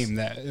else. name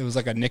that it was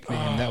like a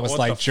nickname that was what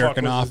like the fuck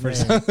jerking was off or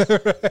his name?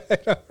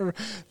 something.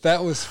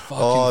 That was fucking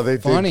Oh, they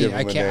did funny. give him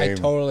I a can't. I name.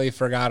 totally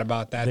forgot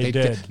about that. They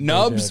did.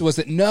 Nubs? They did. Was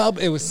it Nub?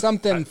 It was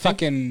something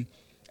fucking.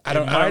 I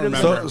don't might have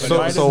remember. been.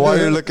 but So while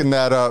you're looking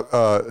that up,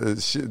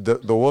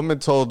 the woman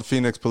told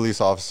Phoenix police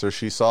officer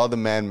she saw the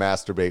man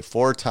masturbate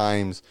 4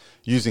 times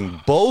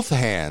using both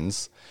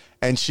hands,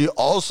 and she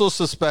also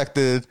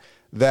suspected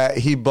that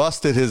he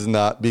busted his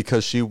nut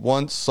because she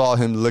once saw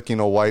him licking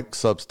a white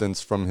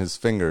substance from his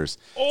fingers.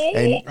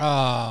 And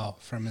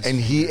from his and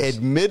he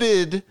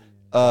admitted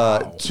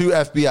to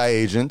FBI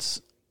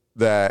agents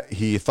that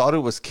he thought it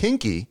was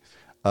kinky.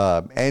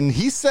 And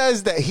he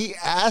says that he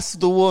asked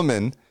the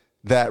woman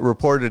that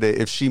reported it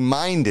if she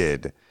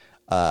minded.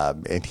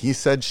 And he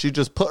said she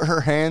just put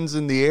her hands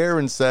in the air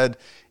and said,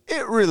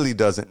 it really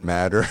doesn't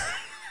matter.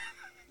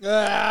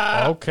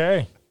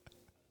 Okay.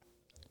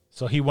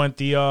 So he went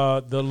the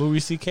Louis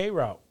C.K.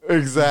 route.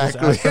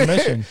 Exactly. Just ask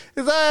permission.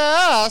 'Cause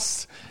I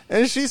asked,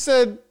 and she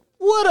said,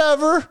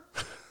 whatever.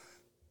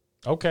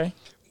 Okay.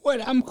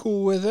 What? I'm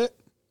cool with it.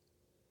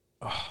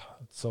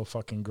 So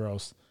fucking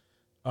gross.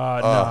 No,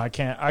 I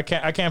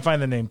can't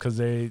find the name because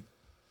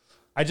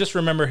I just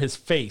remember his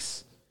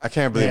face. I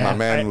can't believe Yeah, my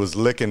man I- was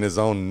licking his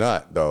own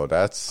nut, though.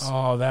 That's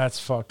Oh, that's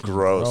fucking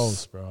Gross.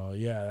 gross, bro.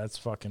 Yeah, that's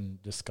fucking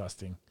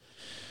disgusting.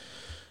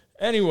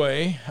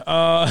 Anyway,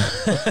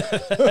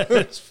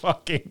 it's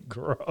fucking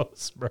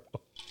gross, bro.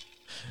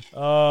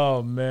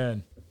 Oh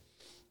man.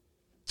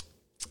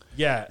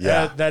 Yeah,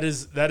 Yeah. that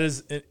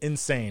is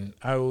insane.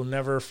 I will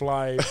never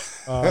fly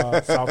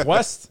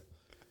Southwest,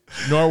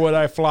 nor would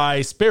I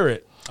fly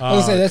Spirit. I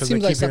was gonna say that 'cause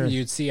seems I like keep something hearing-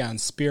 you'd see on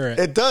Spirit.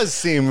 It does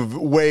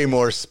seem way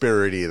more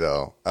spirity,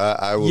 though.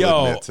 I will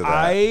Yo, admit to that.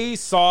 I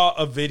saw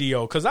a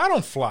video because I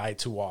don't fly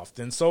too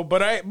often. So,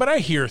 but I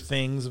hear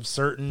things of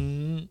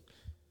certain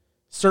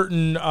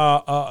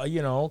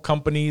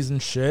companies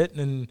and shit.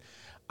 And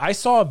I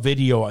saw a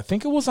video. I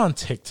think it was on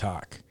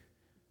TikTok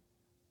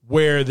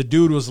where the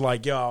dude was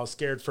like, "Yo, I was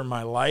scared for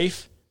my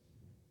life."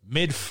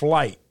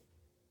 Mid-flight,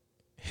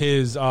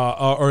 his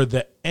or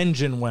the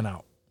engine went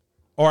out,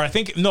 or I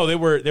think no, they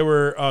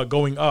were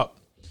going up.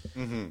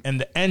 And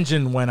the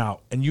engine went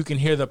out, and you can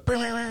hear the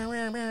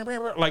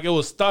like it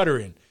was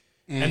stuttering,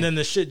 and then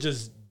the shit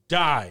just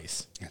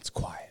dies, It's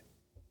quiet.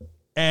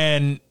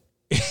 and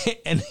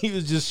he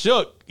was just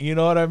shook. You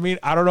know what I mean?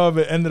 I don't know if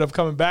it ended up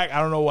coming back.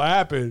 I don't know what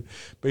happened,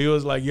 but he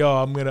was like, "Yo,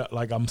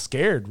 I'm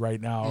scared right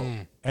now,"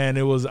 and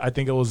I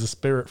think it was a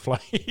Spirit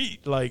flight.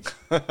 Like,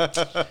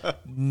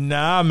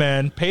 nah,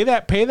 man, pay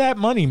that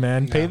money,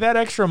 man. Pay that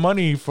extra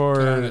money On a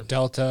for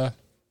Delta.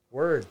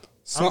 word.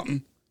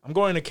 Something. I'm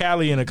going to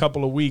Cali in a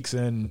couple of weeks,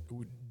 and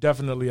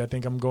definitely I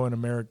think I'm going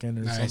American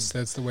or Nice.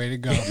 something. That's the way to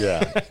go.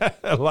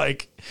 yeah.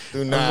 Like,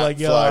 Do I'm not like,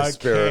 yo, fly I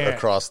Spirit can't.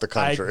 across the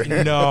country.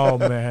 No,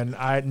 man.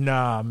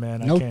 Nah, man.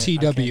 No I can't do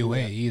TWA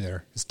that.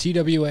 either. Is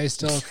TWA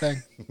still a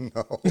thing?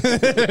 No.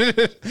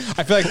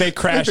 I feel like they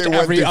crashed They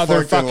went every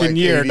other defunct in, fucking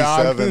like, year,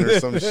 dog. 87 or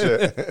some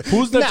shit.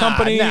 Who's the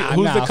company?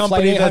 Who's the Flight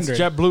company that's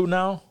 800. JetBlue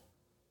now?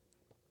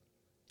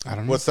 I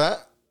don't know. What's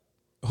that?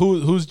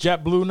 Who's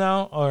JetBlue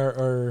now?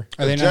 Or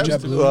Are they not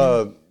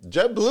JetBlue?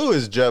 JetBlue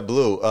is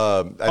JetBlue.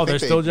 I think they're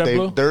still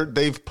JetBlue?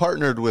 They've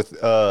partnered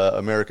with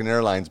American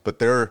Airlines, but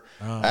they're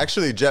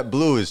actually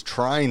JetBlue is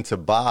trying to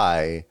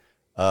buy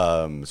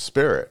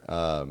Spirit.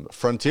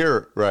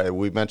 Frontier, right?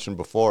 We mentioned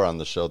before on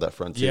the show that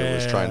Frontier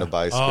was trying to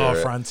buy Spirit.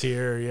 Oh,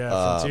 Frontier, yeah.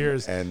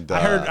 Frontier's. And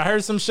I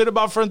heard some shit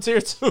about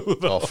Frontier too,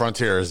 though. Oh,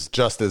 Frontier is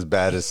just as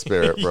bad as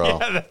Spirit, bro.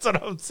 Yeah, that's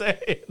what I'm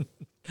saying.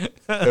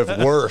 If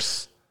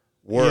worse.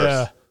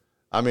 Yeah.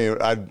 I mean,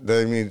 a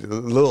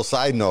little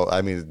side note.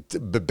 I mean,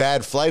 the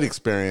bad flight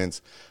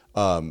experience.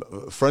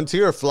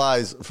 Frontier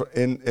flies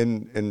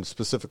in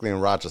specifically in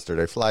Rochester.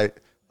 They fly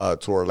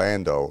to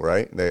Orlando,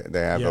 right? They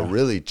have a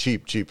really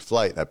cheap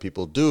flight that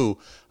people do.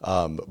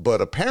 But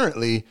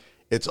apparently,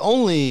 it's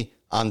only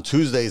on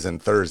Tuesdays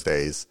and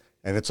Thursdays,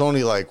 and it's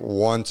only like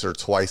once or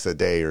twice a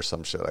day or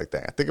some shit like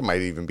that. I think it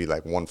might even be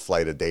like one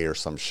flight a day or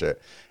some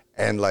shit.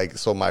 And like,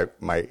 so my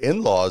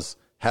in-laws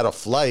had a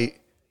flight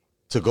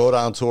to go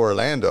down to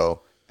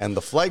Orlando, and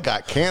the flight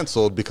got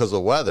canceled because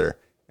of weather.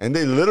 And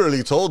they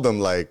literally told them,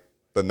 like,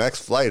 the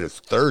next flight is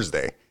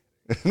Thursday.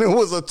 And it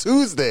was a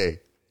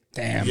Tuesday.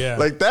 Damn. Yeah.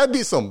 Like, that'd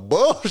be some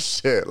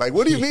bullshit. Like,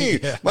 what do you mean?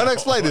 Yeah. My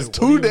next flight is What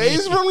 2 do you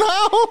days from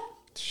now?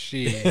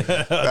 Shit. A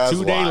That's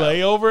 2-day wild.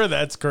 layover?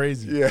 That's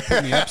crazy. Yeah.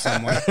 Put me up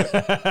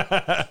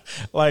somewhere.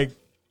 Like,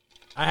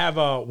 I have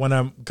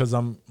because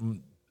I'm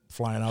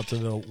flying out to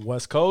the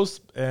West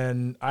Coast,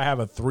 and I have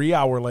a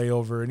 3-hour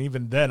layover, and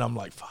even then I'm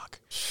like, fuck.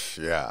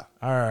 Yeah.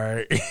 All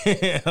right.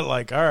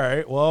 Like, all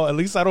right. Well, at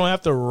least I don't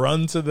have to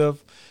run to because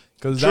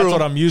that's True,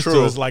 what I'm used to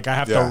true. is like I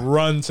have Yeah. to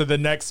run to the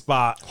next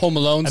spot. Home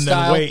Alone and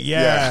style. then wait.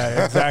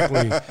 Yeah.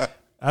 Exactly.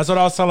 That's what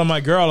I was telling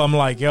my girl. I'm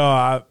like, yo,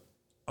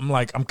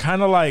 I'm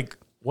kind of like,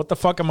 what the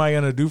fuck am I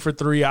going to do for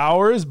 3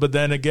 hours? But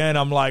then again,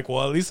 I'm like,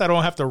 well, at least I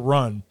don't have to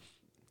run.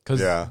 Because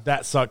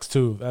that sucks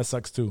too. That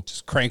sucks too.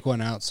 Just crank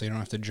one out so you don't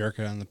have to jerk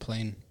it on the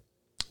plane.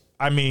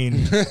 I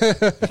mean,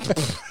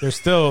 there's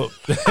still a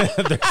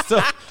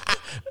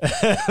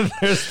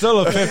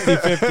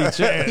 50-50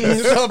 chance.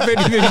 So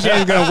 50-50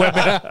 chance gonna whip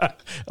it up.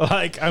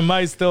 Like, I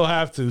might still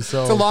have to.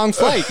 So It's a long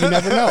flight. You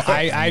never know.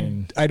 I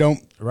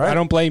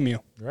don't blame you.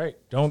 right.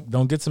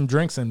 Don't get some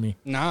drinks in me.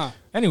 Nah.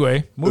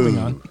 Anyway, moving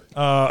on.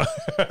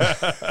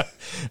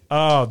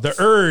 The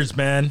urge,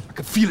 man. I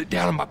can feel it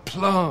down in my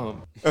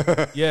plum.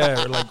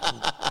 Yeah, like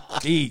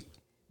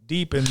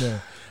deep in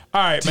there.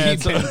 All right, man.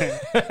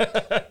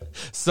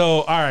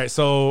 So, all right.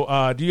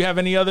 So, do you have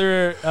any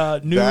other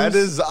news? That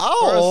is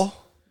all.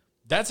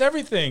 That's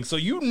everything. So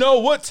you know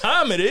what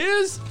time it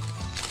is.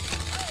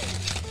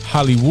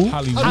 Hollywood.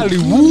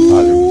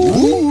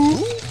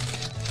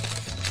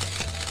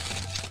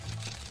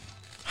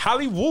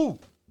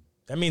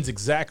 That means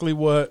exactly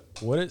what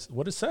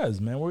it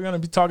says, man. We're going to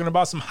be talking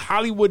about some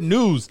Hollywood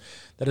news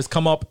that has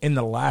come up in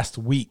the last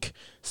week.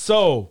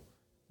 So,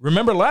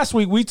 remember last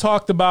week we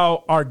talked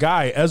about our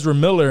guy Ezra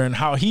Miller and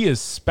how he is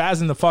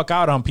spazzing the fuck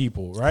out on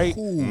people, right?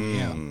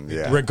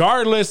 Yeah.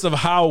 Regardless of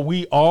how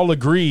we all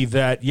agree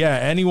that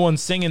anyone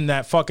singing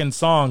that fucking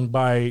song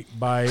by Lady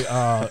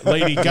Gaga,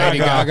 Lady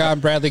Gaga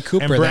and Bradley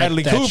Cooper. and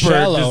Bradley that Cooper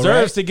shallow, deserves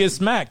right? to get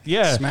smacked.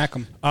 Yeah, Smack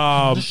him.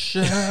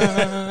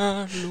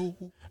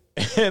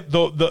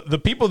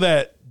 the people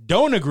that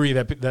don't agree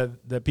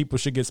that people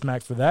should get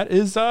smacked for that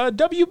is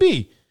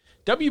WB.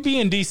 WB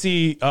and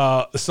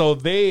DC, so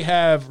they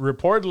have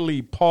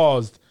reportedly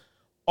paused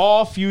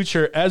all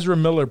future Ezra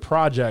Miller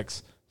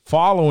projects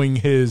following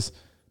his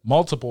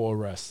multiple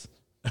arrests.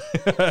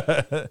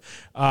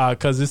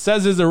 Because it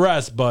says his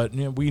arrest, but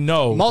we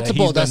know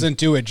Multiple doesn't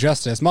do it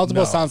justice.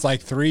 Multiple sounds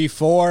like 3,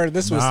 4.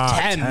 This was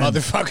 10, 10.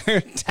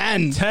 motherfucker.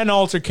 10.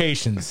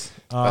 altercations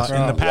in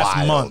the past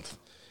wild. month.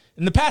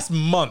 In the past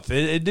month,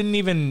 it didn't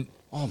even.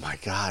 Oh my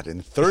God! In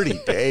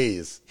 30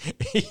 days.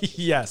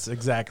 Yes,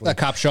 exactly. The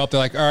cops show up. They're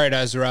like, all right,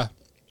 Ezra.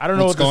 I don't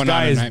know What's what this going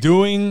guy on is tonight?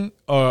 doing,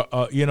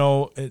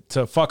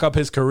 to fuck up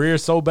his career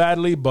so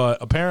badly. But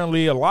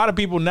apparently, a lot of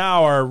people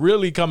now are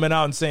really coming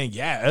out and saying,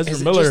 "Yeah, Ezra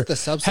Is it Miller just the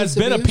substance has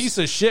been abuse? a piece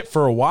of shit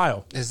for a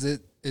while."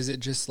 Is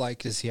it just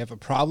like, does he have a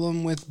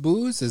problem with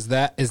booze? Is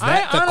that the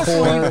Honestly,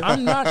 core?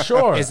 I'm not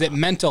sure. Is it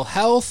mental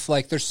health?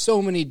 Like, there's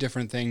so many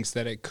different things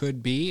that it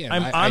could be. And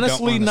I'm I don't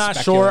honestly wanna not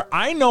speculate. sure.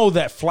 I know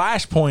that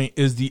Flashpoint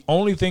is the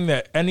only thing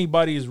that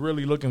anybody is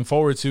really looking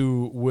forward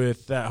to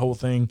with that whole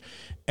thing,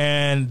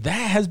 and that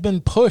has been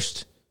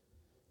pushed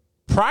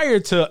prior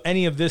to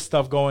any of this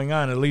stuff going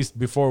on. At least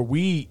before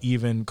we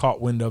even caught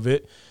wind of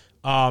it.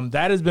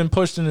 That has been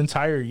pushed an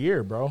entire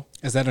year, bro.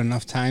 Is that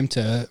enough time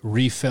to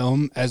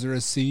refilm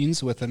Ezra's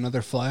scenes with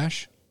another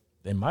Flash?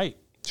 They might.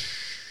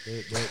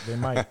 They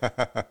might.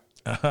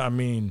 I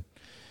mean,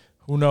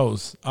 who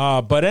knows?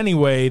 But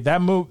anyway,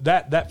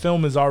 that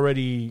film is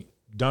already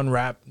done.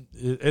 Wrapped.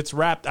 It's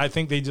wrapped. I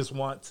think they just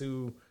want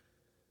to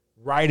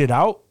ride it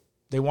out.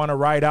 They want to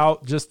ride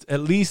out, just at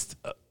least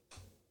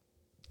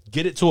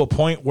get it to a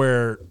point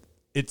where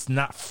it's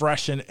not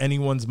fresh in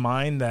anyone's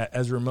mind that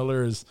Ezra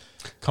Miller is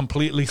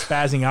completely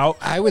spazzing out.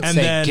 I would And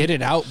say then- get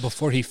it out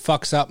before he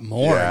fucks up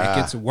more and Yeah.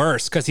 it gets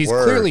worse, because he's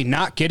Word. clearly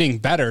not getting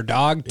better,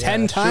 dog.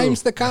 10 that's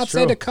times true. the cops That's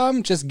had to true.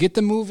 come. Just get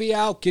the movie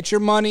out, get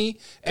your money,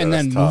 and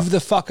that's then tough. move the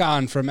fuck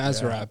on from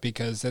Ezra,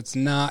 because it's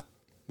not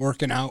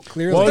working out.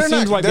 Clearly, Well, it They're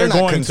seems not, like they're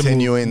they're not going to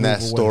continuing move that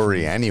away story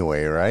from it.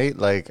 anyway, right?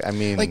 Like, I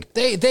mean, like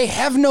they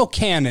have no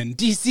canon.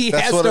 DC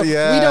That's has what- no.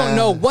 yeah. We don't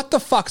know what the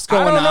fuck's I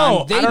going don't know.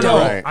 on. They I don't don't.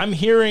 know. Right.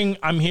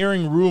 I'm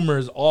hearing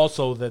rumors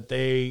also that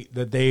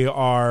they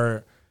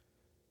are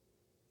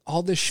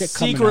All this shit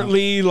coming out.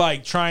 secretly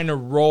like trying to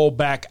roll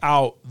back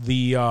out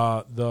the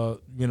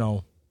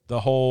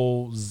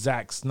whole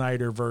Zack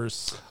Snyder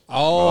verse.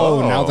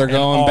 Oh, now they're And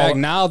going all- back.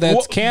 Now that's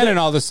Well, canon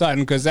all of a sudden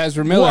because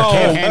Ezra Miller Whoa.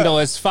 can't handle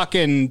his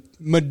fucking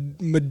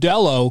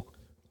Modelo.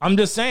 I'm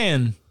just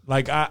saying,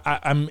 like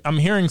I'm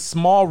hearing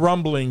small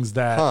rumblings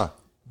that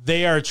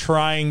they are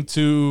trying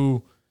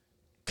to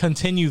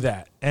continue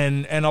that,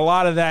 and a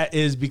lot of that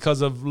is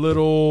because of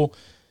little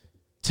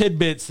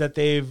tidbits that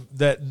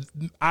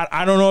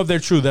I don't know if they're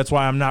true. That's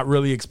why I'm not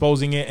really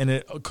exposing it, and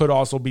it could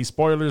also be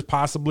spoilers,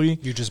 possibly.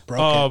 You just broke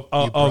it.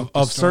 You broke the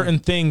of story. certain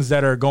things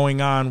that are going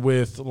on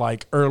with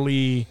like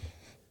early,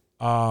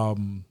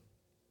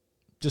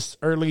 just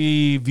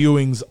early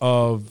viewings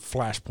of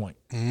Flashpoint,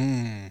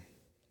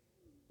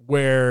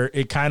 where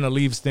it kind of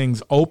leaves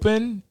things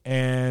open,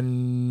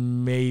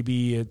 and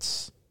maybe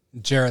it's.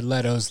 Jared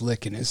Leto's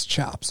licking his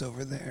chops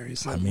over there.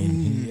 He's like,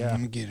 yeah.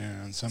 I'm getting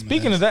on some.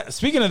 Speaking of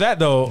that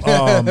though,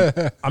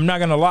 I'm not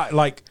gonna lie.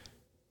 Like,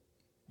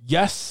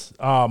 yes,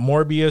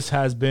 Morbius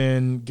has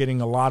been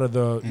getting a lot of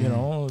the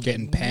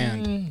getting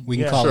panned. We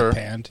can yeah, call sure. it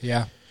panned.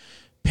 Yeah.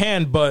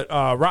 panned, but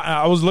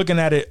I was looking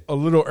at it a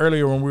little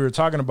earlier when we were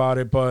talking about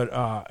it, but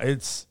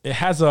it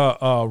has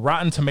a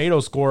Rotten Tomato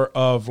score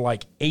of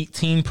like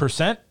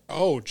 18%,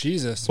 Oh,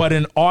 Jesus. but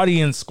an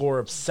audience score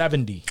of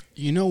 70.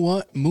 You know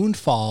what?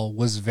 Moonfall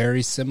was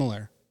very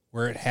similar,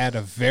 where it had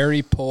a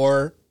very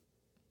poor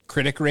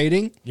critic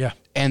rating. Yeah.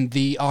 And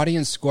the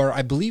audience score,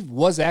 I believe,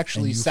 was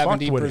actually And you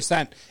fucked with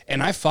 70%.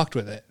 And I fucked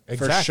with it for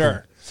Exactly.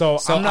 sure. So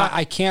I'm not-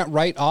 I can't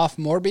write off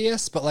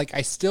Morbius, but like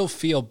I still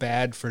feel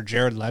bad for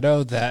Jared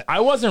Leto that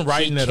I wasn't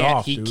writing he it can't-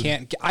 off, He dude.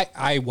 can't.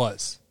 I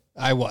was.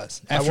 After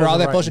wasn't all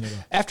that writing bullshit, it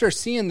off. after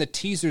seeing the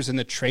teasers and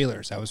the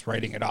trailers, I was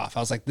writing it off. I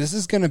was like, this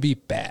is going to be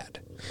bad.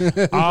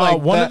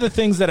 One of the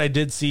things that I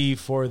did see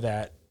for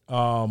that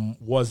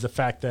was the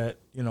fact that,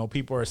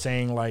 people are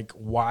saying, like,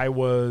 why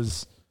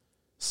was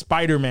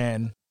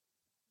Spider-Man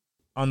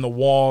on the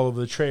wall of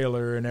the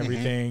trailer and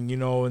everything,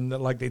 and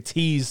like they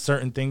teased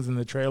certain things in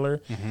the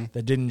trailer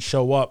that didn't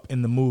show up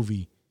in the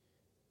movie.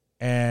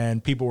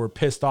 And people were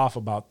pissed off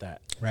about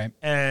that. Right.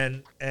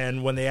 And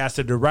when they asked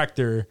the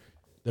director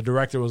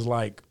was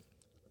like,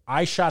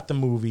 I shot the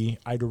movie,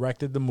 I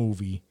directed the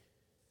movie.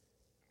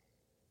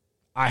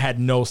 I had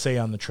no say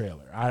on the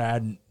trailer. I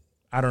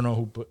don't know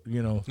who put,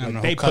 know they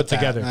who put cut that.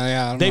 together.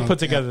 Yeah, I don't they know. put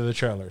together the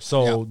trailer.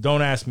 So Yeah.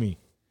 don't ask me.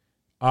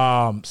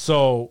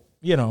 So,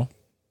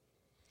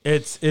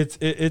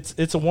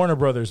 it's a Warner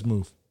Brothers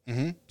move.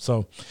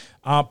 So,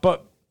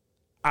 but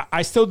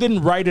I still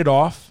didn't write it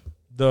off.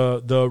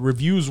 The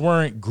reviews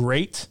weren't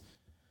great,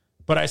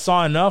 but I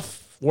saw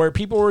enough where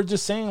people were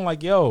just saying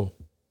like, "Yo,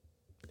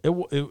 it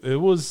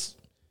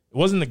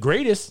wasn't the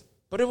greatest,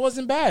 but it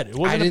wasn't bad. It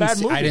wasn't a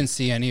bad movie." I didn't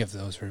see any of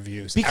those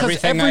reviews because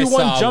Everything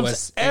everyone I saw jumps.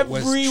 was, it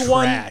was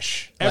Everyone,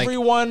 trash. Like,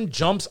 everyone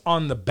jumps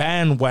on the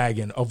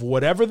bandwagon of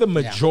whatever the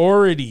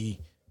majority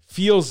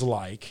feels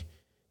like.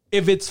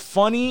 If it's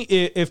funny,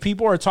 if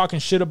people are talking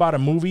shit about a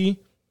movie,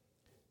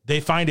 they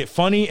find it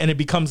funny and it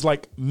becomes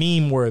like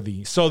meme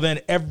worthy. So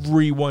then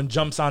everyone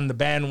jumps on the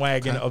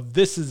bandwagon of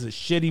this is a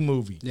shitty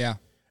movie. yeah.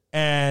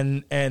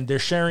 And they're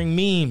sharing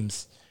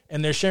memes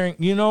and they're sharing,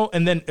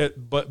 and then,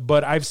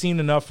 but I've seen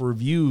enough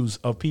reviews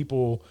of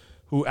people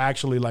who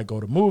actually like go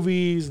to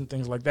movies and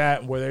things like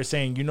that, where they're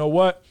saying, you know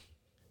what,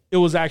 it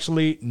was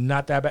actually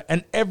not that bad.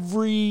 And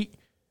every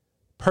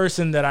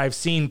person that I've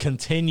seen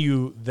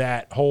continue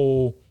that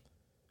whole,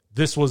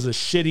 this was a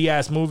shitty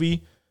ass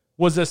movie,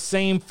 was the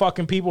same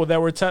fucking people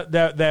that were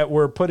that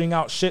were putting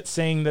out shit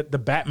saying that the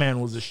Batman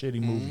was a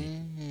shitty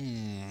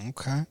movie.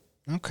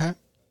 Okay.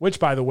 Which,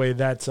 by the way,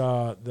 that's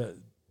the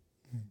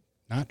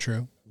Not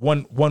true.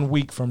 one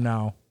week from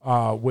now.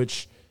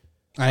 Which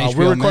On HBO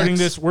we're recording Max?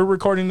 this. We're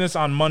recording this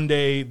on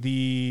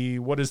Monday.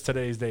 What is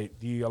today's date?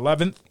 The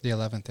 11th. The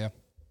 11th, yeah.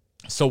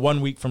 So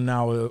 1 week from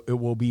now, it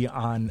will be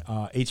on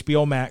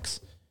HBO Max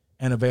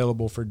and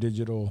available for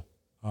digital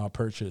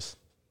purchase.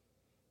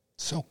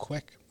 So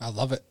quick. I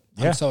love it.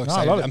 Yeah. I'm so No, I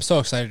excited. love it. I'm so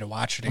excited to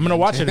watch it again. I'm gonna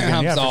watch it again,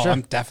 I'm, yeah, for sure.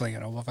 I'm definitely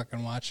going to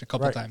fucking watch it a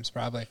couple Right. times,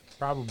 probably.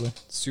 Probably.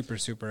 Super,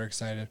 super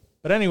excited.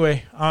 But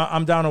anyway,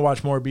 I'm down to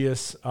watch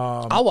Morbius.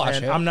 I'll watch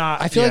and it. I'm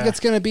not. I feel like yeah. it's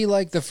going to be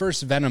like the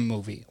first Venom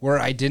movie where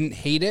I didn't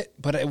hate it,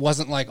 but it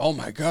wasn't like, oh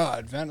my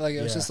God. Like,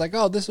 it was Yeah. just like,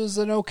 oh, this was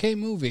an okay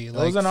movie. It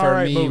Like, was an for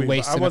alright me, movie. But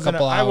wasting a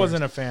couple hours. I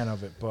wasn't a fan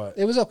of it, but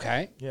It was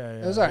okay. Yeah,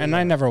 It was yeah, all right. And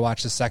I never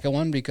watched the second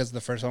one because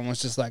the first one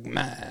was just like,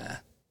 meh.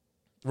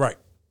 right.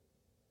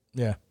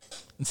 Yeah.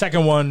 And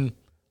second one,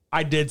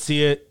 I did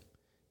see it,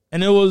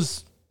 and it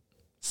was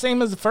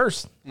same as the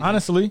first.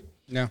 Honestly,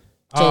 No.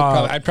 So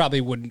I'd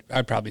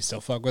probably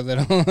still fuck with it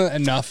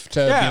enough to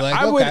be like,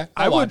 I okay, would.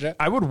 I'll watch it.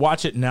 I would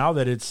watch it now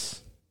that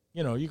it's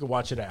you can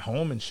watch it at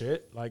home and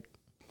shit. Like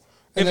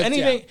if And that's-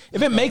 anything, yeah.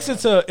 if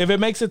it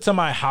makes it to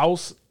my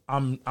house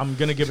I'm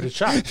gonna give it a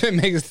shot. If it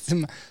makes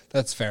it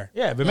that's fair.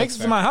 Yeah, if it makes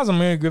it to my house, I'm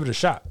gonna give it a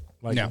shot.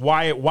 Like, Yeah.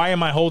 why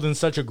am I holding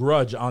such a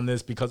grudge on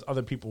this because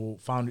other people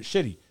found it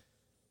shitty?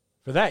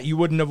 For that, you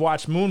wouldn't have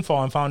watched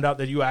Moonfall and found out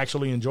that you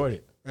actually enjoyed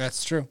it.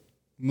 That's true.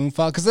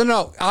 Moonfall, because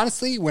no,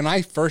 honestly, when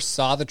I first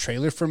saw the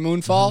trailer for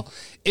Moonfall,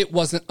 it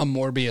wasn't a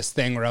Morbius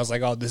thing where I was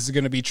like, "Oh, this is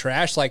gonna be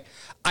trash." Like,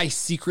 I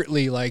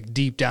secretly, like,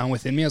 deep down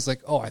within me, I was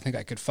like, "Oh, I think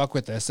I could fuck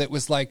with this." It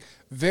was like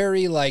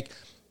very like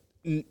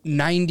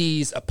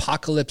 90s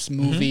apocalypse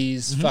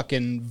movies,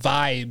 fucking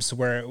vibes,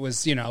 where it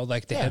was, you know,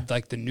 like they had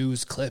like the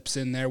news clips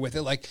in there with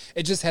it. Like,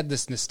 it just had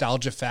this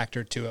nostalgia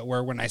factor to it.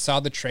 Where when I saw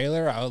the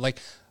trailer, I was like,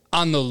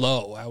 on the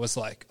low, I was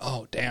like,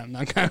 "Oh damn,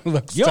 that kind of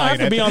looks." You don't have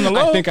to be on the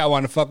low. I think I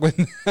want to fuck with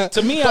that.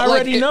 To me, But, I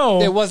already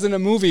know. It wasn't a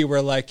movie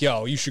where like,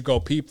 "Yo, you should go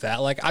peep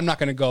that." Like, I'm not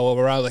going to go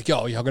around like,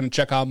 "Yo, y'all going to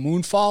check out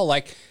Moonfall?"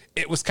 Like,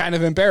 it was kind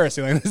of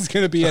embarrassing. Like, this is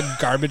going to be a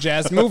garbage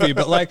ass movie.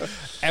 But like,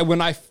 and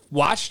when I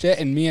watched it,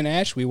 and me and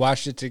Ash, we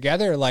watched it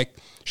together. Like,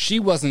 she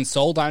wasn't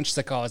sold on. She's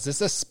like, "Oh, is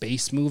this a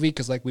space movie?"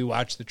 Because like we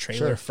watched the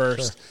trailer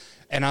first,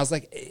 and I was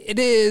like, "It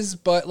is,"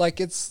 but like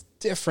it's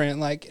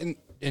different. Like,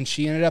 and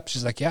she ended up,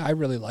 she's like, "Yeah, I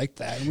really like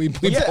that." And we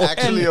Yeah, both,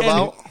 actually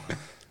about.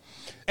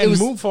 And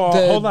was Moonfall,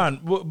 the- hold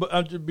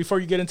on. Before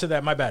you get into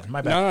that, my bad.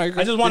 No, you're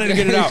I just wanted to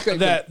get it out good.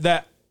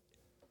 that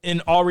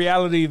in all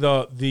reality,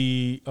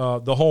 the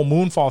whole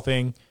Moonfall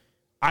thing,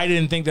 I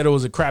didn't think that it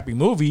was a crappy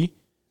movie.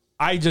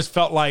 I just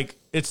felt like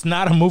it's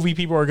not a movie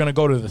people are going to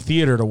go to the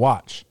theater to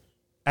watch.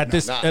 At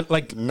this, not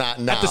at now.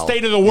 the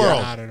state of the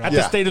world, Not at all. at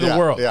the state of the Yeah,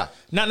 world. yeah.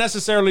 Not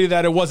necessarily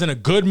that it wasn't a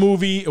good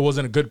movie, it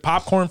wasn't a good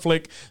popcorn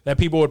flick that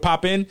people would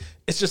pop in.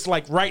 It's just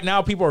like right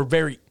now, people are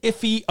very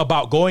iffy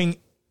about going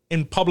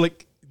in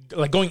public,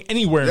 like going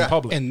anywhere in Yeah.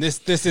 public. and this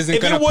isn't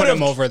If going it to put would've-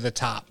 him over the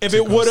top. If to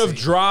it go would have see.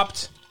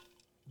 dropped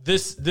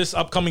this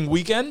upcoming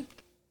weekend,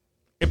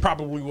 it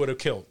probably would have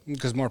killed.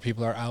 Because more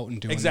people are out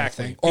and doing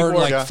Exactly. their thing. Or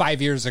People are- like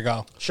 5 years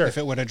ago. Sure. If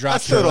it would have I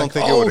dropped. still you're don't like,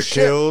 think it "Oh, would have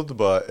shit." killed,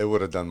 but it would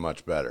have done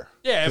much better.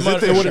 Yeah, it 'Cause would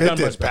have done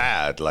did much better.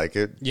 bad. Like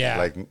it, Yeah.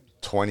 like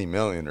 20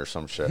 million or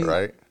some shit,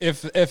 right?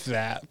 If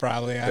that,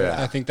 probably.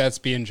 Yeah. I think that's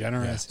being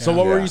generous. So yeah.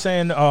 what were Yeah. you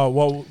saying?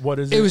 What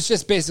is it? It was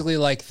just basically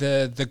like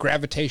the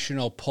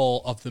gravitational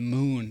pull of the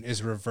moon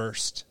is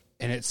reversed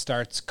and it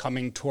starts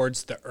coming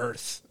towards the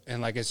Earth,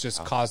 and like it's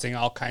just causing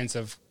all kinds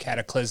of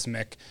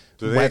cataclysmic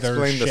Do they weather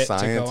explain the shit to go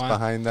science on.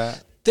 behind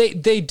that?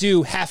 They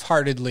do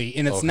half-heartedly,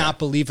 and it's not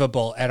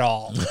believable at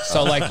all.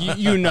 So like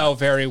you know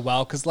very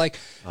well, because like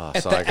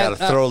So I got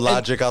to throw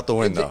logic out the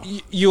window.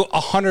 You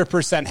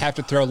 100% have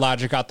to throw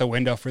logic out the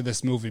window for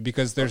this movie,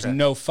 because there's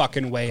no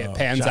fucking way it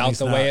pans out Johnny's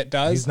the not- way it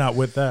does. He's not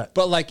with that.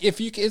 But like, if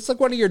you, it's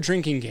like one of your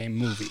drinking game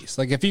movies.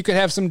 Like, if you could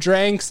have some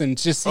drinks and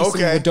just see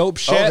Okay. some dope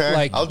shit, Okay.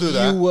 like I'll do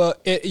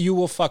that. you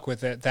will fuck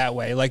with it that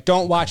way. Like,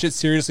 don't watch it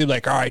seriously.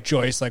 Like, all right,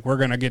 Joyce, like we're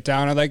gonna get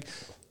down. And like,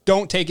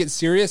 don't take it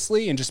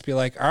seriously and just be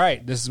like, all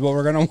right, this is what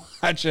we're gonna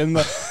watch, and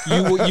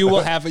you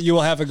will have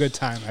a good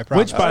time. I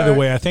promise. Which, by the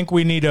way, I think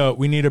we need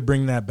to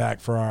bring that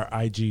back for our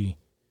IG.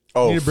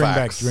 Oh, We need to bring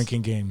facts. back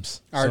drinking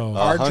games. Our, So-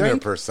 our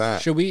drink?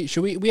 100%.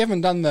 Should we? We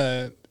haven't done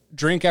the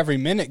drink every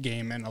minute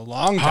game in a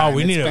long time.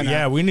 we It's need to. been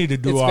Yeah, we need to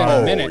do it's been a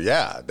our. Oh minute.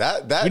 yeah,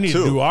 that We need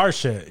too. to do our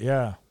shit.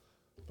 Yeah.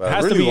 But It I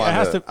has to really be- it want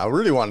has to. to- I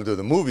really want to do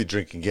the movie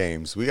drinking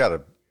games. We got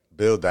to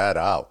build that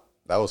out.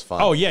 That was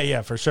fun. Oh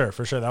yeah, for sure.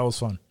 That was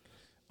fun.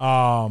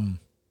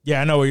 Yeah,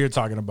 I know what you're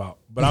talking about,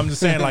 but I'm just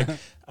saying, like,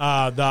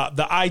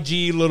 the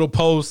IG little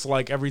posts,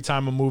 like every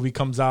time a movie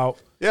comes out.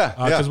 Yeah,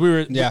 because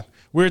yeah.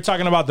 we were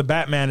talking about the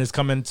Batman is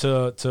coming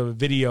to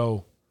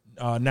video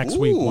next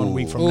week, 1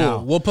 week from Ooh, now.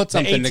 we'll put The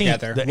something 18th,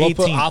 together. The I'll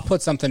 18th.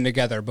 put something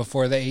together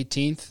before the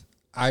 18th.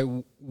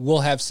 We'll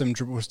have some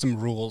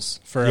rules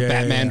for a Yeah,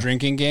 Batman yeah.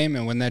 drinking game,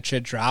 and when that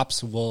shit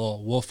drops,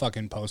 we'll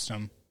fucking post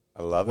them.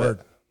 I love Word.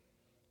 it.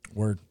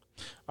 Word.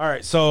 All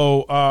right,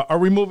 so are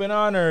we moving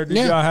on, or did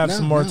y'all have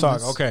some more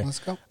talk? Okay, let's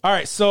go. All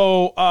right,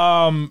 so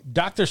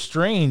Doctor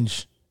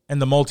Strange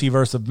and the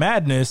Multiverse of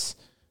Madness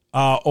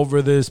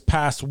over this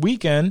past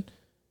weekend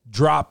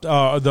dropped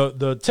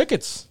the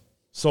tickets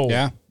sold.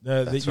 Yeah.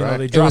 That's they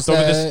right. dropped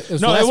over this. It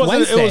was No, last it wasn't.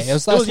 Wednesday. It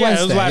was last Wednesday. Yeah,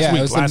 it was last Yeah, week.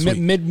 it was last the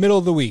week. middle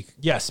of the week.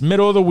 Yes,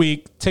 middle of the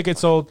week.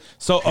 Tickets sold.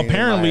 So Pain in my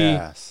apparently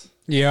ass.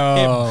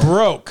 Yo, it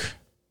broke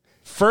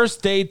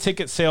first day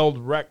ticket sales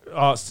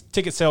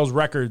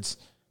records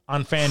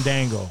on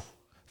Fandango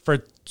for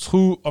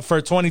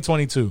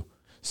 2022.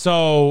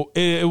 So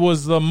it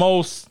was the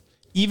most,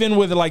 even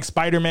with like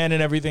Spider-Man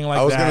and everything like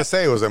that. I was gonna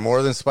say, was it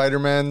more than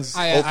Spider-Man's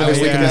I opening was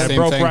thinking the weekend? it same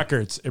broke thing.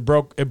 records. It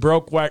broke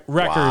records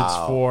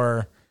Wow.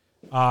 for,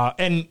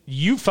 and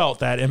you felt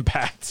that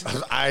impact.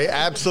 I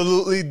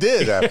absolutely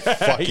did at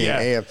fucking Yeah.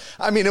 AM.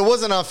 I mean, it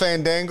wasn't on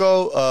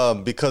Fandango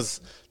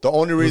because the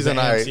only reason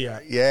AMC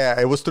app.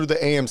 it was through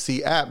the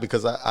AMC app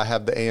because I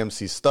have the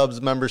AMC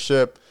Stubs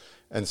membership,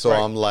 and so Right.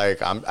 I'm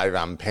like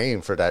I'm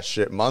paying for that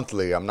shit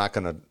monthly. I'm not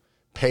gonna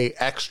pay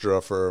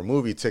extra for a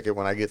movie ticket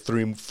when I get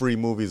 3 free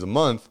movies a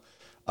month,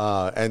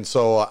 and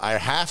so I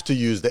have to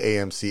use the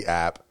AMC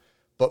app.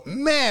 But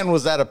man,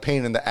 was that a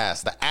pain in the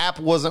ass. The app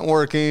wasn't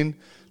working.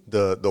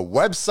 The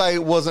website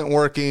wasn't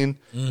working.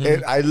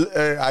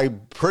 I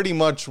pretty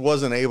much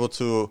wasn't able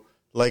to,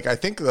 like, I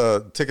think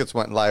the tickets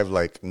went live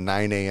like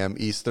 9 a.m.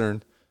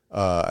 Eastern.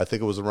 I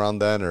think it was around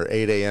then, or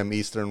 8 a.m.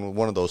 Eastern,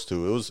 one of those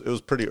two. It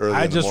was pretty early.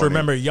 I in the just morning.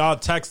 remember y'all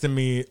texting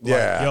me,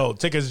 like, yo,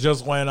 tickets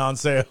just went on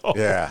sale.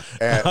 Yeah,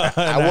 and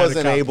I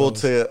wasn't able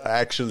to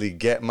actually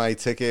get my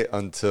ticket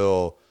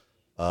until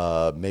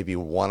maybe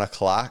 1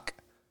 o'clock,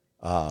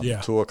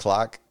 2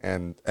 o'clock,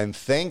 and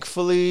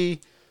thankfully,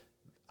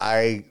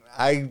 I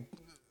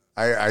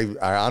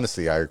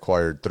honestly I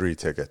acquired 3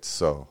 tickets,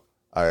 so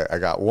I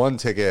got 1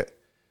 ticket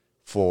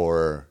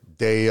for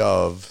day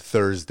of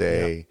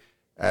Thursday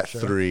at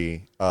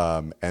 3,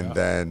 and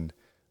then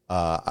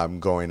I'm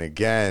going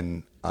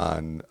again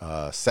on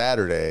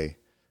Saturday,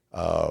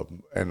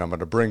 and I'm going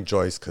to bring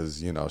Joyce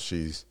because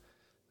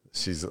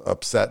she's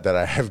upset that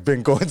I have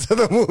been going to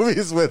the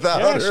movies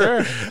without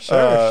her.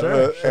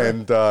 Sure.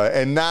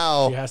 And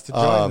now she has to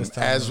join this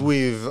time, as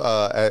we've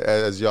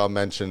as y'all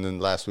mentioned in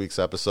last week's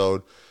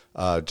episode,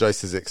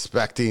 Joyce is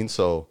expecting,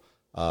 so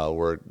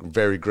we're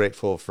very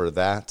grateful for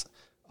that.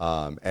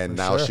 And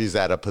now she's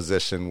at a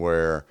position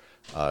where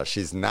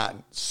she's not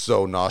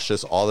so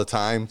nauseous all the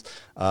time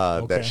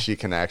that she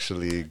can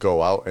actually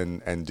go out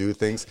and do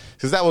things.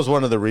 Because that was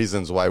one of the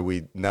reasons why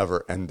we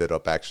never ended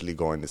up actually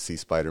going to see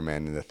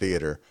Spider-Man in the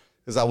theater.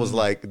 Because I was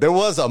like, there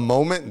was a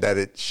moment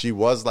that she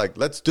was like,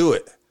 let's do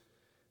it.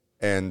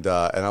 And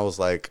I was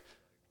like,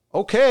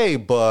 okay,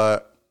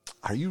 but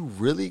are you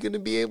really going to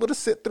be able to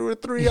sit through a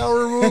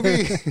 3-hour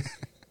movie?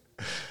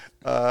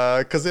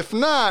 Because if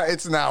not,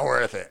 it's not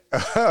worth it.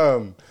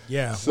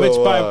 Which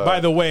by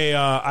the way,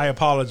 I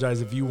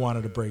apologize if you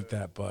wanted to break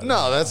that, but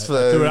no, that's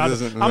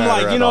I'm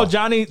like,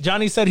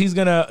 Johnny said he's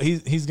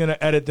gonna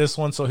edit this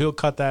one, so he'll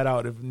cut that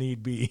out if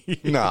need be.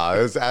 No,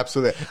 it was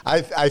absolutely.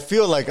 I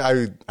feel like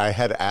I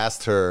had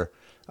asked her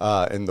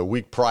in the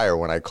week prior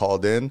when I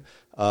called in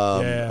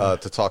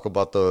to talk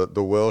about the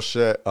Will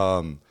shit.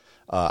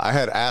 I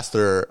had asked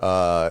her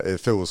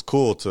if it was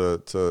cool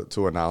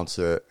to announce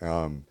it.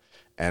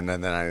 And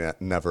then I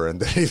never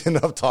ended even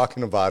up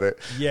talking about it.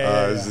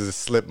 It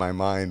just slipped my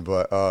mind.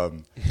 But no,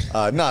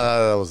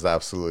 that was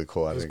absolutely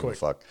cool. I didn't give a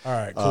fuck. All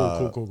right,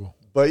 cool.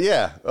 But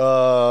yeah,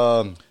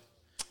 the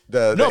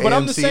but AMC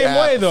I'm the same app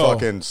way though.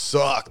 Fucking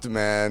sucked,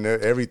 man.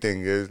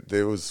 Everything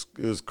it was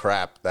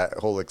crap. That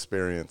whole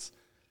experience.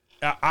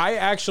 I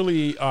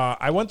actually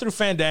I went through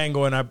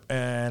Fandango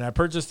and I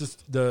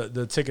purchased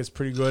the tickets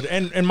pretty good,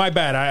 and my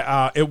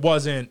bad, it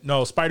wasn't,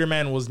 no,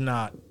 Spider-Man was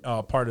not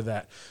part of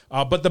that,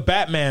 but the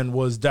Batman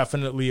was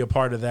definitely a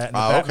part of that, and the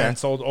Batman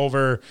sold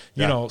over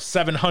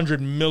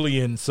 700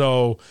 million,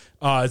 so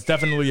it's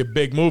definitely a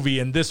big movie,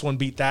 and this one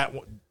beat that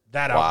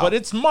out, but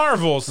it's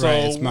Marvel, so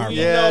it's Marvel.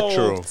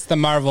 True. It's the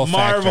Marvel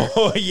factor.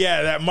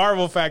 That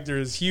Marvel factor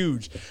is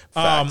huge.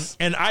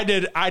 And I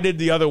did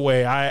the other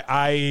way.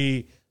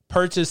 I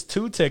purchased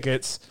 2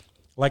 tickets,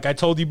 like I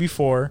told you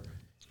before,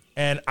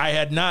 and I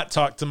had not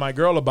talked to my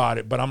girl about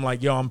it, but I'm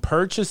like, yo, I'm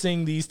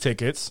purchasing these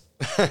tickets.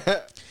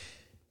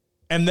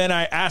 And then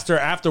I asked her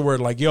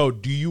afterward, like, yo,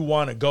 do you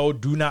want to go?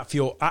 Do not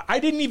feel, I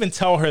didn't even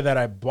tell her that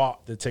I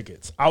bought the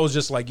tickets. I was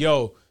just like,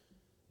 yo,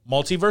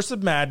 Multiverse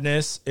of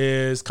Madness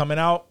is coming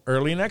out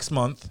early next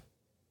month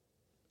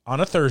on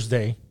a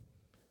Thursday.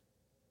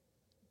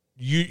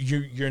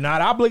 You're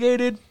not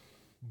obligated,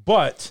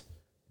 but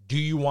do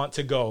you want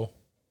to go?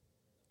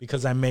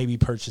 Because I may be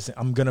purchasing.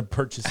 I'm going to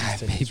purchase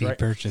these tickets, right?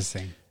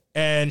 Purchasing.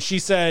 And she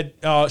said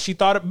she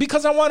thought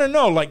because I want to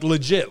know, like,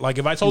 legit. Like,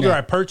 if I told her I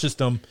purchased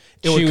them,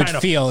 it would kind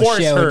of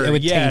force her, to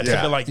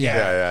be like,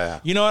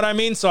 you know what I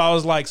mean? So I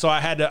was like, so I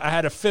had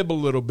to fib a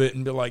little bit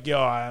and be like, yo,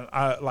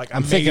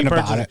 I'm thinking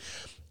about it.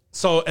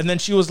 So, and then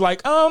she was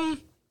like,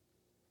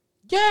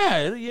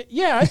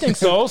 yeah, I think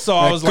so. So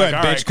I was like,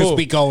 all right, cool.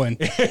 We going.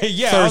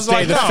 Yeah, I was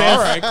like, no, all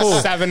right, cool.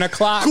 7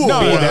 o'clock. Cool.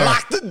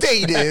 Lock the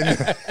date in.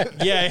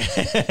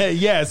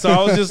 Yeah. So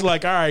I was just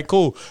like, all right,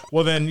 cool.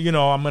 Well, then,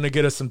 I'm going to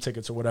get us some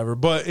tickets or whatever.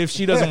 But if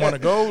she doesn't want to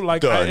go,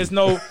 like, it's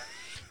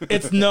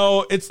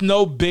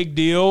no big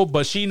deal.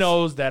 But she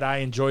knows that I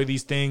enjoy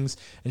these things.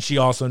 And she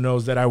also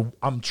knows that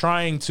I'm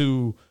trying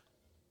to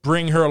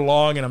bring her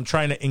along, and I'm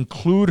trying to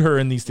include her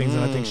in these things,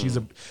 and I think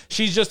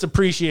she's just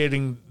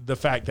appreciating the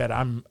fact that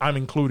I'm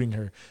including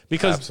her,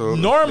 because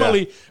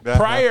normally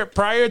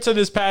prior to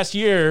this past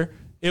year,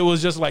 it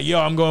was just like, yo,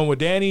 I'm going with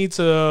Danny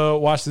to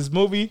watch this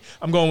movie.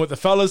 I'm going with the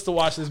fellas to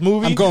watch this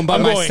movie. I'm going by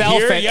myself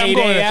at 8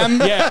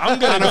 a.m. I'm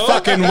going on a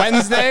fucking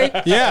Wednesday.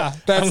 Yeah,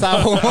 that's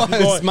how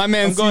it was. My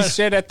man sees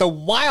shit at the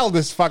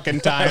wildest fucking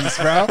times,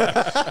 bro.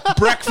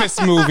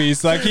 Breakfast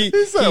movies. Like he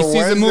sees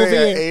a movie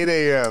at 8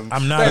 a.m.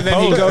 I'm not opposed,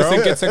 then he goes bro.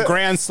 and gets a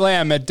grand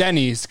slam at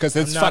Denny's because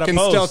it's fucking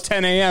still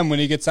 10 a.m. when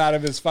he gets out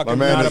of his fucking.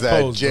 My man not is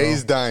opposed, at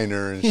Jay's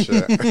Diner and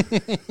shit.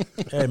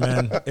 Hey,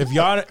 man, if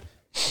y'all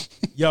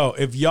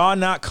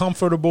not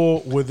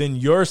comfortable within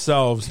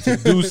yourselves to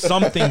do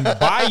something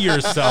by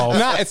yourself,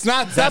 it's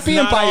not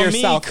being by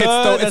yourself.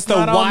 It's the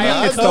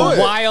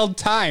wild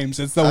times.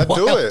 It's the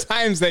wild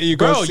times that you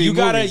go see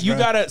movies, you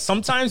gotta.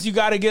 Sometimes you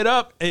gotta get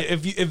up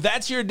if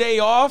that's your day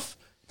off.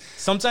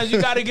 Sometimes you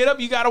got to get up.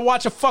 You got to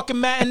watch a fucking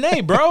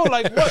matinee, bro.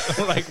 Like what?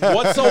 Like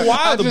what's so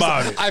wild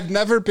about it? I've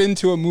never been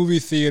to a movie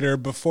theater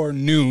before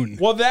noon.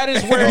 Well, that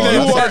is where you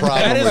that's a are. problem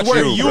That is with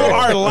where you, you bro.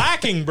 are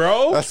lacking,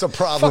 bro. That's a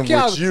problem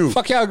with you.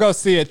 Fuck y'all, go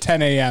see it at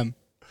 10 a.m.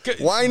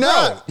 Why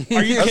not?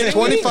 Are you That's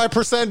kidding me?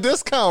 25%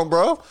 discount,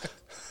 bro.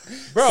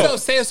 Bro,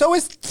 So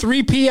it's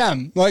 3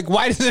 p.m. Like,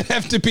 why does it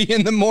have to be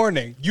in the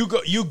morning? you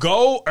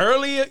go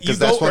early. You Because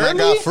go that's when early.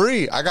 I got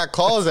free. I got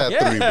calls at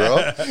 3,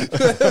 bro.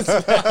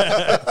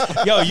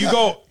 Yo, you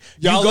go.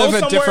 Y'all you go live a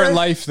somewhere different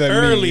life than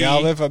early. me.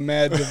 Y'all live a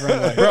mad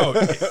different life.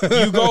 Bro,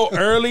 you go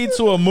early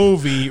to a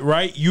movie,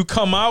 right? You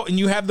come out and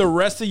you have the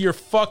rest of your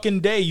fucking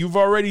day. You've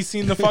already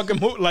seen the fucking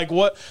movie. Like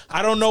what?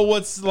 I don't know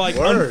what's like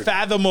Word.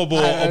 unfathomable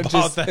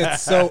about that.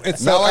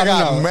 It's Now so, I don't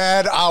got know.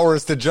 mad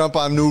hours to jump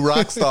on new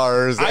rock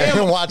stars I am-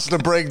 and watch the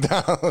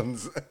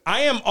breakdowns.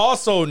 I am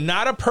also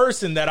not a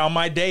person that on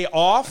my day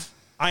off,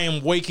 I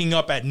am waking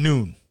up at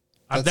noon.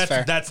 That's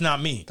fair. That's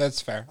not me.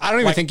 That's fair. I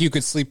don't even think you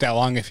could sleep that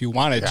long if you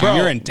wanted to. Bro.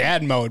 You're in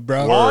dad mode,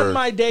 bro. Word.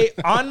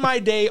 On my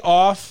day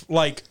off,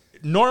 like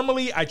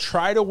normally I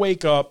try to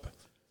wake up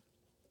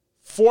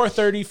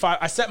 4:35.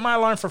 I set my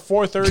alarm for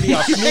 4:30.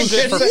 I'll snooze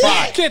it for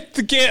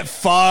 5. Get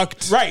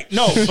fucked. Right.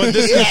 No, but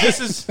this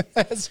is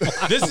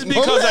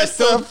because I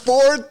still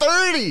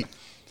 4:30.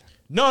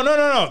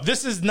 No.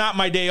 This is not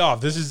my day off.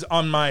 This is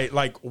on my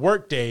like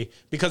work day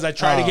because I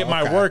try to get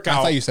my Okay. workout.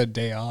 I thought you said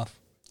day off.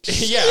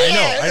 Yeah,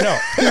 I know.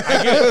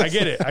 I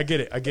get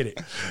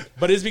it.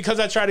 But it's because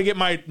I try to get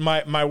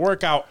my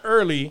workout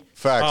early.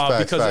 Facts,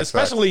 because facts,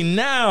 especially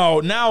now,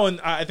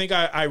 and I think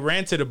I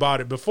ranted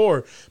about it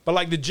before, but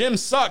like the gym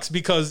sucks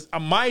because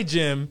my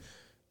gym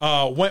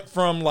went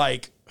from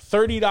like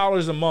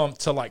 $30 a month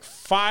to like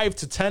 $5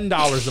 to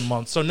 $10 a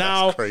month. So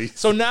now,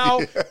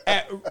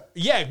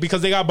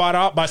 because they got bought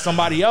out by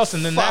somebody else,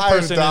 and then that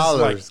person is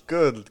like $5.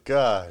 Good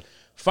God.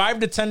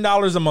 $5 to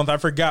 $10 a month. I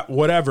forgot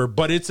whatever,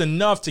 but it's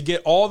enough to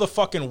get all the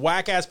fucking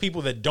whack ass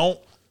people that don't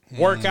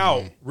work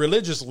out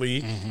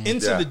religiously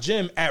into Yeah. the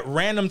gym at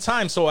random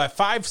times. So at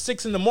 5,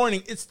 6 in the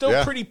morning, it's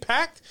still pretty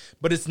packed,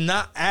 but it's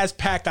not as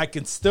packed. I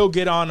can still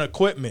get on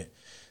equipment.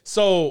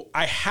 So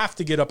I have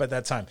to get up at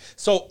that time.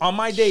 So on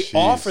my day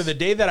off, or the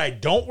day that I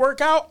don't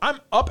work out, I'm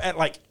up at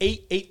like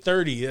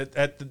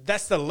 8:30.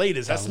 That's the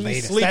latest. That's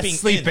me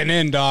sleeping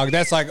in, dog.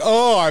 That's like,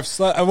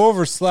 I've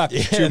overslept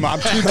too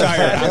much. I'm too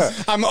tired.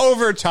 I'm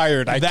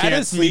overtired. I That can't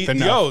is sleep me,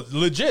 enough. yo,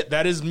 legit.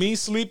 That is me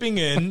sleeping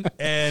in,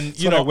 and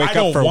you when I know wake I up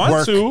don't for want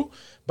work. to,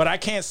 but I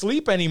can't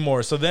sleep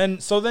anymore. So then,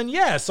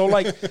 yeah. So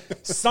like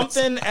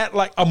something at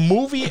like a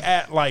movie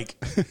at like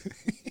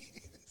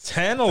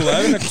 10,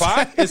 11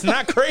 o'clock. It's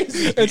not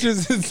crazy. It's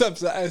just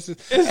as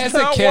a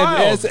not kid.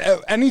 wild.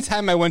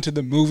 Anytime I went to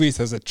the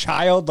movies as a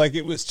child, like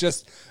it was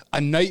just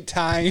a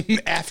nighttime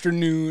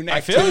afternoon feel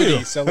activity.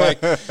 you. So like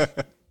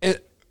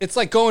it's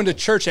like going to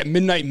church at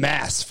midnight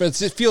mass.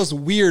 It feels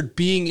weird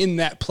being in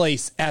that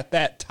place at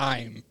that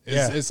time.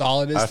 Is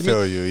all it is. I to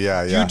feel me. you.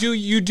 Yeah.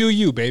 You do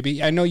you,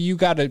 baby. I know you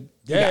gotta.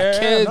 You Yeah, got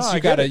kids. no, I you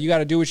get gotta it. you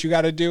gotta do what you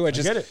gotta do. I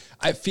get it.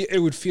 I feel it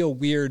would feel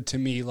weird to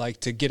me, like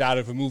to get out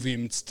of a movie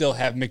and still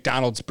have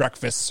McDonald's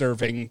breakfast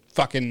serving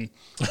fucking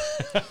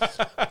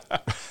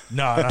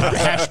No,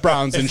 hash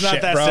browns and it's shit,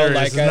 not that bro. serious.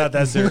 Like It's not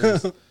that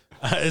serious.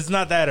 It's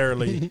not that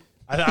early.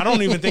 I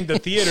don't even think the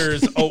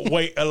theaters.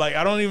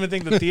 I don't even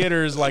think the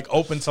theaters like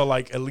open till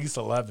like at least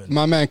 11.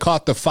 My man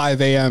caught the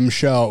 5 a.m.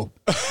 show.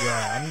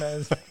 Yeah,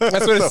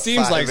 That's what it The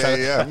seems like. 5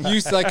 a.m..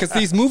 You like because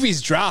these movies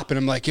drop, and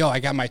I'm like, yo, I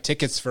got my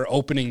tickets for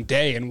opening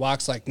day, and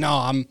Walk's like,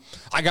 no,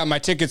 I got my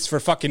tickets for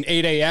fucking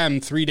 8 a.m.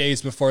 3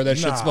 days before that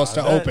shit's supposed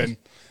to open.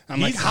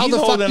 I'm like, how the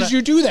fuck did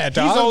you do that,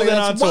 dog? He's holding Like,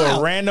 on that's to a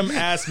wild. random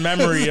ass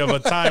memory of a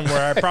time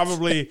where I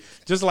probably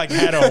just like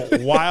had a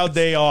wild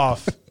day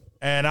off.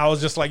 And I was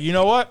just like, you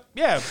know what?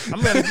 Yeah,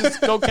 I'm going to just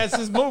go catch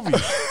this movie. No,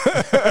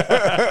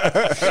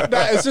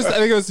 it's just I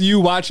think it was you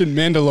watching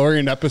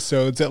Mandalorian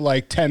episodes at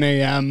like 10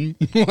 a.m.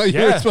 while you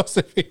were Yeah. supposed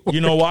to be.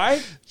 You know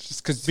why?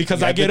 Just Because you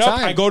I had get the up,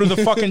 time. I go to the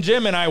fucking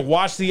gym, and I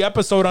watch the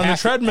episode on the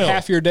treadmill.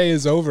 Half your day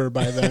is over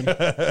by then.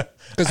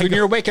 Because when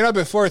you're waking up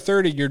at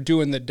 4:30, you're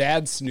doing the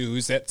dad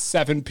snooze at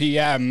 7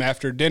 p.m.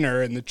 after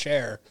dinner in the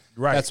chair.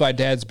 Right. That's why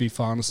dads be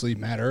falling asleep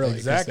mad early.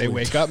 Because Exactly. they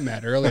wake up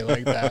mad early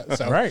like that.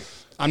 So Right.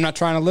 I'm not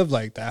trying to live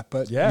like that,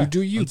 but Yeah. you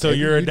do you. Until baby.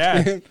 you're a You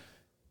dad. do-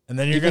 And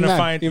then you're Even going to then,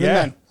 find, even yeah.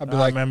 then, I'd be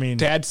like, I mean,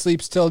 dad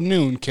sleeps till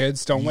noon,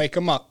 kids. Don't wake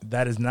him up.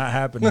 that is not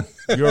happening.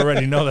 You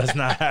already know that's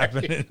not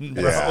happening,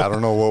 bro. Yeah, I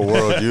don't know what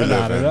world you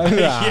live in.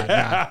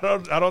 Yeah,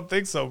 I don't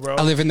think so, bro.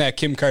 I live in that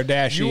Kim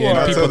Kardashian, You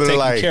are- people So they're taking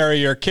like care of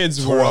your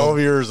kids 12 world.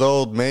 years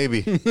old,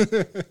 maybe.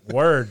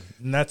 Word.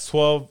 And that's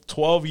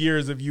 12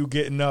 years of you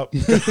getting up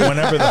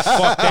whenever the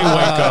fuck they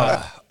wake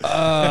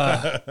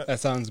up. That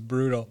sounds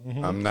brutal.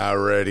 I'm not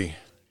ready.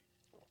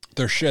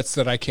 They're shits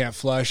that I can't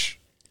flush.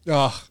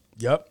 Oh,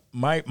 Yep.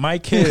 My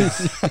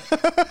kids.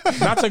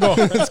 Not to go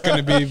it's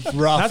gonna be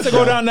rough. not to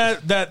go down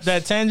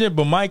that tangent,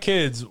 but my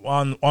kids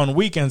on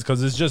weekends,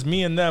 because it's just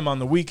me and them on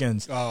the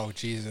weekends. Oh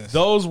Jesus!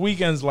 Those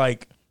weekends,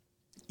 like,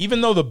 even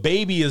though the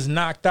baby is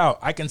knocked out,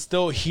 I can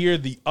still hear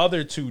the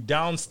other two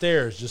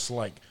downstairs just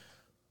like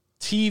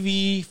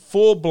TV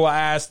full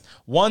blast.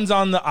 One's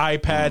on the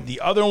iPad,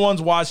 the other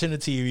one's watching the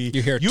TV.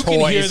 You hear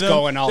toys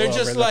going all They're over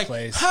just the like,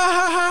 place.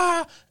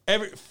 ha ha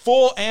ha.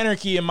 Full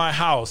anarchy in my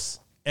house.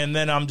 And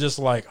then I'm just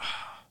like,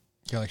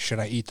 You're like, should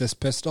I eat this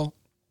pistol?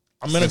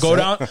 I'm gonna go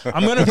down.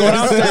 I'm gonna go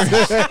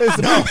downstairs.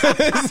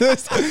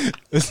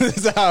 This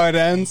is how it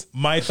ends.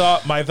 My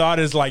thought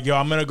is like, yo,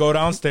 I'm gonna go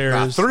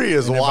downstairs. 3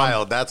 is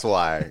wild. That's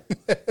why.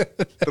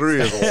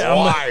 3 is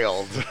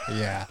wild.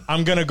 Yeah.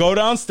 I'm gonna go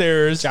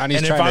downstairs, Johnny's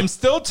and if trying I'm to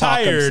still talk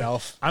tired,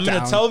 himself I'm gonna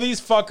down. tell these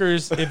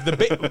fuckers if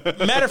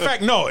the matter of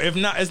fact, no, if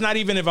not, it's not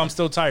even if I'm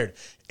still tired.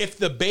 If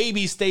the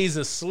baby stays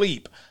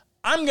asleep,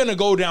 I'm gonna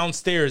go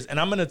downstairs and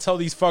I'm gonna tell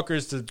these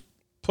fuckers to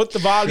put the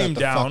volume the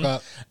down, fuck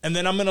up. and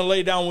then I'm gonna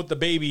lay down with the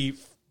baby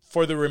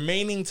for the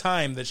remaining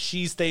time that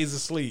she stays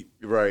asleep.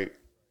 Right.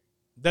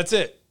 That's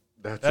it.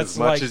 That's as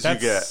much as you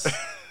get.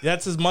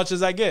 That's as much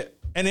as I get.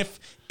 And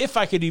if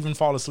I could even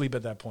fall asleep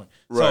at that point.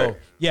 Right. So,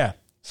 yeah.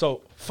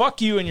 So,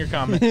 fuck you and your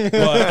comment. But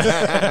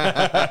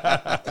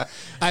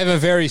I have a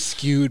very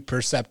skewed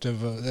perception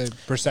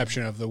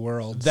of the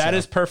world. that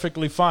is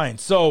perfectly fine.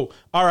 So,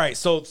 all right.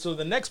 So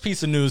the next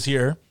piece of news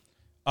here.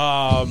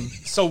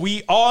 So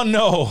we all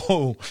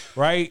know,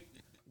 right?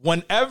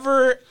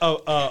 Whenever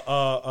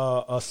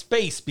a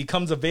space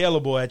becomes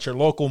available at your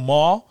local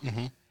mall,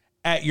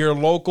 at your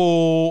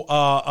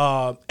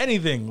local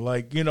anything,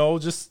 like, you know,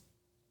 just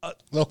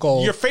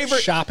local your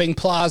favorite shopping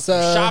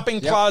plaza,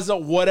 plaza,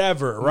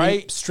 whatever,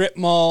 right? Strip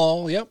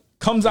mall. Yep.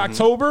 Comes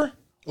October,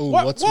 Ooh,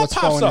 what what's pops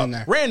going up in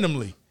there?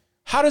 randomly?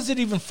 How does it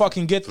even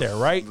fucking get there,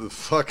 right? The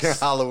fucking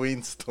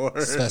Halloween store.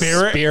 The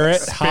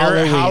Spirit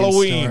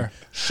Halloween store.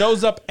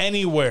 shows up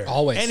anywhere.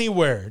 Always.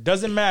 Anywhere.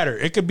 Doesn't matter.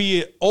 It could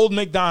be old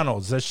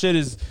McDonald's. That shit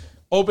is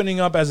opening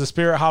up as a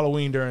Spirit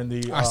Halloween during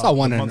the I saw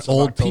one the in an months of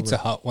old October. Pizza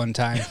Hut one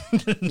time.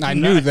 I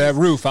knew that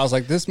roof. I was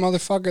like, this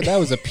motherfucker, that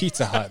was a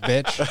Pizza Hut,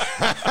 bitch.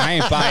 I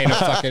ain't buying a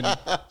fucking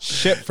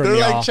shit from They're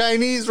y'all. like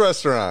Chinese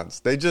restaurants.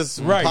 They just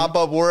Right. pop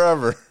up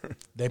wherever.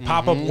 They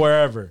pop up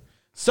wherever.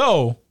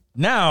 So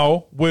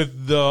now,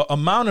 with the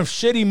amount of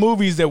shitty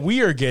movies that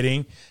we are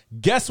getting,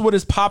 guess what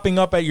is popping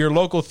up at your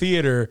local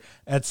theater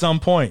at some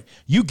point?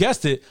 You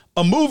guessed it.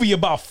 A movie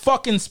about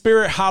fucking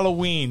Spirit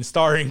Halloween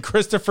starring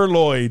Christopher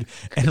Lloyd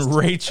and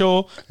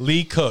Rachel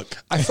Lee Cook.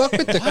 I fuck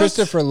with the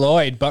Christopher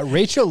Lloyd, but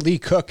Rachel Lee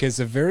Cook is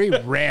a very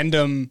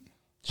random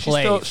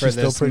play still- for she's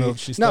still this pretty- movie.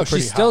 she's still No,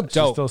 pretty she's still hot. She's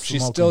dope. still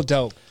She's smoking. still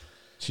dope.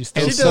 She's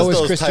still And She so does is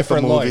those Christopher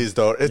type of Lloyd. movies,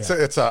 though. It's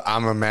a.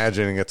 I'm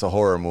imagining it's a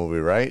horror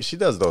movie, right? She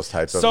does those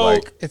types of So-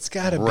 like. It's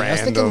gotta be. I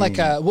was thinking like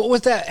what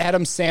was that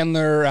Adam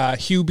Sandler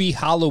Hubie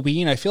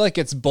Halloween? I feel like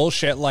it's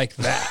bullshit like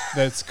that.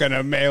 That's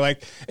gonna make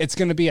like it's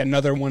gonna be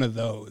another one of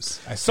those.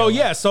 So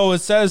yeah, so it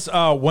says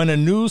when a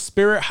new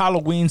Spirit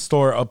Halloween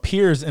store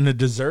appears in a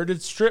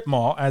deserted strip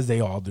mall, as they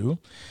all do,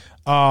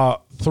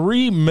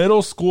 3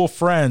 middle school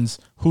friends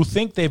who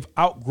think they've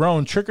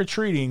outgrown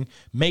trick-or-treating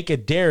make a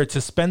dare to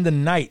spend the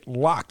night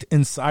locked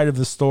inside of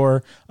the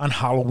store on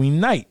Halloween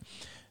night.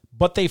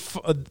 But they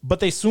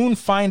soon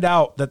find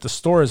out that the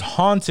store is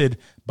haunted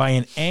by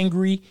an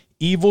angry,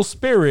 evil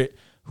spirit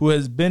who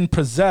has been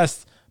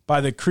possessed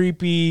by the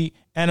creepy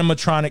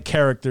animatronic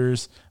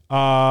characters.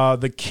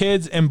 The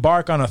kids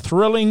embark on a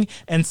thrilling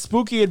and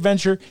spooky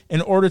adventure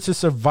in order to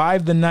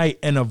survive the night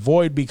and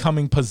avoid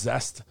becoming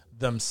possessed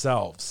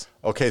themselves.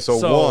 Okay, so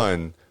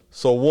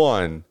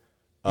one.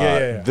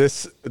 Yeah.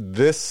 This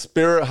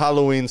Spirit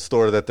Halloween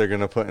store that they're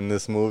gonna put in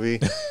this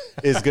movie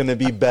is gonna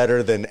be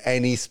better than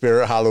any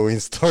Spirit Halloween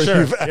store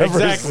Sure, you've ever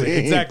exactly, seen.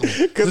 exactly.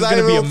 This Because is I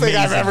gonna be don't think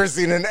I've amazing. ever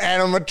seen an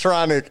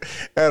animatronic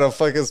at a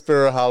fucking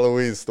Spirit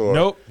Halloween store.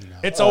 Nope.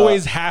 It's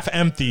always half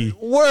empty.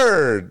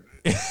 Word.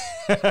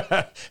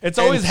 It's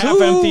always half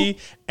empty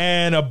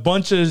and a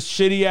bunch of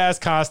shitty ass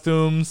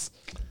costumes.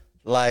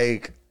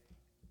 Like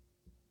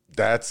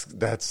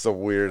that's a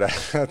weird.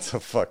 That's a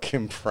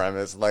fucking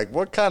premise. Like,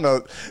 what kind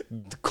of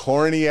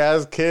corny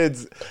ass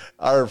kids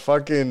are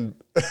fucking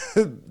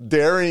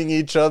daring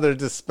each other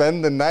to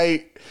spend the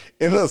night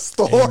in a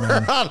store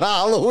on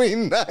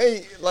Halloween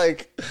night?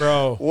 Like,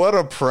 Bro, what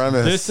a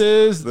premise. This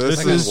is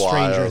Like a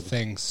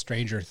wild.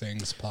 Stranger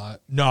Things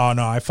plot. no,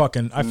 I fuck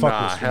Nah,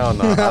 with hell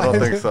no. I don't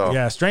think so.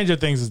 Yeah, Stranger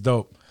Things is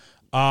dope.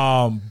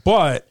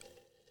 But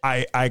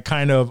I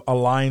kind of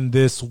align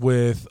this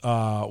with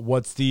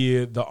what's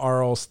the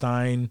R.L.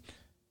 Stein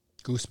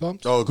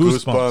Goosebumps. Oh,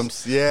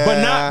 Goosebumps. Yeah,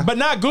 but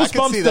not I can see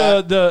Goosebumps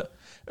that. the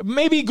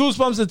maybe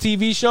Goosebumps the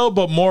TV show,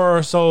 but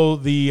more so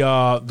the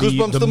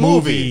Goosebumps the the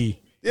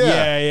movie.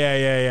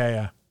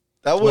 Yeah.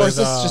 That Or was is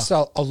this just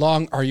a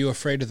long Are You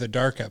Afraid of the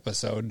Dark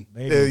episode?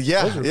 Maybe.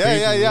 yeah. Those are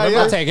crazy.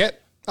 I'll take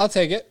it. I'll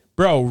take it.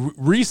 Bro,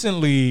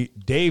 recently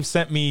Dave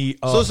sent me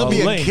So this will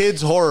be link. a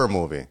kids horror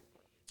movie.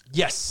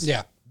 Yes.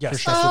 Yeah, Yes. for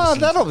sure. That's what this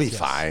is. That'll be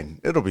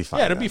fine. It'll be fine.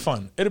 Yeah, it'll be then.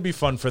 fun. It'll be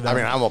fun for them. I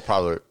mean, I will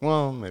probably.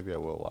 Well, maybe I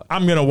will watch.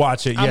 I'm gonna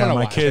watch it. I'm Yeah, gonna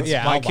my watch kids. it.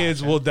 Yeah, my I'll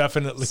kids watch it. will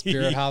definitely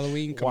Spirit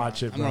Halloween. Come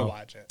watch on. it, I'm bro. gonna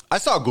watch it. I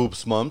saw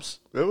Goosebumps.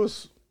 It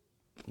was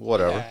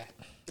whatever.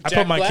 I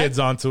put my kids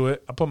onto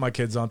it. I put my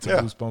kids onto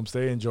Goosebumps.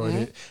 They enjoyed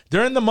it.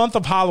 During the month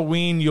of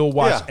Halloween, you'll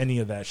watch any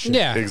of that shit.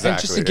 Yeah, Exactly,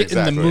 and just to get in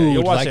exactly. the mood,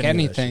 You'll watch like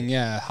any of that anything.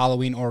 Yeah,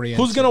 Halloween oriented.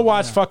 Who's gonna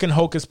watch fucking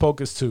Hocus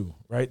Pocus 2,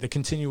 right? The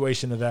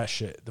continuation of that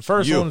shit. The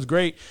first one was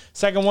great.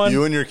 Second one,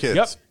 You and your kids.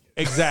 Yep,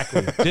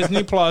 exactly.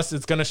 Disney Plus.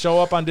 It's gonna show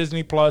up on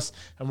Disney Plus,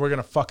 and we're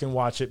gonna fucking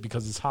watch it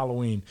because it's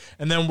Halloween.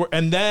 And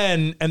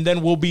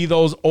then we'll be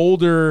those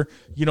older,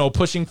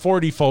 pushing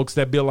 40 folks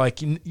that be like,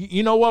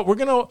 you know what? We're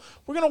gonna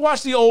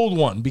watch the old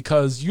one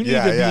because you need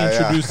to be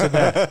introduced to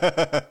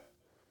that.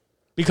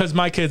 Because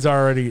my kids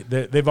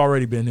they've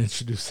already been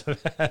introduced to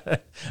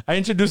that. I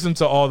introduced them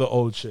to all the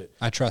old shit.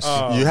 I trust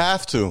you. You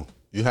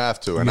have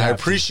to. And I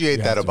appreciate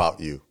that about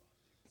you.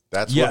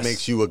 That's what Yes.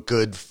 makes you a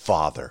good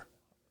father.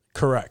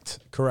 Correct.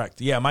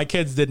 Yeah, my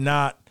kids did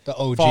not The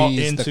fall OGs,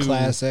 into the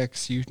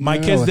classics. My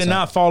know kids what's did up.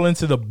 not fall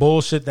into the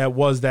bullshit that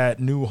was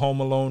that new Home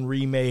Alone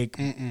remake.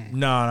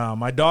 No.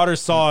 My daughter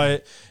saw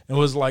it and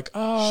was like,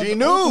 "Oh, She the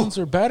knew. old ones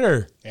are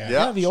better.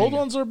 Yeah. The old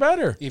ones are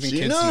better." Even She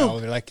kids knew. know.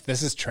 They're like,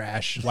 this is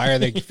trash. Why are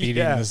they feeding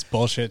Yeah. this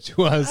bullshit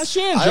to us?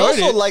 She I enjoyed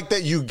also it. like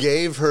that you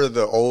gave her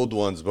the old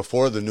ones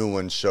before the new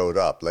ones showed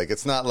up. Like,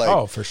 it's not like,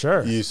 Oh, for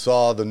sure. you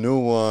saw the new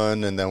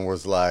one and then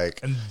was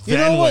like, And you then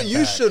know what, went you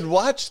back. should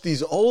watch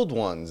these old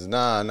ones.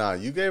 Nah,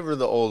 you gave her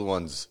the old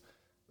ones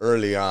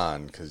early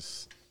on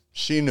because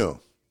she knew.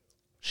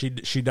 She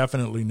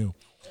definitely knew.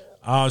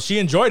 She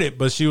enjoyed it,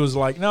 but she was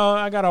like, "No,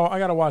 I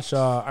gotta watch.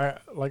 I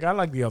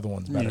like the other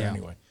ones better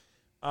anyway."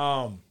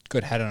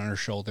 Good head on her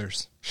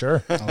shoulders.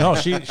 Sure. No,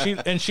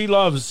 she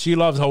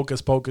loves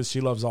Hocus Pocus. She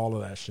loves all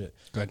of that shit.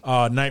 Good.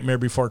 Nightmare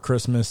Before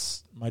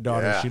Christmas. My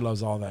daughter, Yeah. she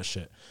loves all that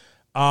shit.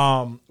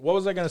 What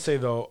was I gonna say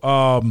though?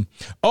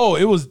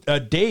 It was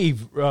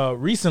Dave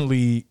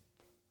recently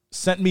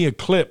sent me a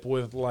clip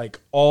with like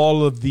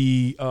all of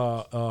the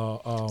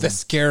The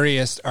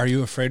scariest Are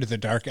You Afraid of the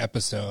Dark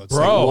episodes.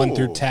 Bro. Like 1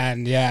 through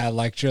 10. Yeah,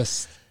 like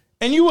just...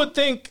 and you would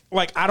think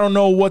like I don't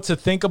know what to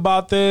think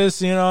about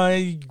this,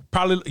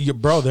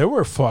 bro, they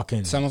were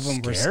fucking Some of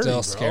them were scary, still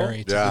bro.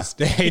 scary to Yeah. this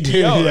day, dude.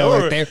 Yo,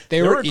 Yeah,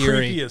 they were eerie.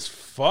 creepy as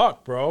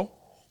fuck, bro.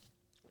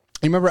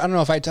 You remember, I don't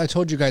know if I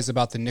told you guys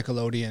about the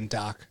Nickelodeon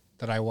doc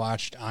that I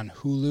watched on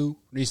Hulu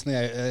recently.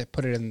 I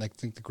put it in like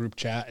the group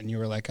chat, and you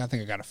were like, I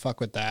think I gotta fuck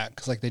with that,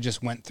 because like they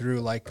just went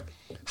through like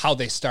how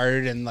they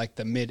started in like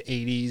the mid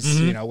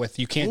 80s, with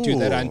you can't do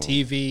that on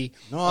TV,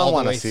 No, I all the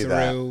wanna way see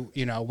that. through,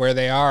 where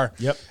they are.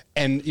 Yep.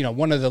 And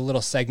one of the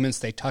little segments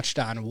they touched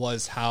on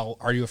was how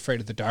Are You Afraid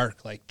of the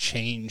Dark like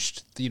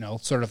changed,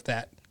 sort of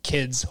that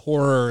kids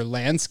horror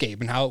landscape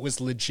and how it was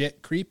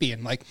legit creepy.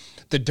 And like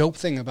the dope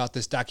thing about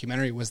this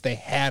documentary was they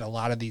had a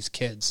lot of these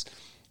kids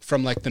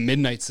from like the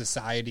Midnight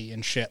Society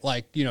and shit,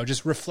 like,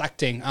 just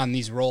reflecting on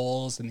these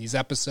roles and these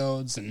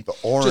episodes and The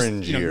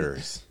orange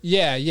years.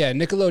 Yeah,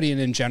 Nickelodeon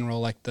in general,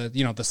 like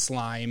the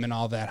slime and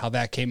all that, how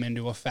that came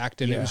into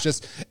effect. And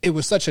it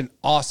was such an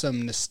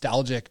awesome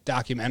nostalgic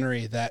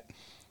documentary that,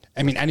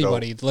 I mean,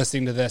 anybody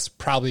listening to this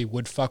probably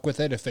would fuck with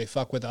it if they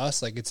fuck with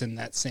us. Like, it's in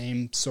that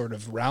same sort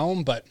of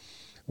realm. But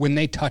when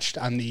they touched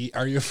on the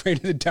Are You Afraid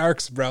of the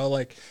Darks, bro,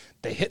 like,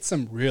 they hit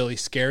some really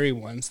scary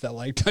ones that,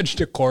 like, touched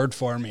a chord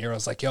for me. Or I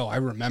was like, yo, I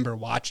remember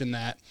watching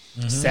that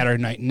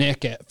Saturday Night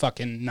Nick at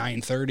fucking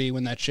 9:30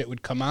 when that shit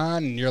would come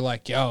on. And you're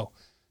like, yo,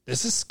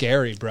 this is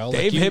scary, bro.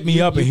 Dave like, hit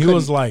me up and he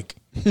was like,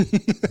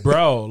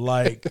 bro,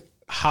 like,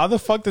 how the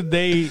fuck did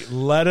they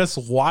let us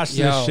watch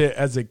this shit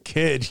as a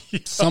kid?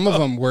 Some of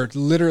them were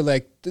literally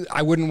like,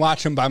 I wouldn't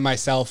watch them by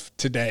myself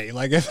today.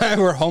 Like, if I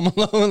were home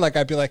alone, like,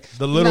 I'd be like,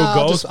 The little "Nah,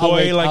 ghost I'll boy,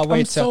 wait- like, I'll wait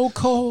I'm till-" so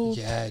cold.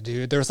 Yeah,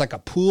 dude. There was like a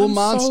pool I'm so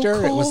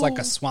monster. It was like a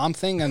cold. swamp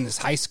thing on this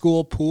high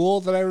school pool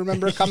that I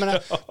remember coming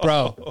up.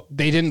 Bro,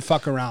 they didn't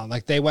fuck around.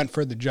 Like, they went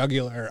for the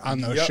jugular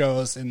on those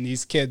shows, and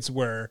these kids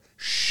were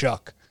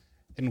shook.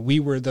 And we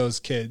were those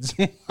kids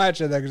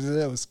watching that because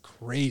it was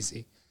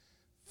crazy.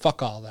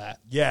 Fuck all that.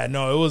 Yeah,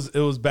 no, it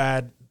was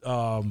bad.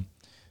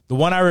 The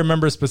one I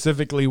remember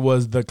specifically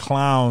was the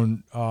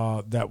clown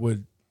that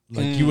would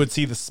you would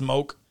see the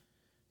smoke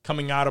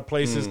coming out of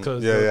places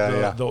because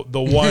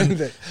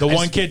the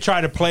one kid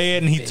tried to play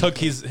it and he took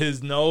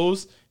his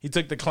nose. He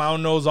took the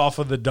clown nose off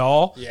of the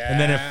doll, and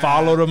then it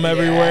followed him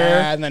everywhere.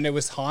 Yeah, and then it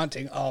was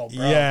haunting. Oh,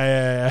 bro.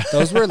 Yeah.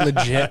 Those were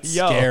legit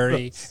Yo,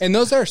 scary. And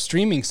those are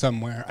streaming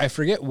somewhere. I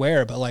forget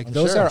where, but like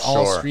those sure. are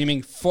all Sure.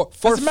 streaming for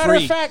As a matter of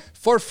free. fact-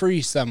 For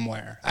free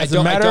somewhere. I As a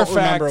don't matter of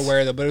remember fact-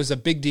 where though, but it was a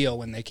big deal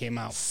when they came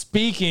out.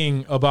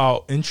 Speaking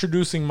about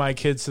introducing my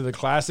kids to the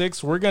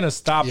classics, we're gonna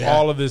stop Yeah.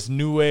 all of this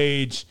new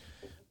age.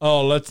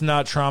 Oh, let's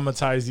not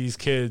traumatize these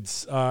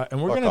kids,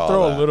 and we're Fuck gonna all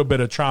throw a that. little bit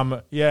of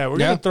trauma. Yeah, we're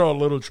Yeah. gonna throw a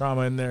little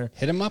trauma in there.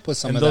 Hit them up with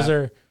some And of those that.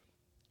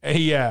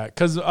 are,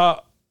 because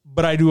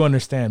but I do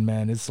understand,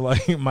 man. It's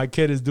like my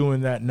kid is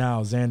doing that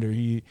now. Xander,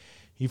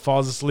 he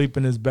falls asleep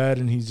in his bed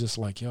and he's just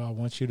like, yo, I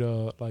want you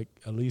to like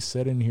at least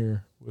sit in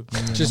here with me.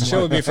 And Just I'm chill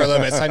like, with me for a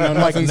little bit so I know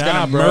nothing's nah,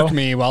 gonna bro. murk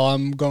me while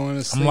I'm going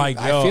to sleep. I'm like,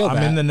 I yo, feel I'm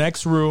that. in the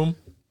next room.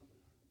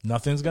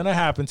 Nothing's gonna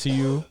happen to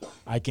you.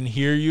 I can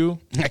hear you.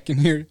 I can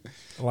hear.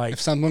 Like,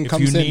 If someone if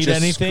comes you in, need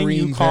just anything,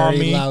 scream you call very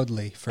me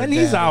loudly. For and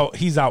Daddy.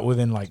 he's out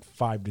within like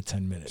 5 to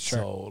 10 minutes. Sure.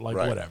 So like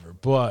Right. whatever.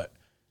 But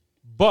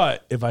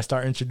if I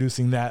start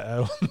introducing that,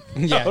 I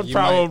Yeah, would you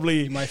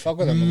probably might fuck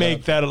with him a make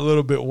little. that a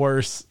little bit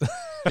worse.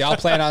 Y'all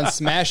plan on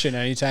smashing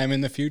anytime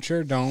in the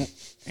future? Don't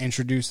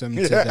introduce him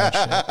to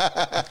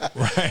that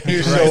Right. You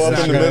Right. show up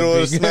not in the gonna middle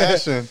of be-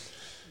 smashing. shit.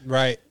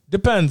 Right.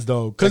 Depends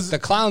though, Because because the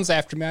clown's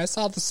after me. I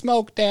saw the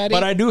smoke, Daddy.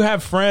 but I do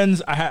have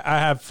friends. I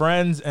have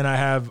friends, and I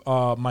have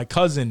my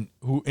cousin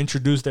who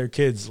introduced their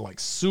kids like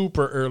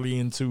super early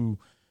into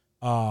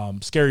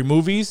scary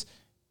movies,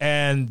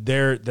 and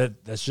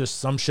that's just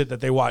some shit that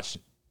they watch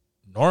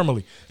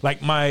normally.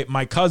 Like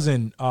my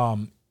cousin,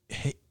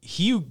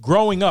 he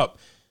growing up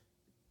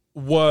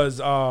was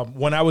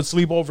when I would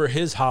sleep over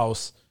his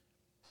house.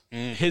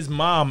 His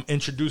mom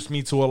introduced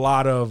me to a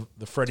lot of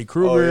the Freddy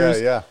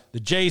Kruegers, yeah. the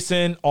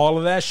Jason, all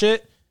of that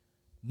shit.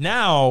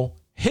 Now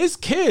his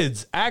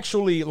kids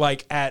actually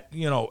like at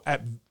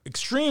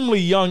extremely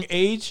young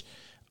age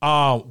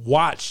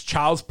watch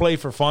Child's Play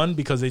for fun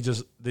because they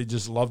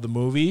just love the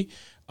movie.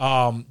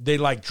 They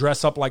like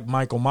dress up like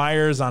Michael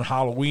Myers on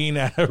Halloween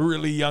at a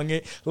really young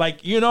age. Like,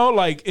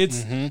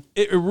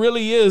 it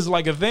really is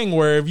like a thing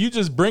where if you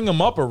just bring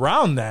them up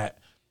around that,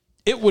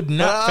 it would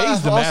not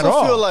phase them at all. I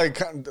also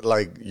feel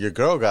like your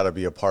girl got to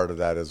be a part of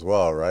that as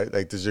well, right?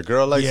 Like, does your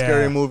girl like Yeah.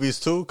 scary movies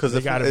too? Because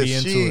if gotta be she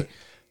into it.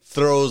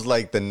 throws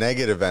like the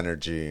negative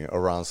energy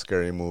around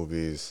scary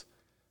movies,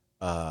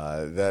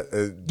 they're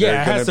it gonna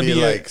has to be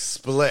be like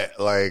split.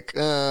 Like,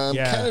 I'm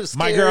kind of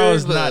my scared, girl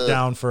is but- not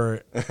down for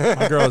it.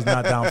 My girl is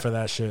not down for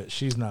that shit.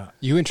 She's not.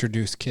 you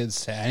introduce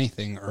kids to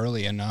anything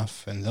early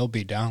enough, and they'll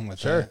be down with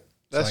Sure. it. It's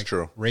That's like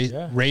true.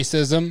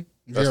 Racism.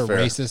 If That's you're a fair.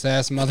 racist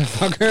ass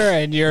motherfucker,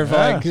 and you're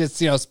like, it's,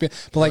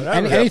 but like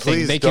Whatever. anything,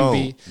 Please they can don't.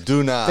 be.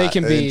 Do not They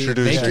can be.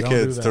 introduce they your can- don't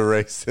do kids that. to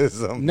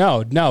racism.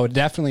 No,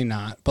 definitely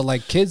not. But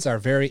like kids are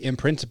very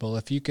imprintable.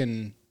 If you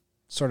can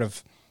sort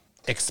of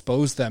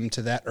expose them to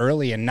that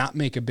early and not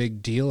make a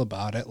big deal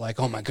about it,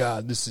 like, oh my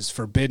God, this is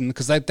forbidden.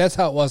 Because like that's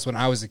how it was when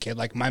I was a kid.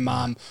 Like my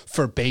mom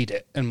forbade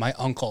it, and my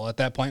uncle at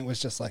that point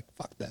was just like,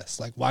 fuck this.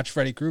 Like watch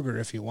Freddy Krueger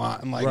if you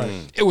want. And like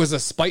it was a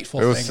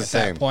spiteful It was thing the at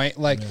same. that point.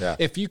 Like Yeah.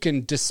 if you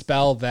can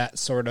dispel that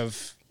sort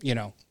of,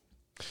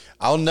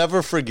 I'll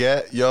never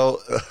forget, yo,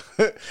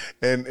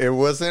 and it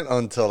wasn't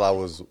until I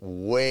was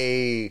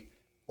way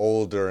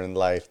older in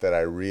life that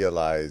I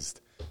realized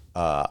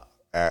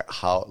at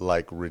how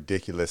like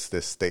ridiculous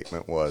this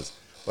statement was.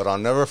 But I'll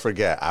never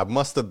forget. I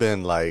must have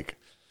been like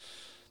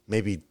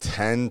maybe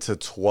 10 to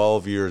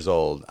 12 years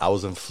old. I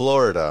was in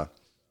Florida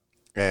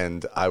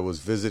and I was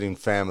visiting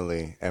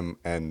family,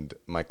 and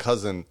my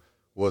cousin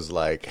was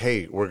like,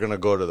 "Hey, we're going to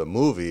go to the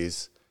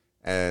movies."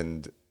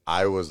 And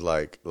I was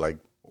like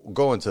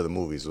going to the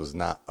movies was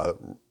not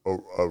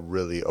a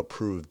really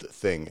approved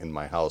thing in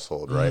my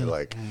household, right?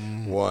 Like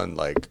one,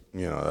 like,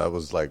 that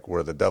was like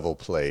where the devil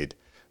played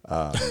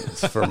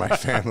for my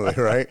family,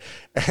 right?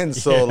 And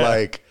so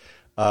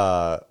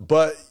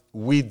but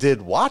we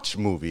did watch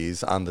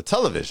movies on the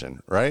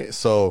television, right?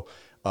 So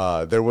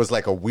there was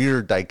like a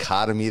weird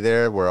dichotomy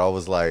there where I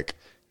was like,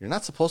 you're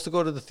not supposed to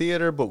go to the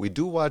theater, but we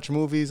do watch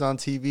movies on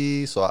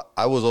TV. So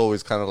I was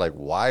always kind of like,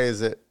 why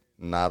is it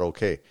not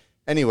okay?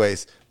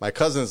 Anyways, my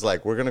cousin's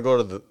like, we're going to go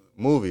to the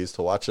movies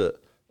to watch we're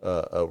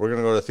going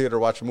to go to the theater to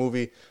watch a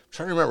movie. I'm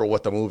trying to remember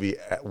what the movie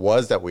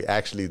was that we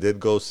actually did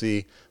go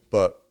see,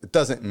 but it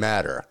doesn't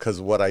matter. Because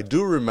what I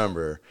do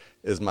remember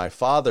is my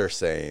father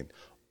saying,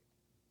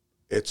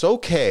 it's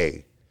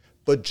okay,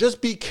 but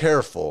just be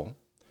careful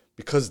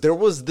because there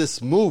was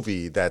this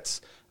movie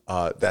that's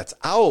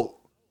out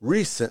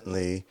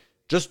recently.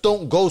 Just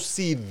don't go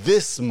see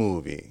this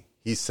movie.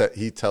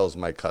 He tells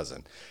my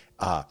cousin,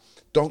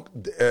 don't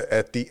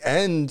at the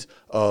end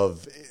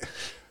of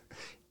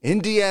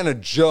Indiana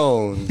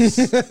Jones,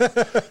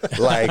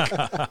 like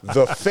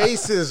the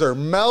faces are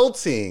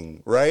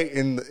melting, right,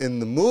 in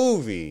the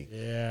movie.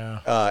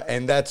 Yeah.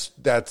 And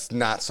that's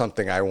not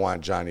something I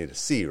want Johnny to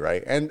see,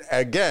 right? And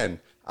again,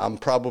 I'm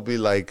probably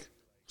like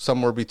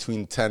somewhere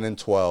between 10 and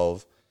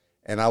 12,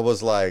 and I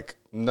was like,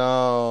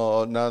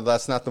 no,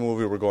 that's not the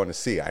movie we're going to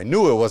see. I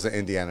knew it wasn't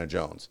Indiana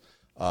Jones.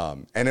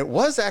 And it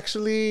was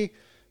actually,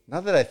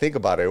 now that I think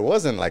about it, it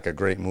wasn't like a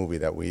great movie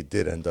that we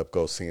did end up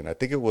go seeing. I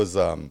think it was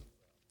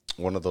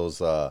one of those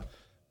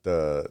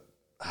it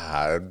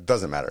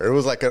doesn't matter. It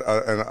was like an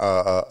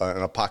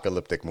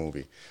apocalyptic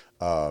movie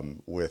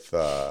with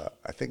I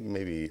think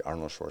maybe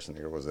Arnold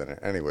Schwarzenegger was in it.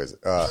 Anyways,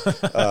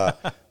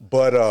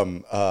 but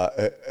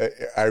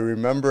I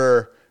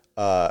remember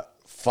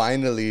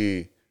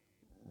finally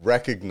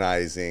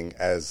recognizing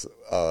as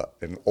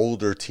an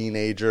older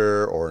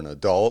teenager or an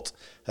adult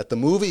that the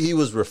movie he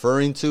was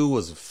referring to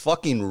was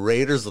fucking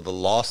Raiders of the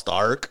Lost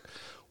Ark,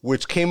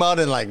 which came out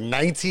in like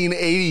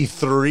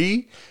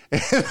 1983.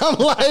 And I'm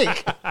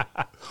like,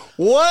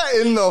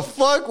 what in the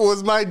fuck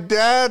was my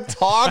dad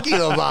talking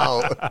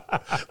about?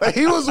 Like,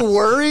 he was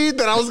worried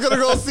that I was going to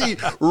go see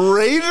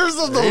Raiders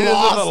of the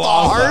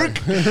Lost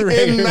Ark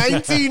in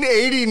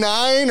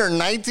 1989 or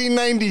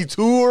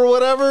 1992 or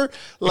whatever.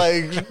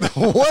 Like,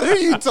 what are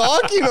you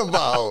talking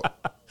about?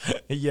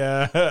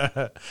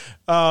 Yeah.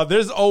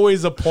 There's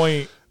always a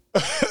point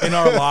in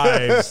our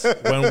lives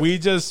when we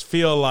just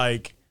feel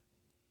like,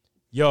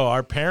 yo,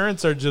 our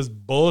parents are just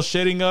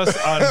bullshitting us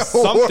on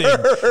something.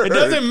 It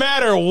doesn't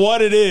matter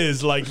what it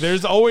is. Like,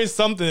 there's always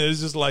something that's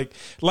just like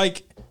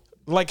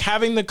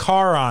having the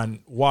car on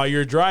while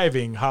you're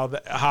driving,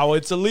 how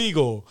it's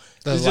illegal.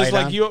 It's just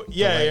like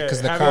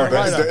because the having car a light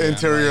That's on. the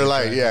interior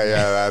light.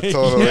 Yeah,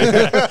 totally.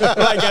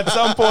 Like, at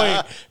some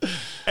point,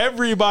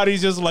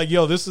 everybody's just like,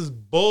 yo, this is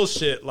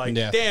bullshit. Like,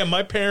 damn,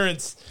 my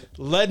parents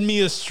led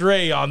me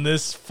astray on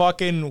this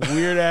fucking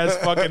weird ass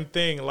fucking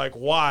thing. Like,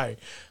 why?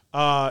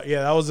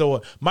 That was the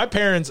one. My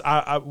parents,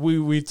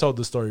 we told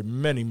the story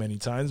many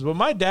times, but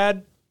my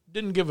dad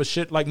didn't give a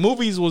shit. Like,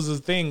 movies was a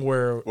thing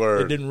where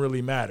it didn't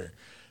really matter.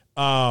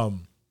 I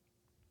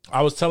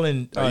was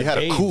telling you had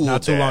a Dave cool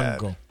not too long dad.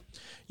 ago.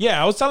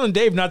 Yeah, I was telling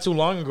Dave not too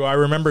long ago. I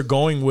remember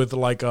going with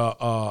like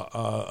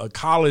a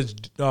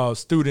college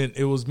student.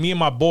 It was me and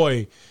my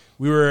boy.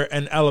 We were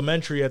in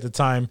elementary at the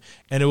time,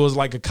 and it was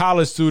like a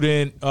college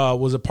student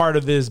was a part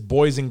of this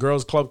Boys and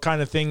Girls Club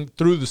kind of thing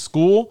through the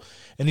school.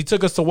 And he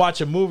took us to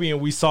watch a movie, and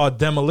we saw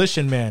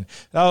Demolition Man.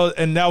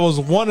 That was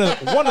one of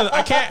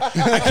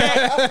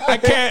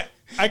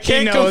I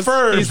can't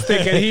confirm. He's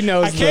thinking he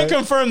knows. I can't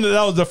confirm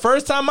that was the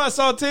first time I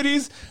saw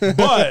titties,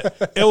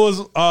 but it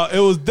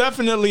was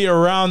definitely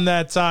around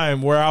that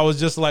time where I was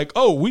just like,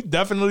 oh, we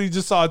definitely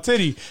just saw a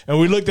titty, and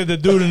we looked at the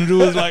dude, and the dude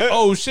was like,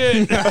 oh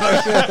shit.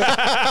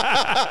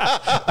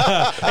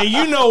 And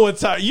you know what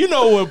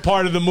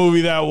part of the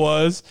movie that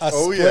was?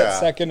 Split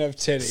second of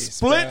titties.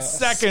 Split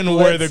second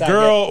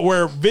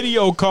where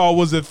video call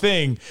was a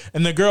thing,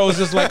 and the girl was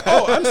just like,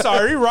 "Oh, I'm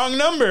sorry, wrong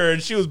number," and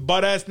she was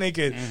butt ass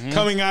naked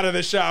coming out of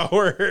the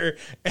shower,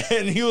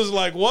 and he was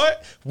like,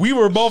 "What?" We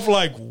were both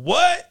like,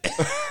 "What?"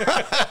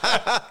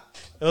 It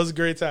was a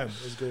great time.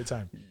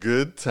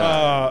 Good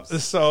time.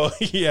 So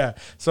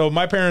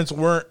my parents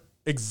weren't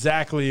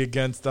exactly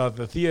against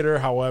the theater.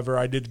 However,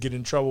 I did get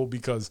in trouble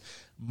because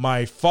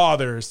my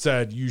father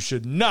said you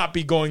should not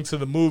be going to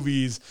the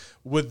movies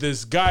with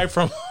this guy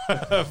from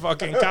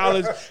fucking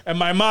college. And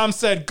my mom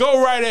said,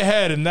 go right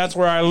ahead. And that's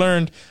where I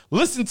learned,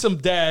 listen to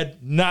dad,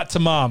 not to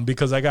mom,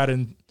 because I got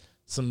in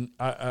some,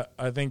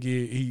 I think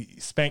he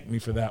spanked me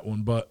for that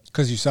one, but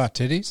because you saw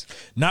titties?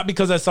 Not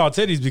because I saw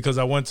titties, because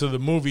I went to the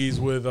movies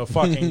with a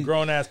fucking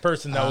grown ass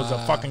person that was a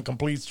fucking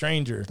complete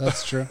stranger.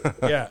 That's true.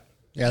 Yeah.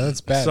 Yeah,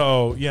 that's bad.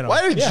 So,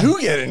 why did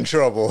you get in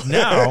trouble?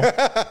 Now,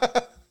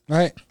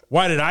 right.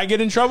 Why did I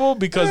get in trouble?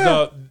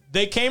 Because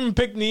they came and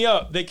picked me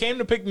up. They came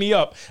to pick me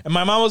up, and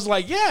my mom was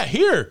like, "Yeah,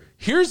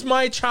 here's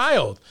my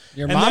child."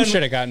 Your mom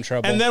should have got in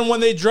trouble. And then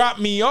when they dropped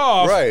me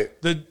off, right,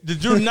 the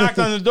dude knocked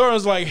on the door and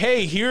was like,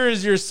 "Hey, here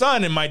is your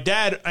son." And my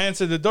dad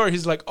answered the door.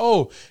 He's like,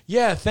 "Oh,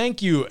 yeah,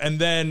 thank you." And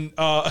then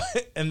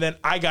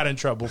I got in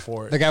trouble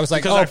for it. The guy was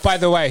like, by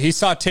the way, he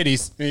saw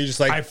titties. And he just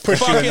like I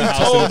pushed you in the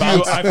house told and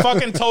bounced. I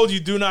fucking told you,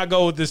 do not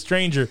go with this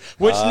stranger.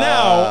 Which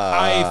now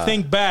I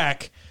think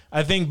back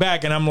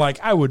and I'm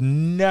like, I would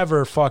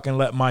never fucking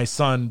let my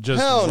son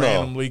just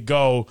randomly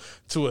go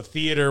to a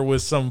theater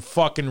with some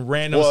fucking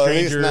random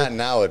stranger. At least not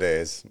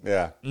nowadays.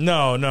 Yeah.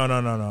 No.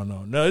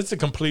 It's a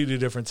completely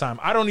different time.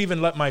 I don't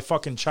even let my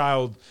fucking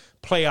child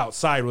play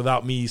outside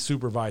without me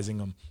supervising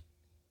them.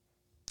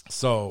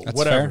 So That's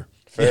whatever.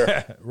 Fair.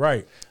 Yeah,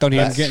 right. Don't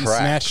even get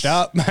snatched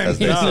up. That's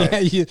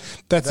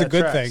a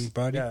good tracks. thing,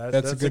 buddy. Yeah,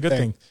 that's a good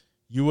thing.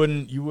 You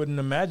wouldn't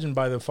imagine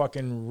by the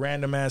fucking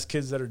random ass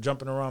kids that are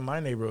jumping around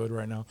my neighborhood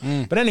right now.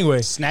 But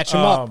anyway, snatch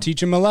them up,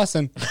 teach them a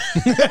lesson.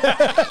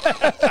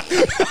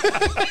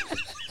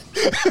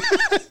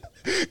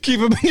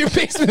 Keep them in your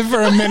basement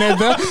for a minute.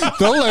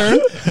 They'll learn.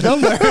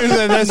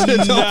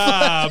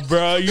 Nah,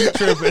 bro, you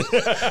tripping.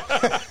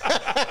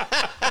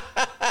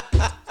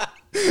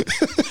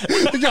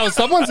 Yo,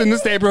 someone's in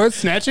this neighborhood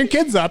snatching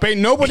kids up. Ain't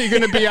nobody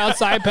gonna be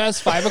outside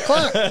past 5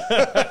 o'clock.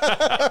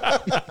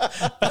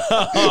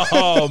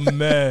 Oh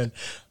man.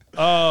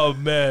 Oh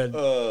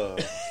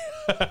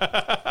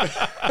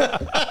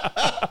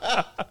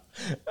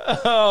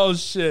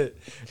shit.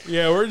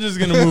 Yeah, we're just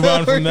gonna move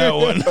on from that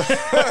one.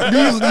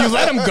 You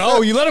let them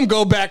go. You let them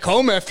go back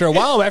home after a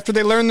while, after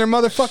they learn their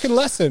motherfucking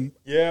lesson.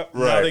 Yeah,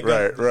 right.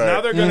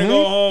 Now they're gonna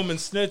go home and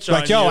snitch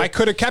on you. I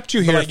could have kept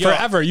you here like, yo,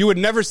 forever. You would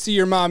never see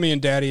your mommy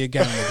and daddy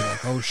again. They'd be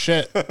like, oh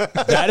shit.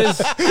 That is,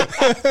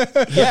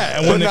 yeah.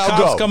 And when the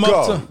cops come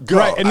up to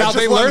right, and now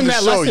they learn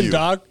that lesson, you.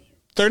 dog.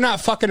 They're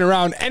not fucking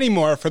around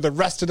anymore for the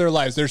rest of their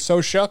lives. They're so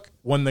shook.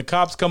 When the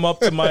cops come up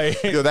to my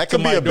Yo, that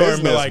could be a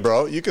business, like,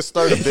 bro. You could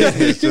start a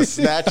business just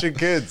snatching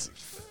kids.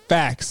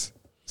 Facts.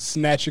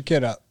 Snatch your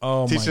kid up.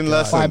 Oh Teaching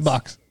my God.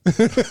 lessons.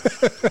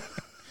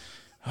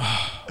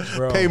 $5.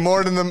 Bro. Pay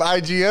more than them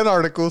IGN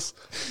articles.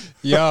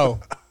 Yo,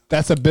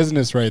 That's a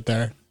business right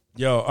there.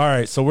 Yo, all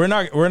right. So we're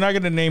not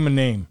gonna name a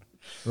name,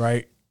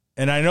 right?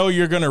 And I know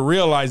you're gonna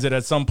realize it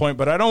at some point,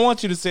 but I don't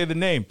want you to say the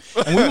name.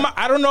 And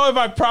I don't know if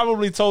I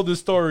probably told this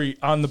story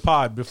on the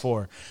pod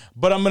before,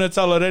 but I'm gonna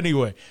tell it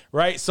anyway,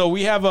 right? So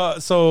we have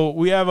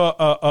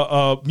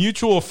a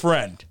mutual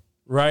friend,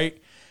 right,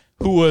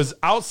 who was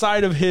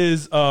outside of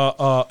his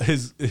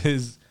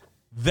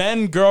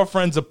then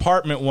girlfriend's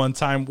apartment one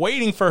time,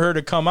 waiting for her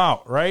to come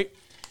out, right?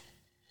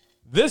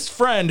 This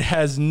friend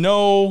has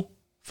no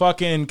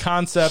fucking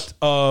concept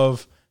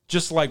of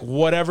just like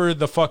whatever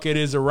the fuck it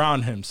is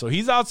around him. So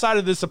he's outside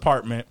of this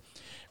apartment,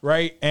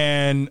 right?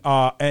 And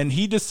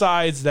he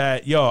decides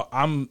that, yo,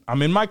 I'm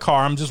in my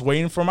car. I'm just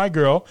waiting for my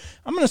girl.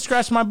 I'm going to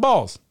scratch my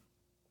balls.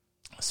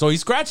 So he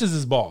scratches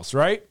his balls,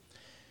 right?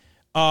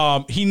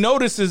 He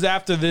notices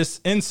after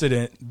this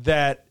incident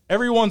that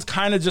everyone's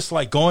kind of just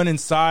like going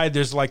inside.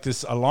 There's like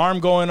this alarm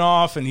going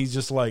off and he's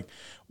just like,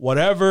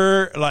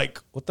 whatever, like,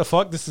 what the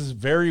fuck? This is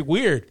very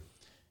weird.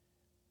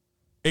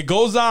 It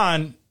goes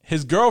on.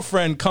 His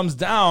girlfriend comes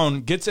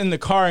down, gets in the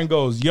car and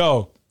goes,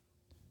 yo,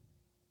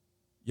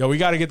 we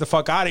got to get the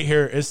fuck out of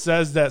here. It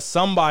says that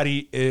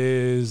somebody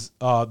is,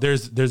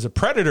 there's a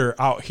predator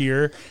out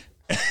here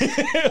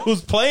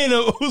who's playing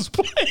with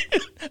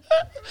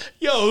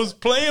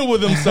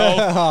himself.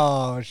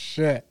 Oh,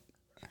 shit.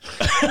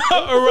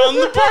 Around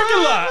the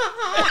parking lot.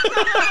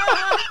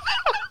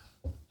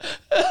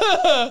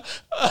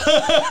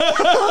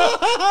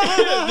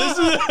 This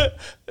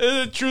is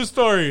a true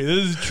story.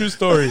 And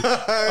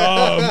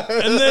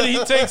then he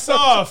takes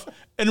off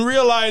and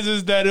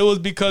realizes that it was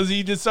because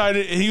he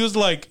decided, he was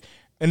like,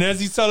 and as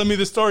he's telling me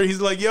the story,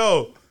 he's like,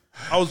 yo,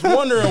 I was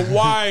wondering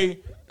why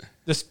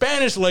the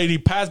Spanish lady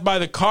passed by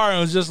the car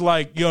and was just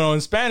like,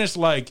 in Spanish,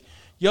 like,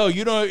 yo,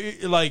 you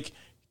don't, like,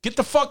 get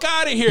the fuck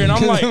out of here. And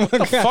I'm like, what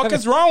the fuck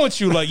is wrong with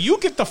you? Like, you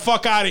get the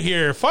fuck out of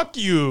here. Fuck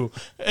you.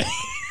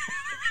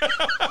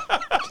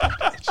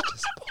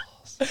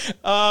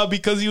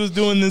 Because he was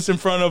doing this in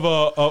front of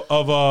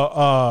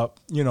a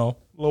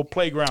little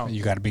playground.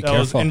 You got to be that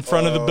careful. Was in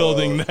front of the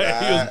building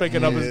that he was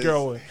picking up his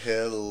girl with.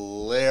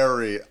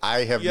 Hilarious! I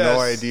have no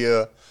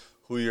idea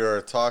who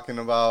you're talking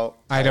about.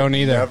 I don't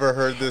either. Never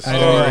heard this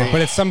story. But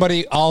it's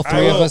somebody all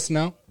three of us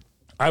know.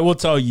 I will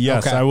tell you.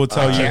 Yes, Okay. I will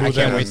tell you. I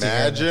can't wait to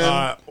hear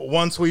Imagine.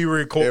 Once we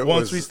record.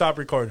 Once we stop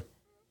recording.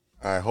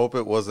 I hope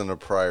it wasn't a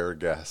prior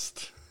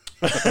guest.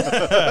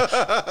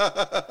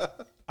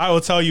 I will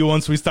tell you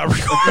once we stop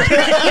recording.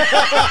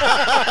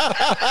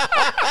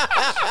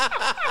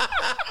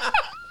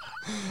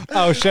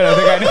 Oh shit! I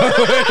think I know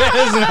who it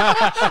is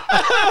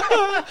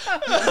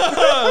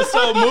now.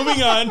 So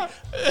moving on.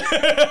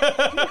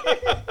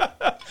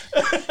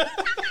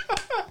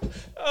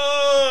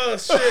 Oh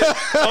shit!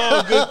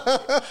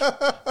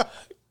 Oh,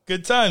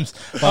 good times.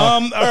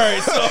 All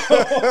right,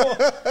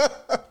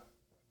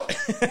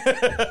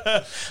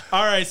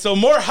 all right, so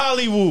more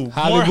Hollywood.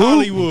 More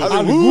Hollywood.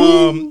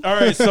 All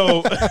right,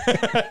 so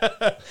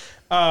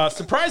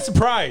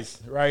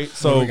surprise, right?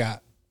 So What do we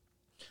got?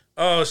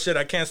 Oh shit,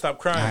 I can't stop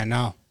crying. I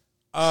know.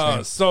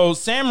 So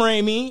Sam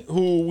Raimi,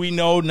 who we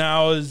know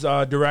now is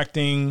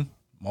directing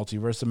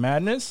Multiverse of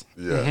Madness,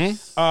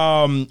 Yes.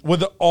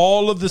 with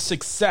all of the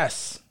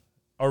success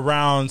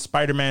around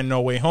Spider-Man No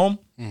Way Home,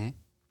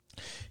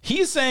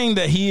 he's saying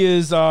that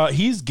he's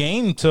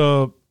game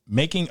to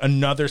making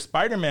another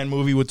Spider-Man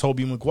movie with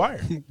Tobey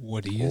Maguire.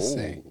 What do you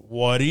say?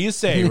 What do you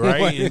say,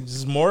 right?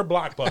 It's more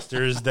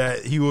blockbusters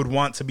that he would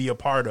want to be a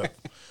part of.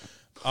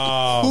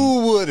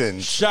 Who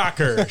wouldn't?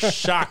 Shocker.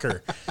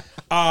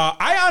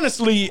 I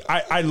honestly,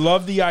 I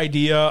love the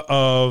idea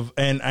of,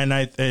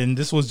 and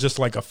this was just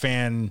like a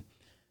fan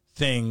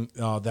thing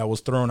that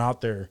was thrown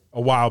out there a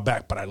while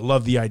back, but I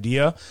love the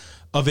idea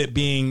of it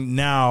being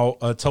now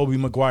a Tobey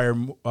Maguire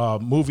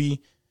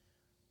movie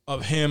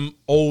of him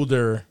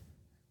older,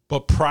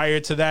 but prior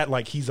to that,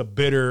 like he's a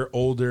bitter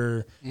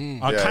older,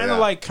 kind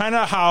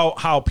of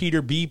how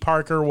Peter B.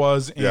 Parker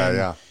was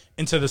in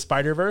Into the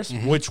Spider-Verse,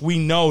 which we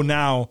know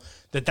now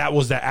that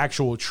was the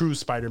actual true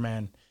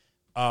Spider-Man,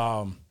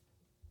 from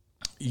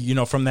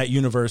that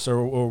universe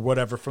or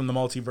whatever, from the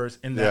multiverse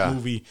in that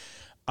movie,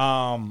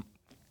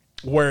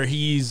 where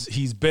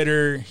he's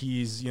bitter,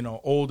 he's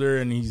older,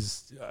 and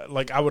he's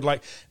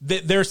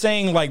they're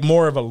saying like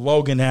more of a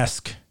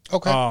Logan-esque.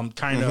 Okay.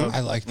 Kind of.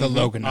 I like the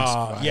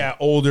Logan-esque.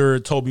 Older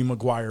Tobey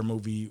Maguire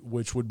movie,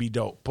 which would be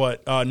dope.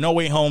 But No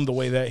Way Home, the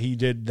way that he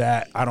did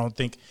that, I don't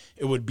think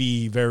it would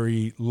be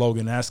very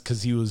Logan-esque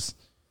because he was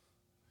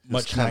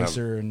much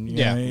nicer and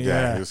he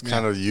was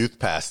kind of youth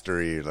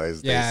pastory,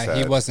 as they said.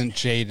 He wasn't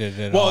jaded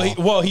at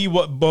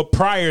all. But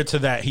prior to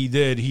that, he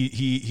did.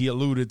 He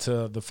alluded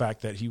to the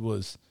fact that he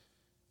was.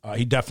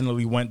 He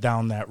definitely went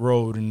down that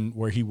road and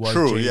where he was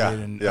jaded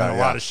and a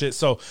lot of shit.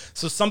 So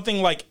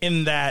something like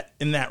in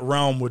that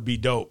realm would be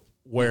dope,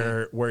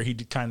 where he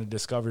kind of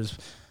discovers,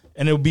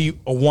 and it would be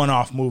a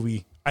one-off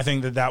movie. I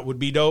think that would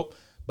be dope.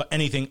 But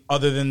anything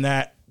other than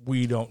that,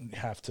 we don't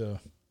have to.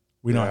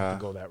 We don't have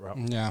to go that route.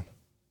 Yeah,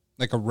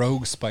 like a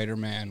rogue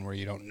Spider-Man where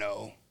you don't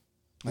know.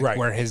 like Right.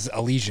 where his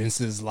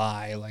allegiances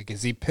lie. Like,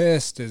 is he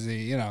pissed? Is he,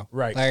 you know?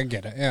 Right. Like, I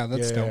get it. Yeah,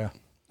 that's Yeah, dope. yeah.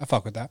 I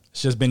fuck with that.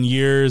 It's just been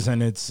years, and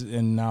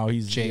now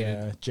he's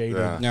Jaded.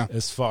 jaded Yeah.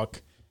 as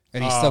fuck.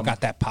 And he still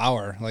got that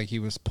power. Like, he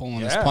was pulling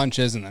his Yeah.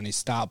 punches, and then he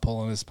stopped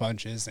pulling his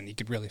punches, and he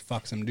could really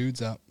fuck some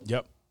dudes up.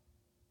 Yep.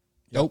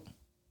 Dope.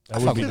 That I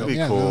would fuck be with It'd it. be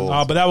Yeah, cool.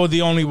 no. But that would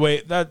the only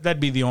way that'd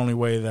be the only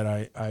way that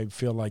I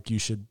feel like you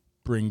should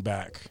bring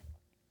back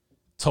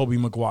Tobey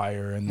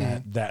Maguire and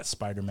that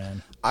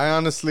Spider-Man.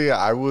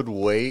 I would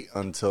wait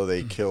until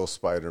they kill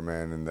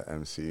Spider-Man in the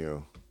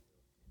MCU.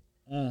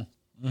 And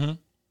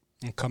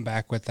come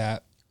back with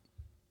that.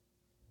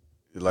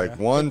 Like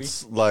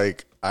once,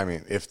 like I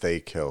mean, if they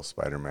kill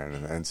Spider-Man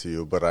in the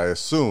MCU, but I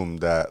assume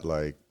that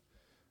like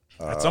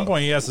At some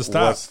point, he has to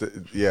stop.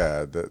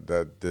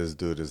 that this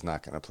dude is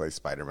not going to play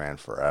Spider-Man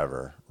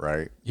forever,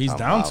 right? He's Tom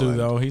down to Holland.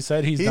 though. He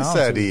said He down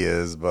said to. he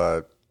is,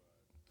 but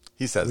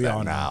he says We all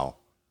that know. now.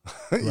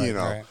 You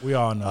know, right. We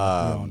all know.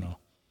 We all know.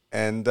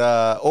 and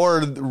or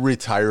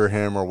retire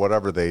him or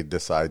whatever they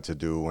decide to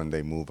do when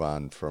they move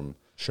on from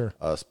Sure.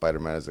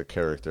 Spider-Man as a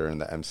character in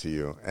the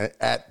MCU.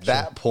 At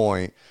that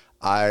point,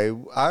 I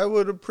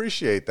would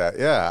appreciate that.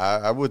 Yeah,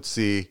 I would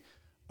see.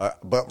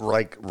 But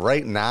like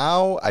right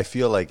now, I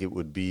feel like it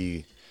would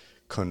be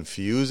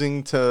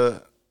confusing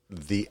to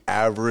the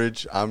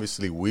average.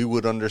 Obviously, we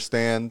would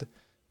understand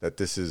that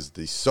this is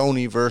the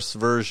Sonyverse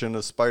version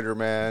of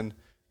Spider-Man,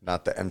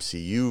 not the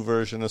MCU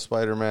version of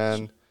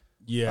Spider-Man.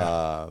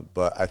 Yeah.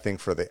 But I think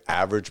for the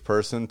average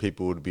person,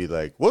 people would be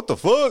like, what the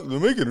fuck? They're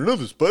making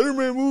another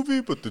Spider-Man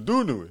movie, but they're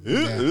doing it.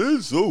 It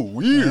is so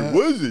weird.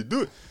 What is it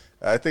doing?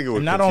 I think it would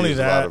And not confuse only a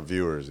that- lot of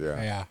viewers.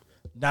 Yeah. Yeah.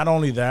 Not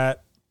only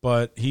that,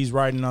 but he's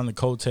riding on the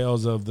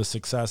coattails of the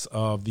success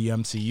of the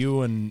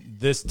MCU, and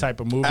this type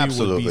of movie would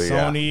Absolutely, be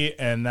yeah. Sony,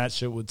 and that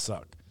shit would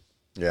suck.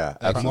 Yeah.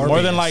 Like absolutely.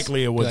 More than Morbius.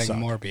 likely, it would Like suck.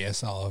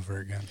 Morbius all over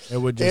again. It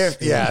would just,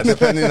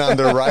 Depending on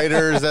the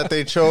writers that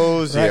they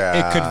chose. Right?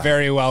 Yeah. It could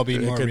very well be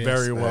it Morbius. could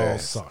very well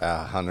Yes, suck.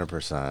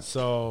 100%.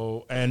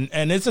 So, and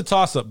it's a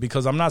toss up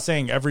because I'm not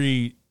saying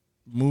every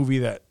movie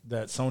that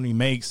Sony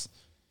makes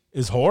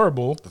is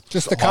horrible.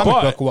 Just the comic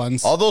But- book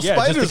ones. All those Yeah,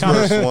 just the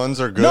Spider-Verse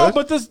ones are good. No,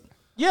 but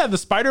the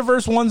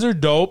Spider-Verse ones are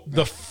dope.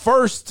 The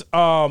first,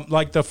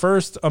 the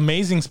first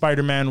Amazing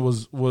Spider-Man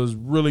was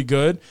really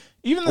good.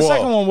 Even the Whoa.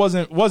 second one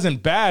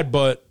wasn't bad,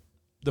 but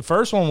the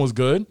first one was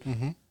good.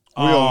 we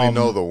only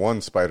know the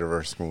one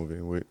Spider-Verse movie.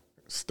 We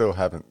still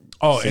haven't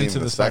seen Into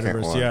the second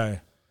Spider-Verse, one. yeah.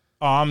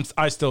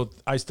 I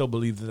still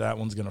believe that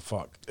one's gonna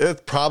fuck.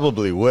 It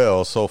probably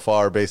will so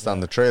far based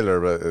on the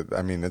trailer, but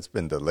I mean, it's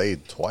been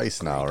delayed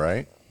twice now,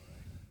 right?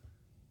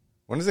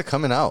 When is it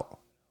coming out?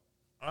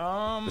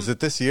 Is it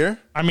this year?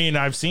 I mean,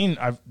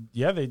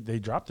 they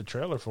dropped the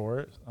trailer for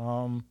it.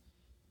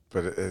 But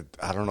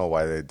I don't know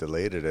why they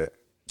delayed it.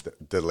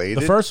 Delayed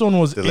The it? first one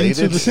was Delayed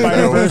Into it? the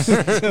Spider-Verse.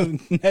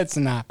 That's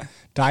not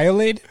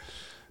dilated.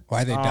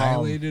 Why they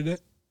dilated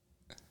it?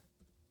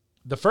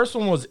 The first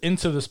one was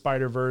Into the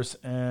Spider-Verse,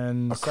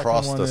 and the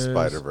Across second the one is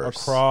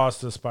Spider-Verse.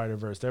 Across the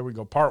Spider-Verse. There we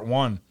go. Part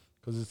 1,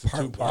 because it's a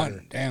Part two-parter.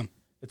 one. Damn.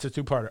 It's a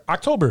two-parter.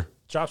 October.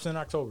 Drops in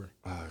October.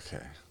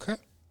 Okay, Okay.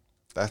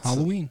 that's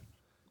Halloween.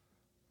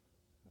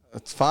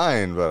 It's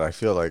fine, but I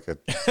feel like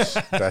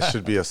that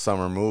should be a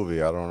summer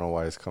movie. I don't know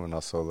why it's coming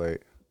out so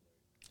late.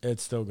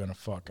 It's still gonna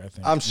fuck, I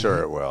think. I'm sure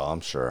it will. I'm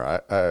sure.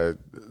 I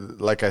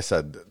like I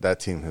said, that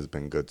team has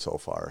been good so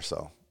far.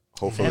 So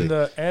hopefully,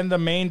 and the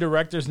main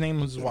director's name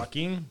was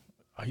Joaquin.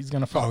 He's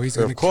gonna fuck. Oh, he's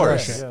gonna of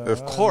course, crush it.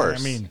 of course.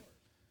 I mean,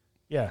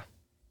 yeah.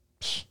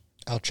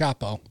 El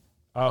Chapo.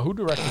 Who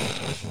directed the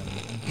first one?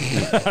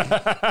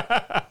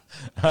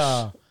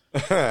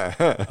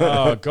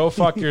 Go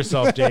fuck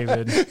yourself,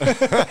 David.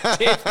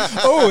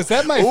 Oh, is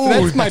that my?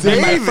 That's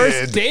my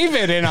first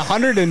David in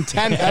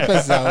 110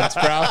 episodes,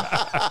 bro.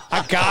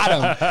 I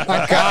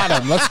got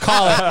him. Let's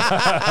call it.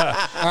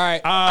 All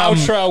right,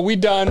 outro. We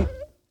done.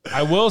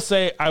 I will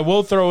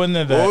throw in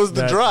there that what was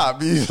the that-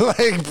 drop? You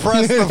like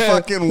pressed the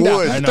fucking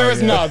wood. I know, There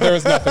was yeah. there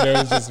was nothing. It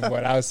was just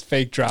what I was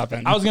fake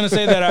dropping. I was gonna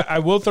say that I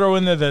will throw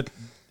in there that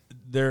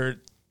there are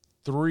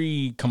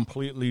 3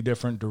 completely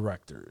different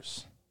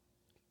directors,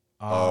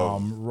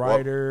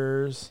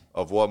 writers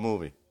Of what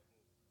movie?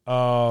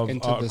 of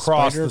Into the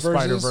across the Spider-Verses?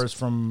 Spider-Verse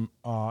from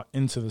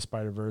Into the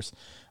Spider-Verse.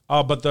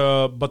 But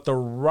the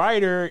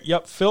writer,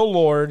 Phil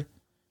Lord,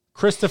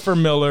 Christopher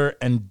Miller,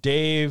 and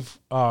Dave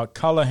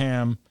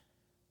Cullaham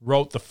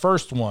wrote the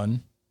first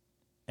one,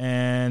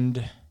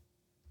 and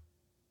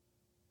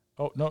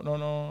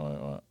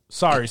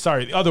sorry,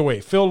 the other way.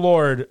 Phil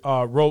Lord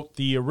wrote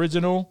the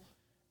original,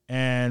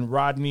 and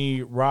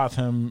Rodney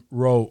Rotham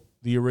wrote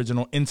the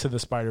original Into the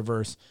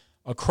Spider-Verse.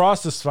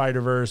 Across the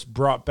Spider-Verse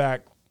brought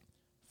back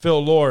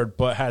Phil Lord,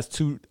 but has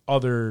 2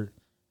 other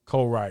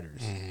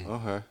co-writers.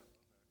 Okay.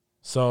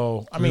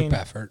 So I Group mean,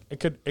 effort.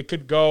 it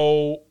could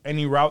go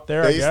any route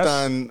there. Based I guess.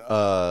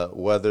 on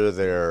whether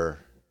they're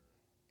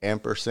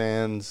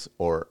ampersands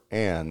or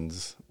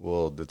ands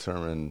will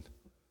determine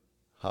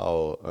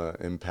how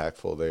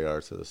impactful they are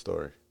to the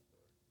story.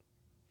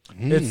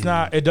 It's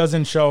not. It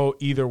doesn't show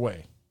either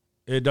way.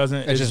 It doesn't.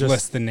 It It's just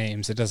lists the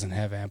names. It doesn't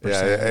have ampersands.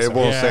 Yeah, it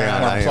won't say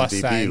on Or plus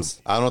IMDb.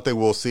 signs. I don't think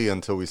we'll see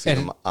until we see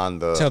And- them on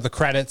the. Till the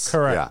credits.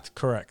 Correct.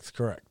 Correct.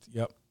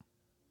 Yep.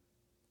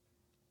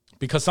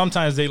 Because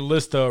sometimes they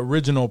list the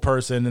original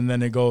person and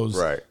then it goes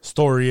Right.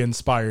 story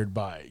inspired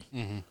by.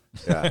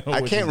 Yeah,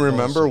 I Which can't is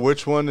remember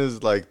which one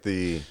is like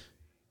the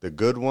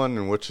good one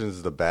and which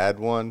is the bad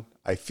one.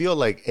 I feel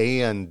like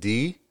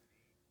A&D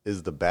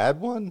is the bad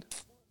one,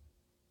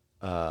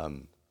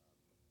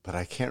 but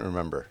I can't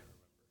remember.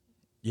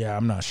 Yeah,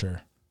 I'm not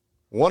sure.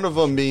 One of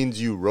them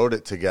means you wrote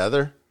it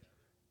together,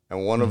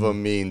 and one of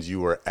them means you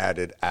were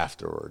added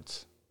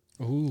afterwards.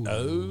 Ooh.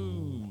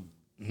 Oh.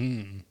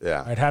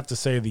 Yeah, I'd have to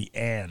say the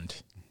and.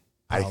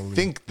 I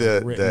think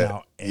the written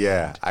out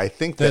yeah, I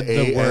think The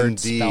the word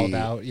A&D spelled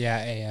out. Yeah,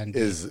 and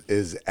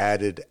is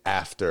added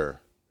after,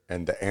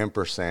 and the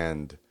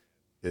ampersand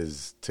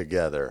is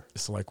together.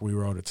 It's like we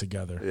wrote it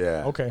together.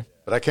 Yeah. Okay.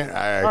 But I can't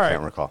right.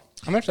 can't recall.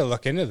 I'm gonna have to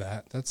look into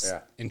that. That's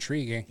Yeah.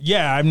 intriguing.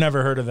 Yeah, I've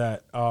never heard of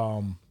that.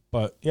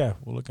 But yeah,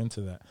 we'll look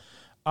into that.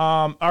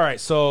 All right,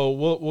 so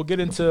we'll get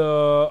into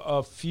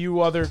a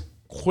few other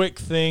quick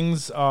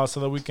things so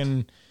that we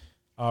can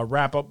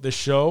wrap up the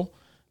show.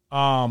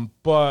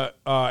 But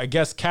I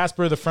guess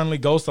Casper the Friendly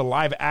Ghost, a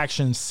live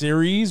action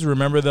series.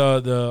 Remember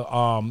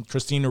the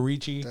Christina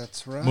Ricci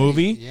That's right.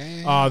 movie?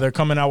 Yeah. They're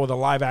coming out with a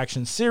live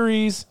action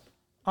series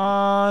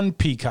on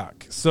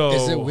Peacock. So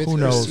Is it with who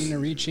knows? Christina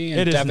Ricci It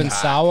and is Devon not.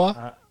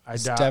 Sawa? I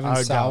Is doubt- Devon I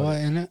doubt Sawa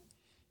it. in it?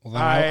 Well,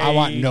 then I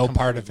want no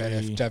part of it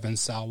completely- if Devon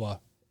Sawa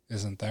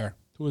isn't there.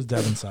 Who is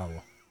Devon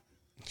Sawa?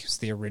 He's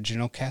the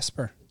original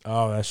Casper.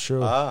 Oh, that's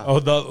true. Oh,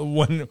 the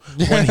when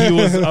he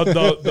was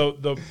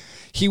the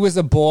He was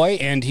a boy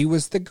and he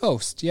was the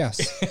ghost. Yes,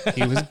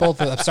 he was both.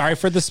 I'm sorry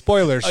for the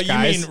spoilers, you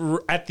guys. mean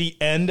at the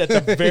end, at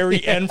the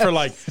very end, for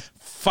like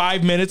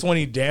 5 minutes when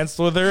he danced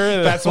with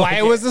her? That's why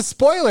it was a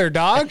spoiler,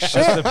 dog.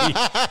 Shit.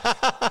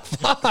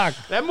 Fuck.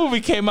 That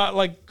movie came out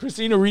like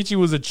Christina Ricci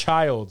was a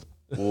child.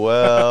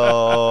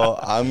 Well,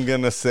 I'm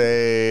gonna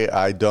say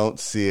I don't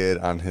see it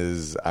on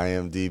his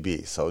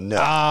IMDb, so no,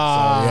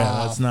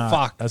 Yeah, that's not.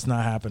 fuck. That's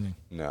not happening.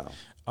 no.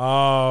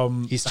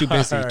 He's too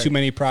busy. All right. Too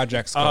many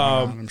projects going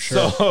on, I'm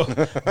sure. So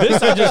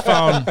this I just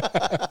found.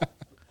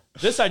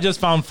 This I just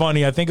found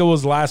funny. I think it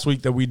was last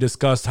week that we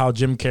discussed how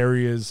Jim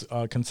Carrey is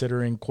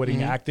considering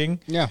quitting acting.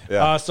 Yeah.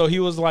 Yeah. So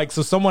he was like,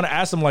 so someone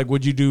asked him like,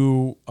 would you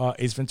do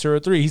Ace Ventura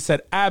 3? He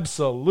said,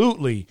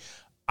 absolutely.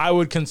 I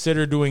would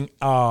consider doing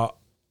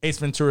Ace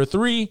Ventura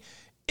 3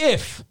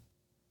 if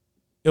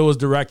it was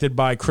directed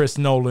by Chris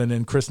Nolan,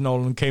 and Chris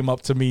Nolan came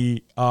up to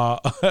me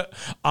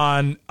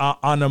on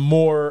a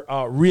more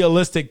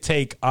realistic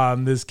take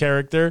on this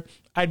character.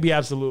 I'd be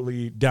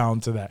absolutely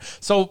down to that.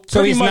 So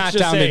pretty he's much not just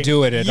down to saying,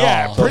 do it at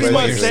yeah, all, pretty is what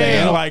much you're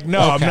saying saying? like, no,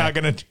 I'm Okay. not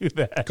going to do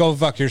that. Go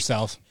fuck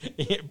yourself.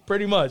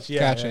 Pretty much,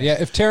 yeah. Gotcha. Yeah.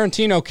 If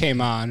Tarantino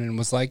came on and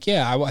was like,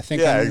 yeah, I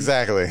think Yeah, I'm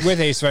exactly. with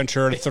Ace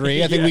Ventura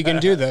 3, I think we can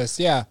do this.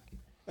 Yeah.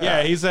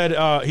 Yeah, he said,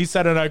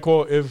 and I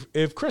quote,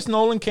 if Chris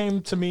Nolan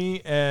came to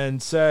me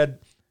and said,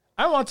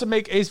 I want to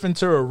make Ace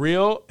Ventura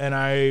real and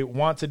I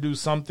want to do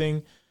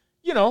something,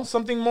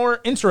 something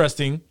more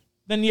interesting,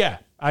 then yeah,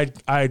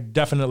 I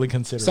definitely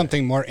consider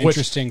Something it. more Which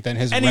interesting than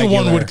his anyone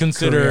regular would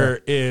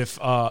consider career.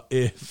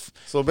 if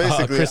So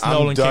basically, Chris I'm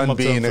Nolan came done up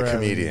to him being a for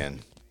having- comedian.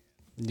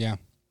 Yeah.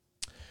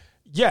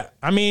 Yeah,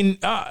 I mean,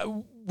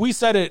 we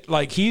said it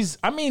like he's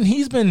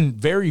been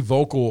very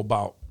vocal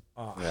about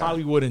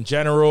Hollywood in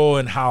general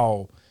and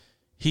how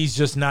he's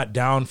just not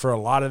down for a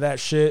lot of that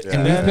shit.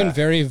 And we've been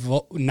very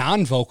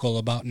non-vocal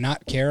about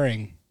not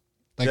caring.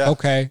 Like, Yeah.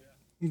 okay,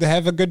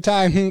 have a good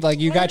time. Like,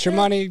 you got your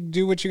money,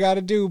 do what you got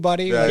to do,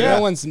 buddy. Yeah, Like, yeah.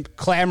 no one's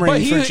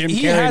clamoring for Jim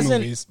Carrey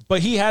movies.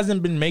 But he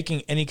hasn't been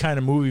making any kind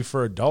of movie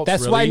for adults.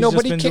 That's really. why He's just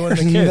nobody been doing the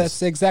cares. kids.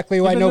 That's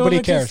exactly why He's been nobody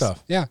doing the kid cares.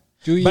 stuff. Yeah.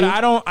 Do you? But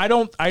I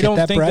don't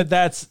that think bread?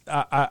 that's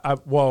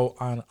that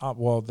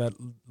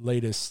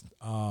latest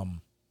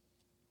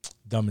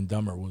Dumb and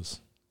Dumber was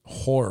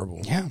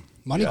horrible. Yeah.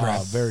 Money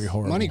grab. Very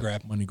horrible. Money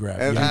grab. Money grab.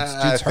 And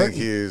yeah. I dude's think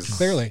hurting. he's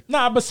Clearly.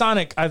 Nah, but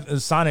Sonic I think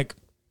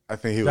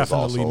he was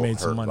definitely also made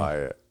some hurt money. by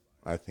it.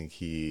 I think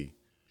he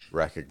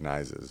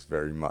recognizes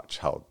very much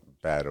how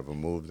bad of a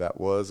move that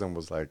was and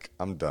was like,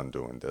 I'm done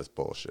doing this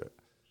bullshit.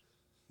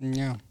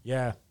 Yeah.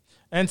 Yeah.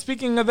 And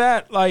speaking of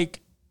that,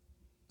 like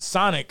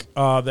Sonic,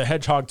 the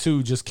Hedgehog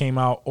 2 just came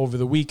out over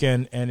the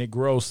weekend and it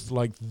grossed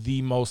like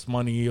the most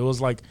money. It was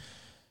like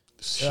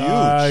It's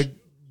huge.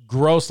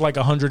 grossed like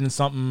 100 and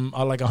something,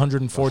 like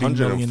 $140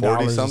 million.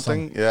 140 or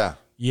something? Yeah.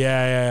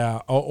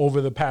 Yeah.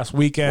 Over the past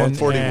weekend.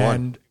 141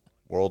 And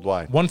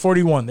worldwide.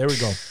 141. There we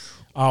go.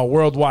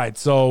 Worldwide.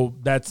 So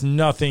that's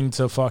nothing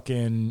to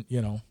fucking,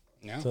 Yeah.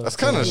 That's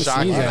kind of Sneeze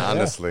shocking, at, yeah.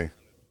 honestly.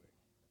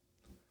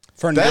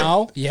 For That-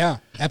 now, yeah,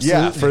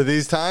 absolutely. Yeah, for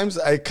these times,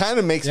 it kind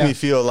of makes Yeah. me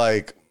feel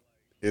like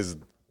is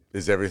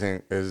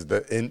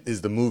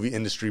the movie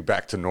industry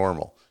back to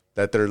normal?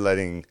 That they're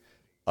letting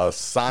a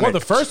Sonic. Well, the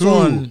first 2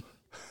 one-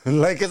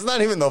 like it's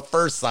not even the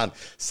first Sonic.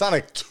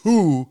 Sonic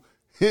 2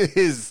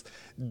 is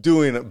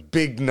doing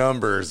big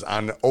numbers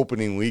on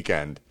opening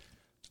weekend.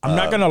 I'm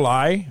not gonna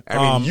lie.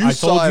 I mean, you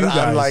saw it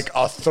on like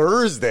a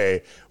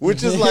Thursday,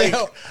 which is like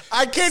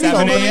I can't even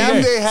 7 believe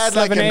a.m. they had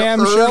like 7 an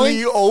a.m.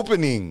 early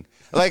opening.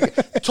 Like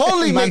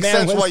totally My makes man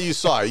sense was- why you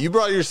saw it. You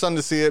brought your son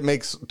to see it.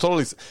 Makes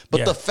totally. But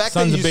Yeah, the fact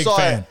son's that a you big saw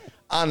fan. it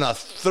on a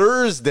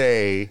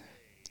Thursday,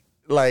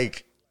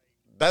 like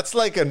that's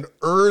like an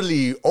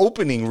early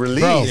opening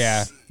release. Bro.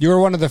 Yeah, you were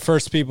one of the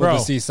first people Bro,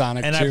 to see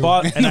Sonic and 2. I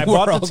bought in and I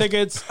bought the world.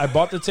 tickets. I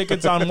bought the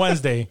tickets on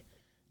Wednesday.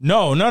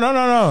 No.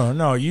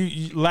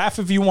 You laugh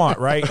if you want,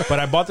 right? But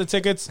I bought the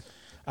tickets.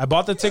 I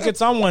bought the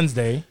tickets on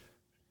Wednesday,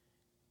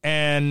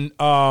 and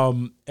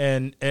I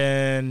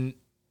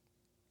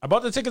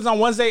bought the tickets on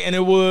Wednesday, and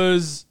it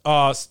was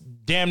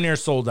damn near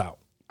sold out.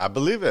 I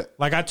believe it.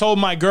 Like I told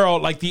my girl,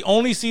 like the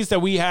only seats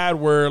that we had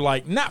were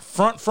like not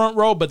front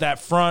row, but that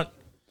front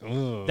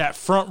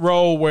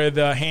row where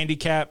the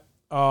handicap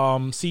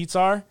seats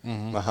are.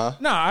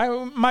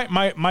 No,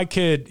 my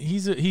kid,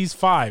 he's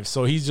 5,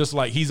 so he's just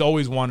like he's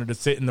always wanted to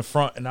sit in the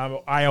front, and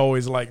I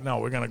always like no,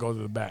 we're gonna go to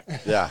the back.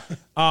 Yeah.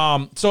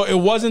 So it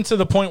wasn't to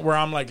the point where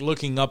I'm like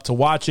looking up to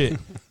watch it,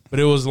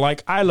 but it was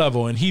like eye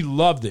level, and he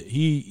loved it.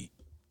 He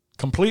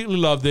completely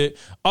loved it.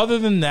 Other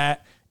than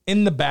that,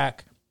 in the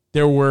back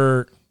there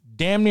were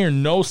damn near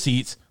no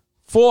seats,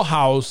 full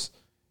house.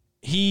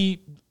 It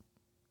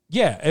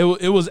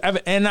was,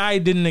 and I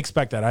didn't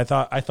expect that. I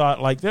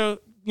thought like there,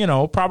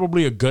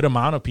 probably a good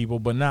amount of people,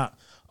 but not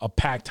a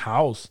packed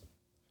house.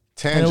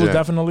 And it was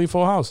definitely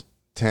full house.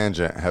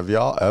 Tangent. Have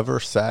y'all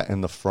ever sat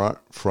in the front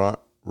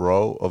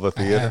row of a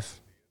theater?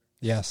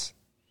 Yes.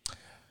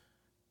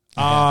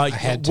 I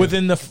had to.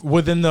 within the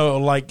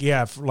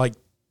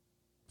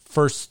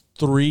first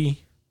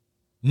 3,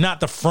 not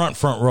the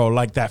front row,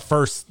 like the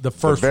first The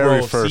row very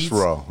of first seats.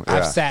 row. Yeah.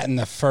 I've sat in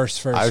the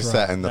first I've row.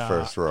 sat in the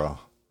first row.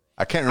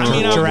 I can't I remember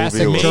mean, what Jurassic-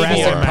 movie it was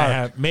Jurassic for. I might Park.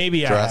 have.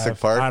 Maybe Jurassic I have.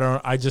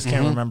 Park? I just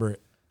can't remember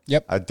it.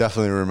 Yep. I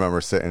definitely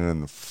remember sitting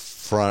in the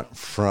front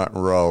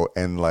row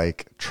and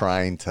like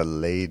trying to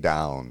lay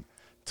down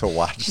to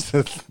watch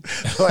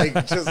this,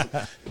 like just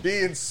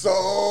being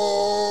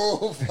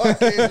so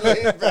fucking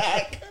laid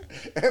back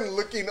and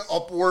looking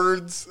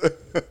upwards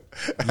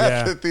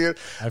at the theater.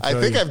 I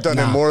think I've done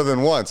it more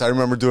than once. I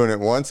remember doing it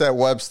once at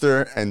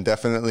Webster and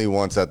definitely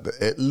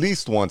at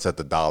least once at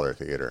the Dollar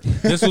Theater.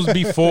 This was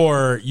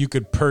before you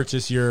could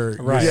purchase your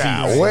Right. seats.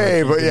 Yeah,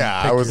 way, but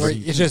yeah, I was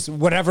It's just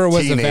whatever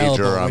was Teenager,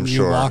 available I'm when you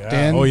sure. walked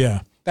Yeah. in. Oh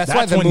yeah, That's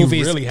why the when you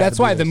movies. really had That's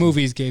to be why the there.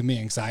 movies gave me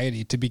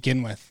anxiety to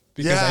begin with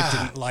because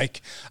Yeah.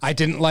 I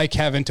didn't like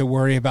having to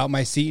worry about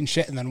my seat and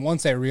shit. And then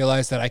once I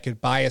realized that I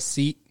could buy a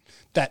seat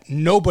that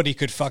nobody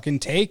could fucking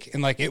take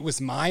and like it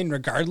was mine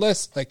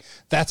regardless, like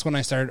that's when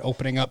I started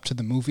opening up to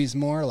the movies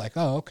more. Like,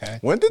 oh okay,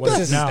 When did What's that it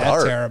this isn't now? that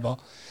start?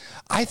 terrible.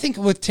 I think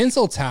with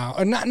Tinseltown,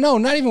 or not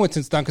even with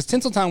Tinseltown, because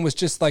Tinseltown was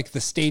just like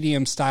the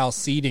stadium style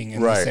seating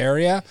in Right. this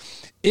area.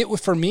 It was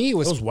for me. It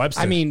was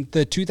Webster. I mean,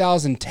 the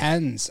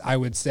 2010s, I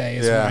would say,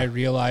 is Yeah. when I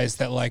realized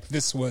that like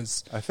this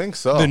was I think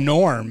so. the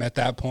norm at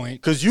that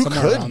point. Because you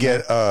somewhere could around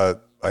get there.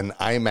 an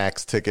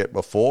IMAX ticket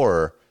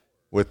before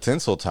with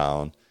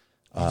Tinseltown.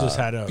 You just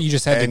had a. You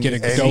just had to get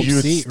a dope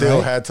you seat, still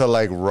right? had to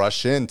like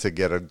rush in to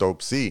get a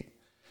dope seat.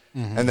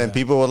 And then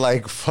people would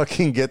like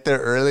fucking get there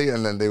early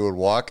and then they would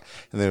walk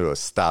and they would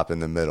stop in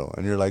the middle.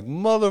 And you're like,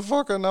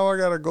 motherfucker, now I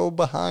got to go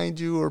behind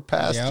you or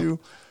past Yep. you.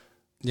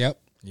 Yep.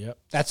 Yep.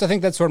 I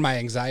think that's where my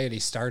anxiety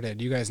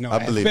started. You guys know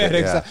I believe had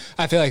it, yeah.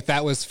 I feel like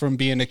that was from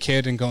being a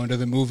kid and going to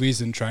the movies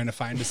and trying to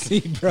find a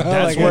seat, bro.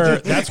 That's Like, where.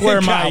 it That's where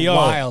my got yo.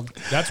 wild.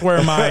 That's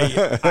where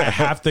my. I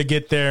have to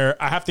get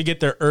there. I have to get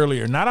there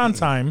earlier, not on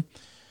time,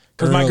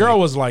 because my Early. girl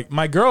was like.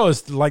 My girl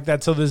is like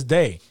that till this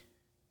day.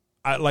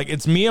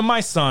 It's me and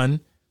my son.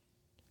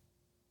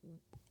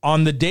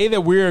 On the day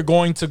that we're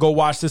going to go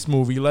watch this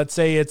movie, let's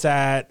say it's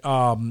at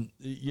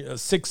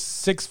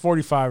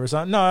 6:45 or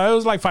something. No, it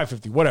was like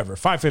 5:50, whatever,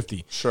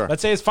 5:50. Sure.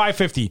 Let's say it's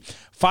 5:50.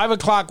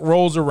 5:00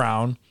 rolls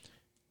around.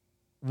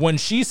 When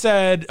she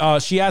said,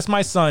 she asked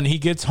my son, he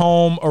gets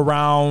home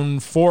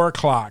around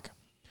 4:00.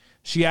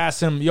 She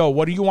asked him, yo,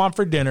 what do you want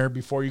for dinner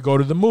before you go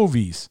to the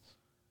movies?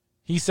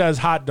 He says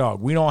hot dog.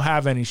 We don't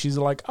have any. She's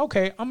like,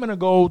 okay, I'm going to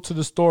go to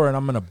the store and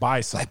I'm going to buy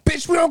some.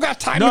 Bitch, we don't got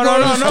time No, to go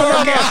no, to the no, store.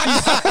 no,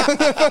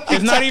 no, no.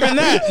 It's not even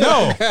that.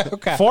 No.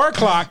 Okay.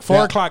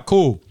 4:00,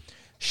 cool.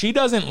 She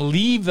doesn't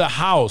leave the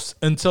house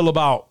until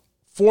about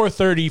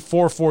 4:30,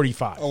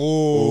 4:45.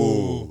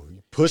 Oh,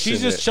 Pushing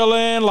She's just it.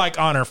 chilling, like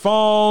on her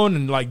phone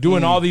and like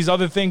doing all these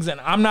other things.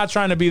 And I'm not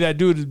trying to be that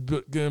dude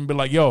to be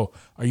like, yo,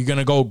 are you going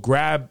to go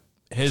grab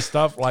his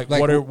stuff? Like like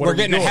what are we're we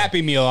getting doing? a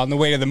Happy Meal on the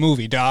way to the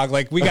movie, dog.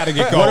 Like we got to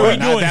get going. What are we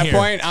At doing that here?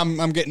 point,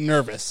 I'm getting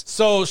nervous.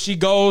 So she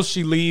goes,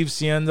 she leaves,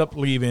 she ends up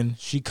leaving.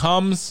 She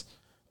comes,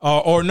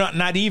 or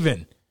not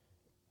even.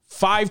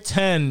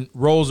 5:10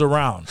 rolls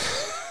around.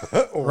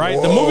 Right?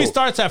 The movie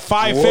starts at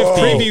 5:50.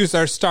 Previews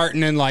are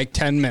starting in like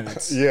 10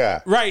 minutes.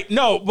 Yeah. Right.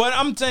 No, but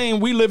I'm saying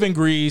we live in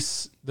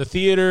Greece. The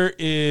theater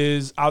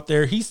is out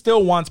there. He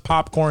still wants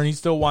popcorn. He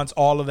still wants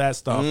all of that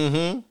stuff.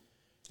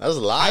 That's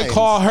lines.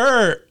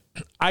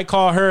 I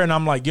call her and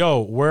I'm like,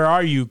 yo, where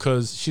are you?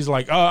 Because she's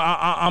like,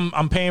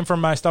 I'm paying for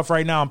my stuff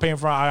right now.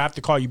 I have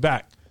to call you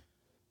back.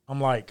 I'm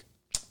like,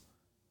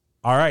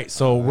 all right,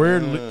 so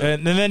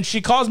and then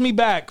she calls me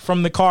back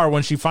from the car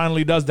when she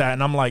finally does that,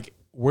 and I'm like,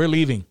 we're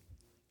leaving.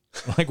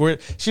 Like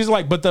she's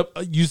like, but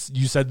you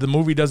said the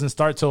movie doesn't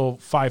start till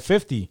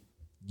 5:50.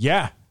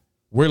 Yeah,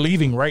 we're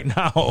leaving right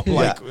now.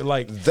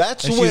 like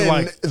that's and she's when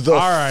like, the all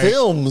right.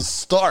 film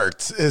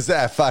starts. Is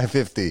at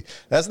 5:50.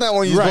 That's not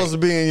when you're supposed to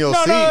be in your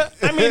seat. No,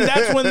 I mean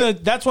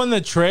that's when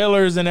the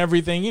trailers and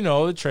everything.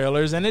 The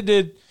trailers, and it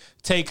did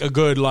take a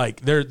good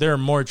there are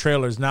more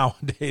trailers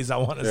nowadays. I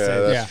want to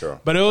say, that's true.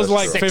 But it was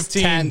That's like true.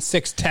 15,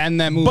 6:10.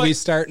 That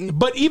movie's starting.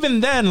 But even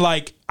then,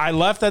 I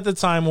left at the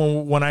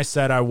time when I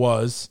said I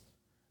was.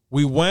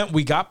 We went,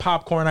 we got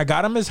popcorn. I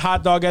got him his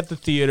hot dog at the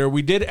theater.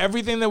 We did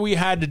everything that we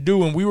had to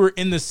do, and we were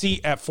in the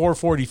seat at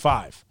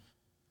 4:45.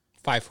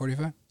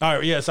 5:45. All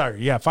right, yeah,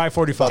 sorry, yeah,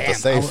 5:45. About to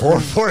say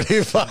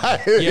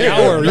 4:45.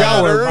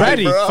 Y'all were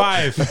ready. bro.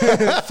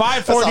 5:45.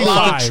 That's a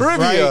lot of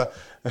trivia.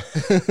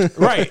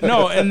 Right.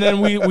 No, and then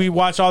we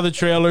watch all the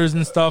trailers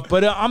and stuff.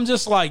 But I'm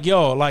just like,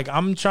 yo,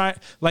 I'm trying,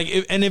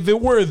 and if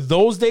it were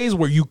those days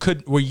where you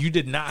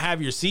did not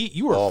have your seat,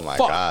 you were Oh my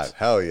fucked. God,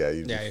 hell yeah,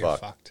 you're You're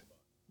fucked.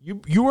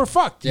 You were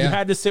fucked. Yeah. You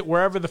had to sit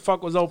wherever the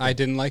fuck was open. I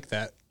didn't like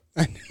that.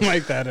 I didn't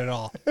like that at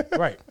all.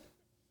 Right.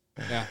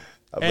 Yeah.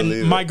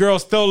 And my girl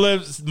still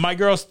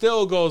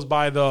goes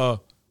by the.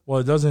 Well,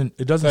 it doesn't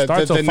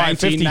start till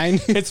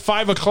 5:50. It's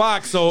 5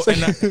 o'clock. So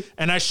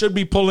and I should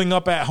be pulling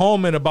up at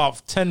home in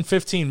about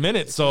 10-15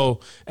 minutes.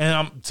 So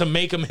to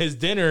make him his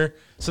dinner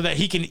so that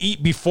he can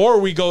eat before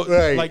we go.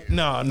 Right.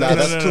 No,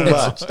 that's too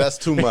much. That's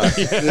too much.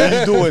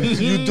 You're doing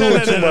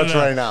too much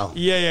right now.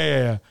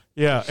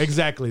 Yeah,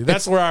 exactly.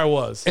 That's where I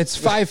was. It's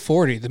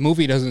 5:40. The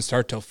movie doesn't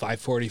start till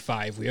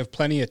 5:45. We have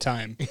plenty of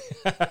time.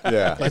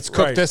 Yeah, Let's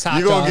cook this hot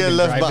You're dog. gonna get and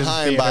left drive to the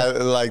behind by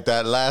theater.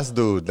 that last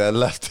dude that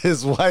left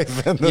his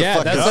wife in the Yeah,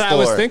 fucking that's store. what I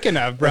was thinking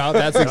of, bro.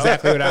 That's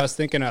exactly what I was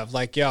thinking of.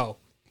 Yo,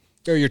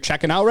 you're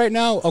checking out right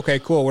now? Okay,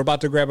 cool. We're about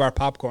to grab our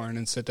popcorn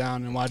and sit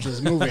down and watch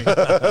this movie.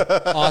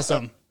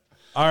 Awesome.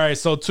 All right,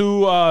 so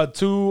two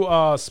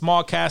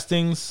small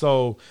castings.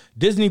 So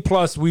Disney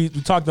Plus, we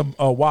talked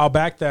a while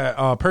back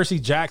that Percy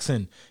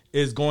Jackson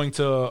is going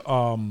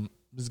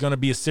to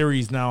be a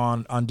series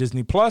now on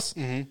Disney Plus.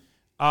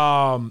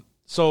 Mm-hmm.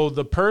 So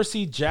the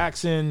Percy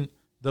Jackson,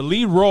 the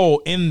lead role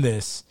in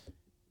this,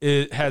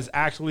 it has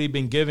actually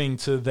been given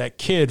to that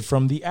kid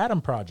from the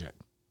Adam Project.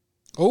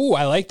 Oh,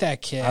 I like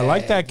that kid. I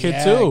like that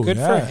kid too. Good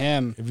for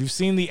him. If you've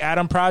seen the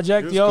Adam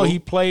Project, cool. he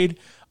played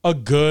a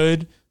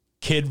good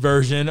kid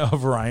version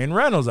of Ryan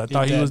Reynolds. I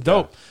thought he was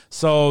dope.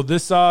 So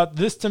this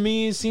to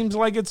me seems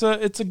like it's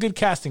a good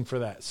casting for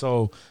that.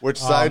 So Which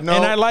side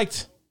note?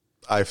 And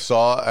I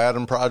saw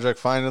Adam Project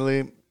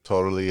finally.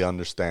 Totally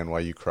understand why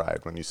you cried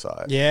when you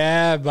saw it.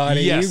 Yeah,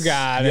 buddy. Yes. You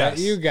got Yes.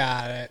 it. You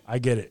got it. I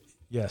get it.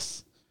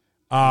 Yes.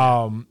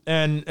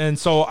 And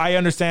so I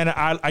understand.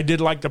 I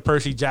did like the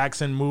Percy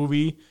Jackson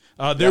movie.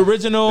 The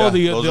original,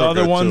 the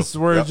other ones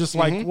were just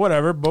like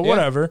whatever, but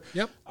whatever.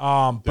 Yep. But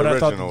I thought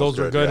that original those was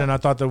were good, good, and I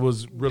thought that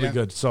was really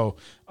good. So,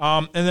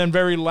 and then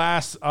very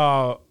last,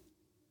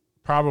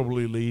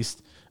 probably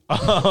least,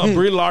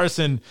 Brie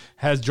Larson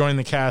has joined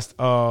the cast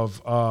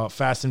of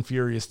Fast and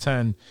Furious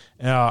 10.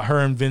 Her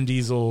and Vin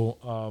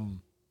Diesel,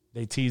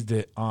 they teased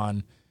it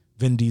on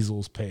Vin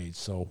Diesel's page.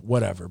 So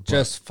whatever. But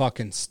Just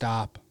fucking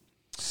stop.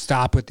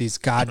 Stop with these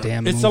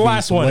goddamn it's movies. the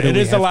last one. What do It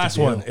we is the have to last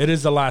do? one. It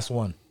is the last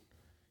one.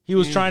 He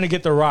was trying to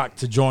get The Rock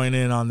to join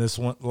in on this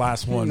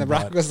last one. The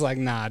but- Rock was like,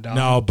 nah, dog.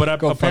 No, but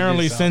Go fuck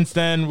apparently yourself. since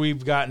then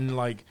we've gotten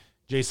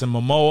Jason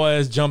Momoa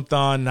has jumped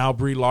on, now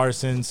Brie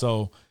Larson.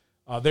 So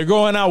they're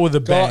going out with a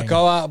bang.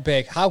 Go out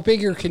big. How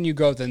bigger can you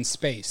go than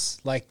space?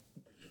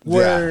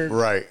 Yeah,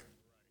 right.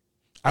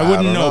 I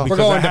wouldn't don't know know. because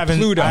We're going I to haven't.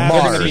 Pluto. I We're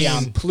haven't going to be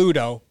seen- on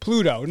Pluto.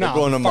 No,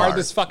 going to Mars.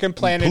 farthest fucking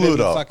planet.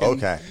 Pluto, In fucking,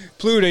 okay.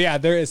 Pluto, yeah.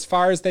 They're as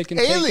far as they can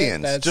take it.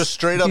 Aliens, That's- just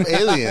straight up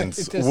aliens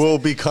It just- will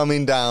be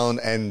coming down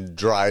and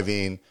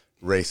driving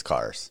race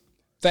cars.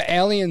 the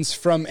aliens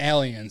from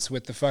Aliens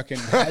with the fucking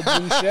heads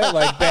and shit.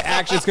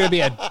 It's going to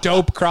be a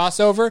dope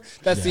crossover.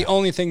 That's the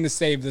only thing to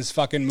save this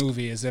fucking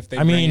movie is if they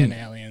bring in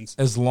aliens.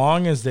 As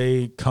long as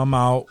they come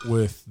out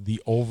with the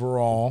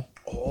overall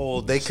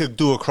Oh, they could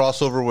do a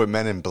crossover with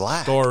Men in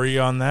Black. story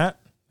on that,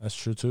 that's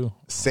true too.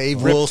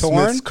 Save Rip Will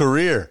Torn? Smith's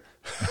career.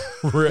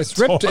 Is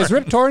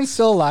Rip Torn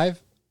still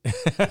alive?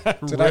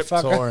 Did I Rip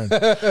fuck up? Torn.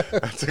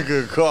 That's a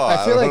good call.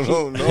 I feel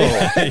don't know.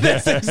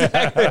 That's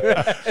exactly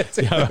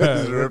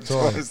right. Rip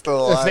Torn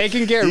still alive. If they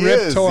can get He Rip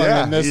is, Torn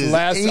yeah. in this He is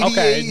last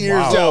 88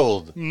 years Dope.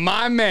 old.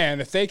 My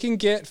man, if they can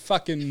get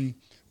fucking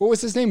what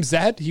was his name?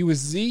 Zed? He was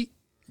Z.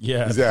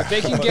 Yeah. Yeah. If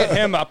they can get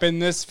him up in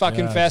this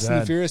fucking Yeah, Fast and the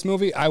Zed. Furious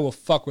movie, I will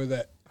fuck with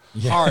it.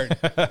 Hard.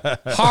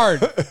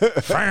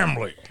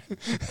 Family.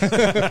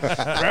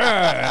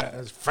 I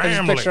just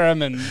Family. picture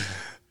him in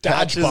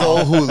Catch his dodgeball.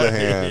 old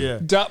Houlihan. Yeah.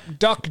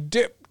 Duck,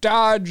 dip,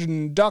 dodge,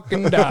 and duck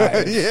and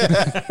dive. Yeah.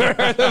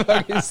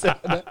 Fucking said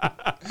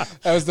that.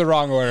 That was the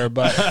wrong order,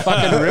 but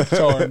fucking Rip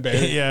Torn,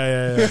 baby.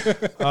 Yeah.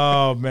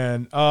 Oh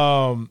man.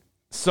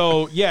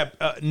 So yeah,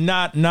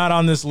 not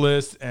on this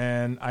list,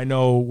 and I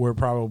know we're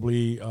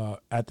probably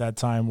at that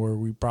time where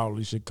we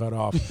probably should cut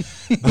off.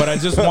 But I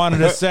just wanted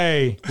to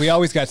say We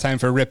always got time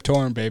for Rip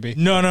Torn, baby.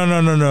 no.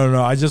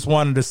 I just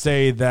wanted to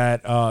say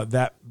that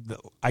that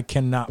I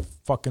cannot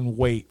fucking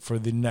wait for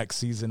the next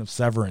season of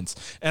Severance,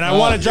 and I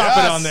want to drop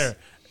it on there.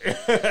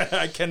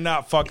 I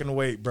cannot fucking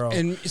wait, bro.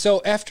 And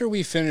so after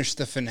we finish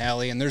the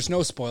finale, and there's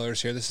no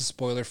spoilers here, this is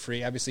spoiler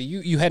free. Obviously,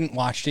 you hadn't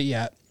watched it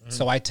yet.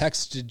 So I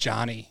texted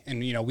Johnny, and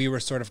we were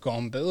sort of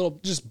going a little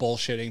just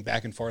bullshitting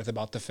back and forth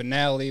about the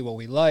finale, what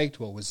we liked,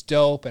 what was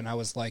dope, and I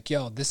was like,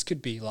 "Yo, this could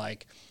be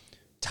like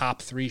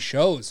top 3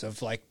 shows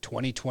of like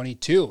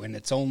 2022, and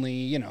it's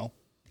only April."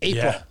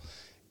 Yeah.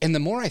 And the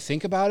more I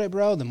think about it,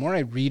 bro, the more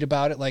I read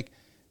about it, like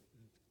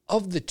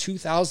of the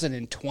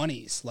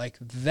 2020s, like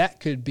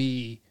that could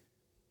be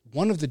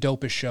one of the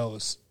dopest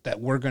shows that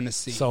we're going to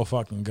see. So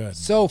fucking good.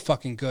 So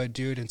fucking good,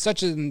 dude.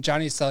 And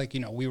Johnny said, like,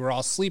 we were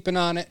all sleeping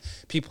on it.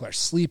 People are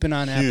sleeping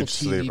on Apple TV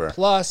sleeper.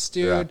 Plus,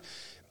 dude. Yeah.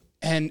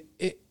 And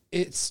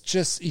it's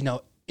just, and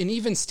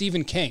even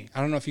Stephen King. I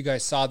don't know if you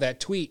guys saw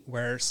that tweet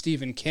where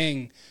Stephen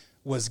King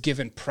was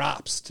giving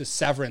props to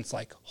Severance,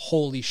 like,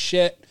 holy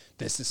shit,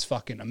 this is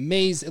fucking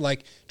amazing.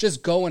 Like,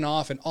 just going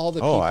off, and all the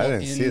people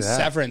in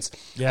Severance,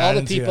 Yeah, all I the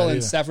didn't see people that in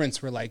either.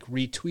 Severance were like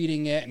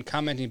retweeting it and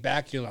commenting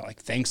back,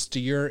 like, thanks to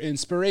your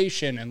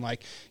inspiration, and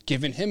like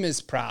giving him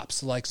his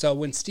props. Like, so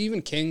when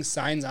Stephen King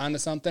signs on to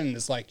something and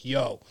is like,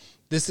 yo,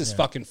 this is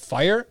fucking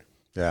fire.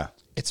 Yeah.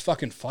 It's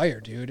fucking fire,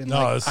 dude. And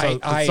No, like,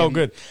 it's so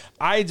good.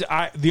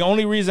 I the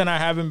only reason I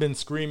haven't been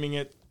screaming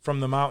it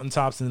from the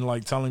mountaintops and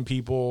like telling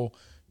people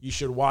you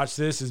should watch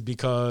this is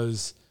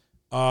because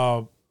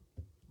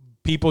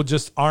people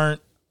just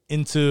aren't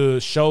into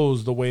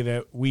shows the way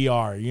that we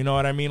are. You know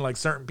what I mean? Like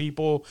certain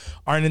people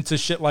aren't into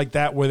shit like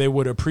that where they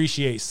would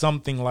appreciate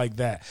something like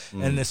that.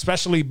 And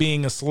especially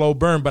being a slow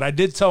burn. But I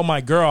did tell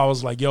my girl, I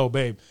was like, yo,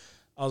 babe,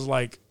 I was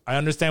like, I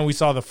understand we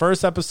saw the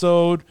first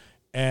episode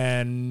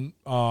and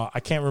I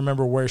can't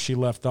remember where she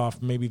left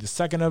off. Maybe the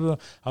second episode.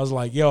 I was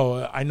like,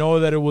 yo, I know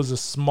that it was a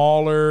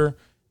smaller,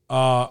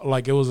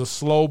 like it was a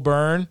slow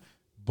burn,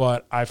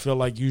 but I feel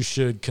like you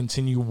should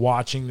continue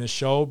watching the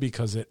show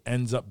because it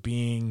ends up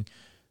being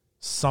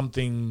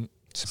something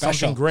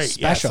great.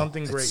 Special.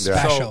 Something great.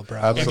 Special,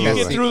 bro. If you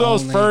get through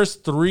those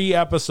first 3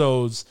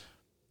 episodes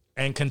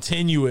and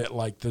continue it,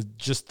 like the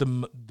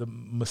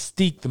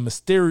mystique,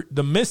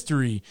 the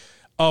mystery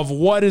of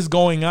what is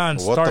going on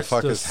What the starts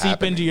fuck to is seep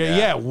happening? into your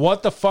Yeah.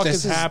 what the fuck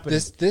is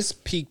happening? This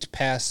peaked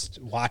past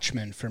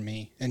Watchmen for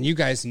me, and you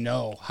guys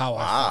know how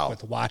I fuck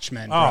with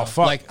Watchmen. Bro. Oh,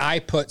 fuck. Like I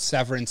put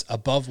Severance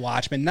above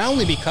Watchmen, not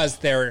only because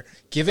they're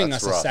giving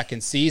That's us a rough.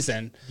 second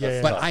season,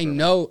 Yeah. but I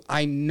know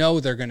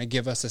they're gonna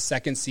give us a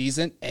second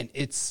season, and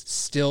it's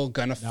still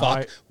gonna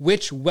fuck,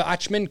 which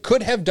Watchmen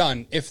could have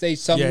done if they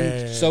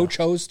so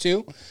chose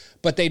to.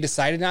 But they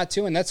decided not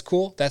to, and that's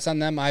cool. That's on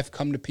them. I've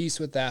come to peace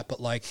with that.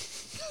 But like,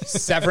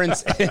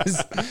 Severance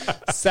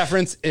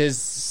is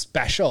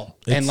special,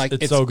 and like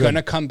it's so good.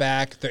 gonna come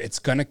back. It's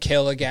gonna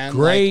kill again.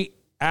 Great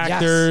Like,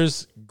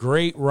 actors,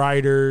 great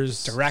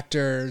writers,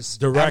 directors.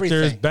 directors.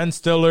 everything. Ben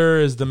Stiller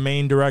is the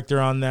main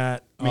director on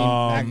that.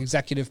 I mean,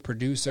 executive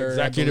producer.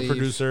 I believe.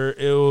 Producer.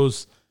 It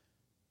was.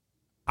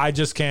 I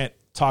just can't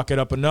talk it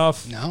up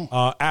enough.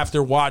 No.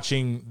 After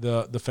watching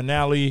the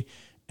finale,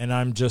 and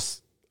I'm just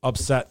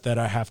upset that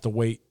I have to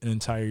wait an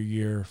entire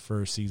year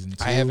for season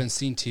 2. I haven't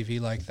seen TV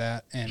like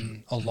that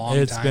in a long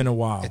time. It's been a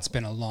while. It's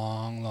been a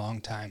long, long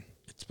time.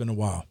 It's been a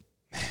while.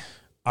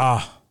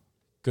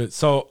 Good.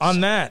 So on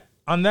that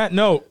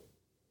note,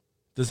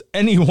 does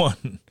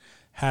anyone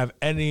have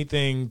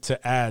anything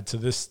to add to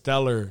this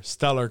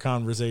stellar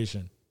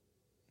conversation?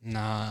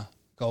 Nah,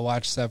 go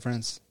watch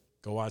Severance.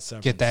 Go watch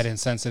Severance. Get that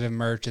Insensitive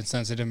merch,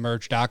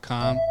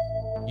 insensitivemerch.com.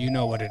 You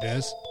know what it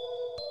is.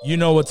 You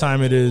know what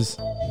time it is.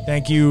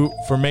 Thank you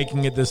for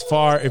making it this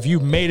far. If you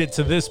made it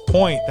to this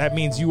point, that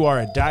means you are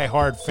a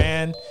diehard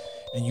fan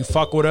and you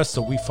fuck with us,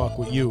 so we fuck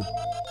with you.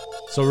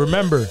 So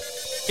remember,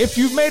 if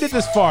you've made it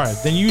this far,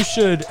 then you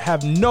should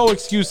have no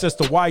excuse as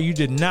to why you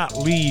did not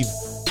leave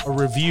a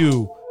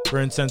review for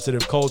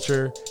Insensitive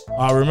Culture.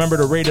 Remember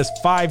to rate us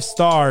 5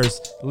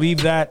 stars.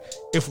 Leave that.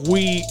 If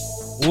we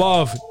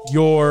love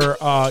your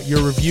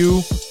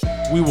review,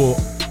 we will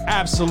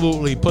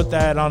absolutely put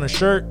that on a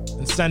shirt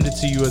and send it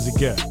to you as a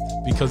gift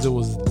because it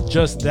was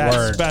just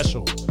that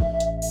special.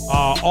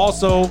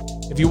 Also,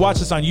 if you watch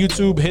this on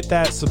YouTube, hit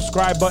that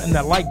subscribe button,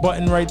 that like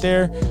button right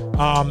there.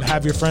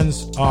 Have your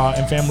friends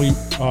and family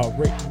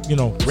Rate,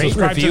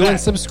 subscribe review, to that. and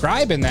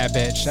subscribe in that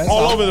bitch. That's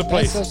All over the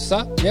place. That's what's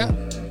up. Yeah.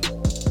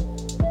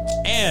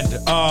 And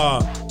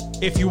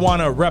if you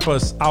want to rep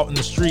us out in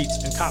the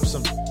streets and cop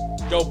some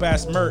dope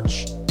ass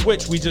merch,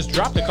 which we just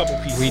dropped a couple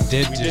pieces. We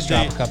did just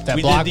drop a couple. That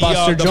we did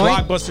Blockbuster the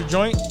joint. Blockbuster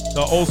joint,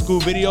 the old school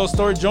video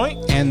store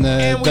joint, And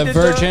the we did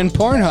Virgin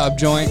Pornhub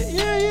joint.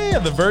 Yeah,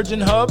 the Virgin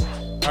Hub.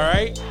 All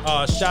right.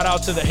 Shout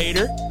out to the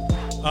hater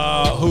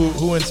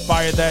who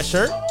inspired that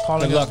shirt,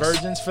 calling Good us looks.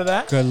 virgins for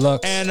that. Good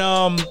looks. And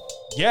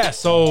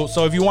so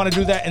if you want to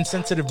do that,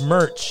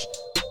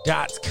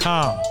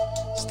 insensitivemerch.com.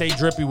 Stay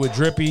drippy with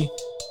Drippy.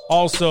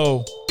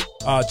 Also,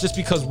 just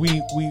because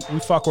we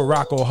fuck with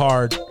Rocco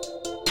hard,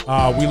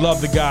 we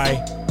love the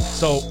guy.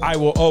 So I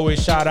will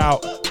always shout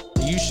out.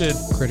 You should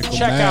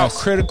check out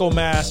Critical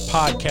Mass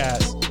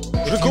Podcast.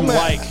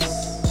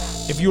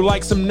 If you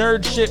like some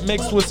nerd shit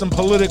mixed with some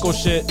political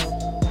shit,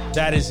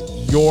 that is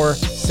your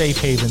safe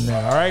haven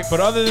there. All right. But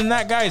other than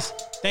that, guys,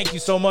 thank you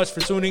so much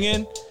for tuning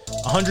in.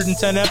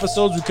 110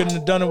 episodes. We couldn't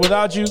have done it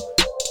without you.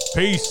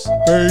 Peace.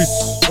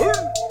 Peace.